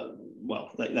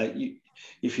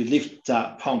 if you lift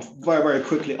that pump very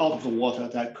quickly out of the water,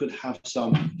 that could have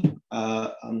some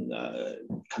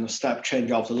kind of step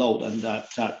change of the load, and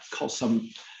that cause some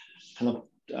kind of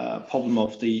problem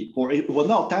of or it will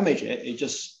not damage it. It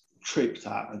just trip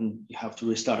that and you have to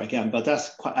restart again. But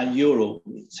that's quite an unusual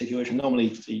situation.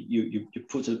 Normally you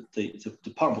put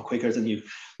the pump quicker than you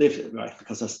lift it, right?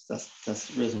 Because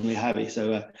that's reasonably heavy.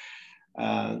 So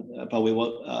but we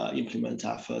will implement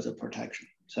that further protection.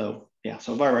 So yeah,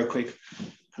 so very quick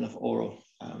kind of oral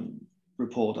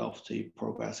report of the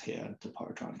progress here at the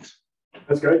Optoelectronics.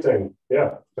 That's great, Tim.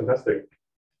 Yeah, fantastic.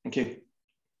 Thank you.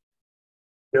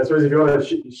 Yeah, so if you want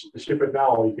to ship it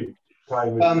now, you could try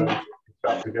and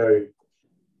about to go.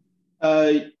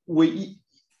 We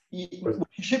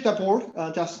ship that board.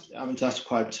 That's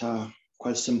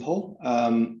quite simple.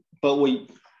 But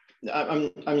I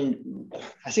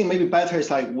think maybe better is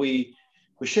like we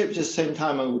ship at the same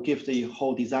time and we give the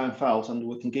whole design files, and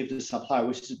we can give the supplier,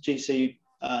 which is GLC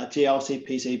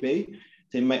PCB.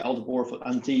 They make all the board for,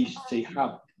 and they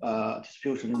have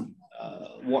distribution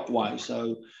worldwide,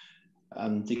 so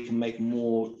they can make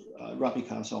more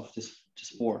replicas of this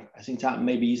board. I think that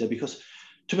may be easier because,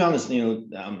 to be honest,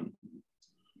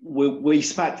 we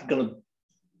expect going to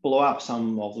blow up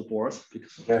some of the boards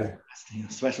because,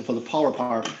 especially for the power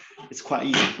part, it's quite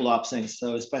easy to blow up things.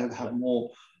 So it's better to have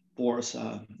more boards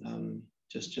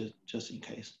just in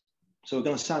case. So we're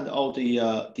going to send all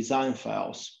the design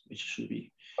files, which should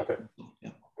be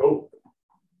yeah. Cool.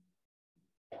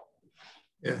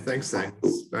 Yeah, thanks.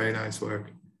 Very nice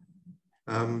work.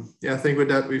 Yeah, I think with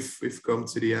that we've come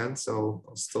to the end, so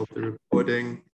I'll stop the recording.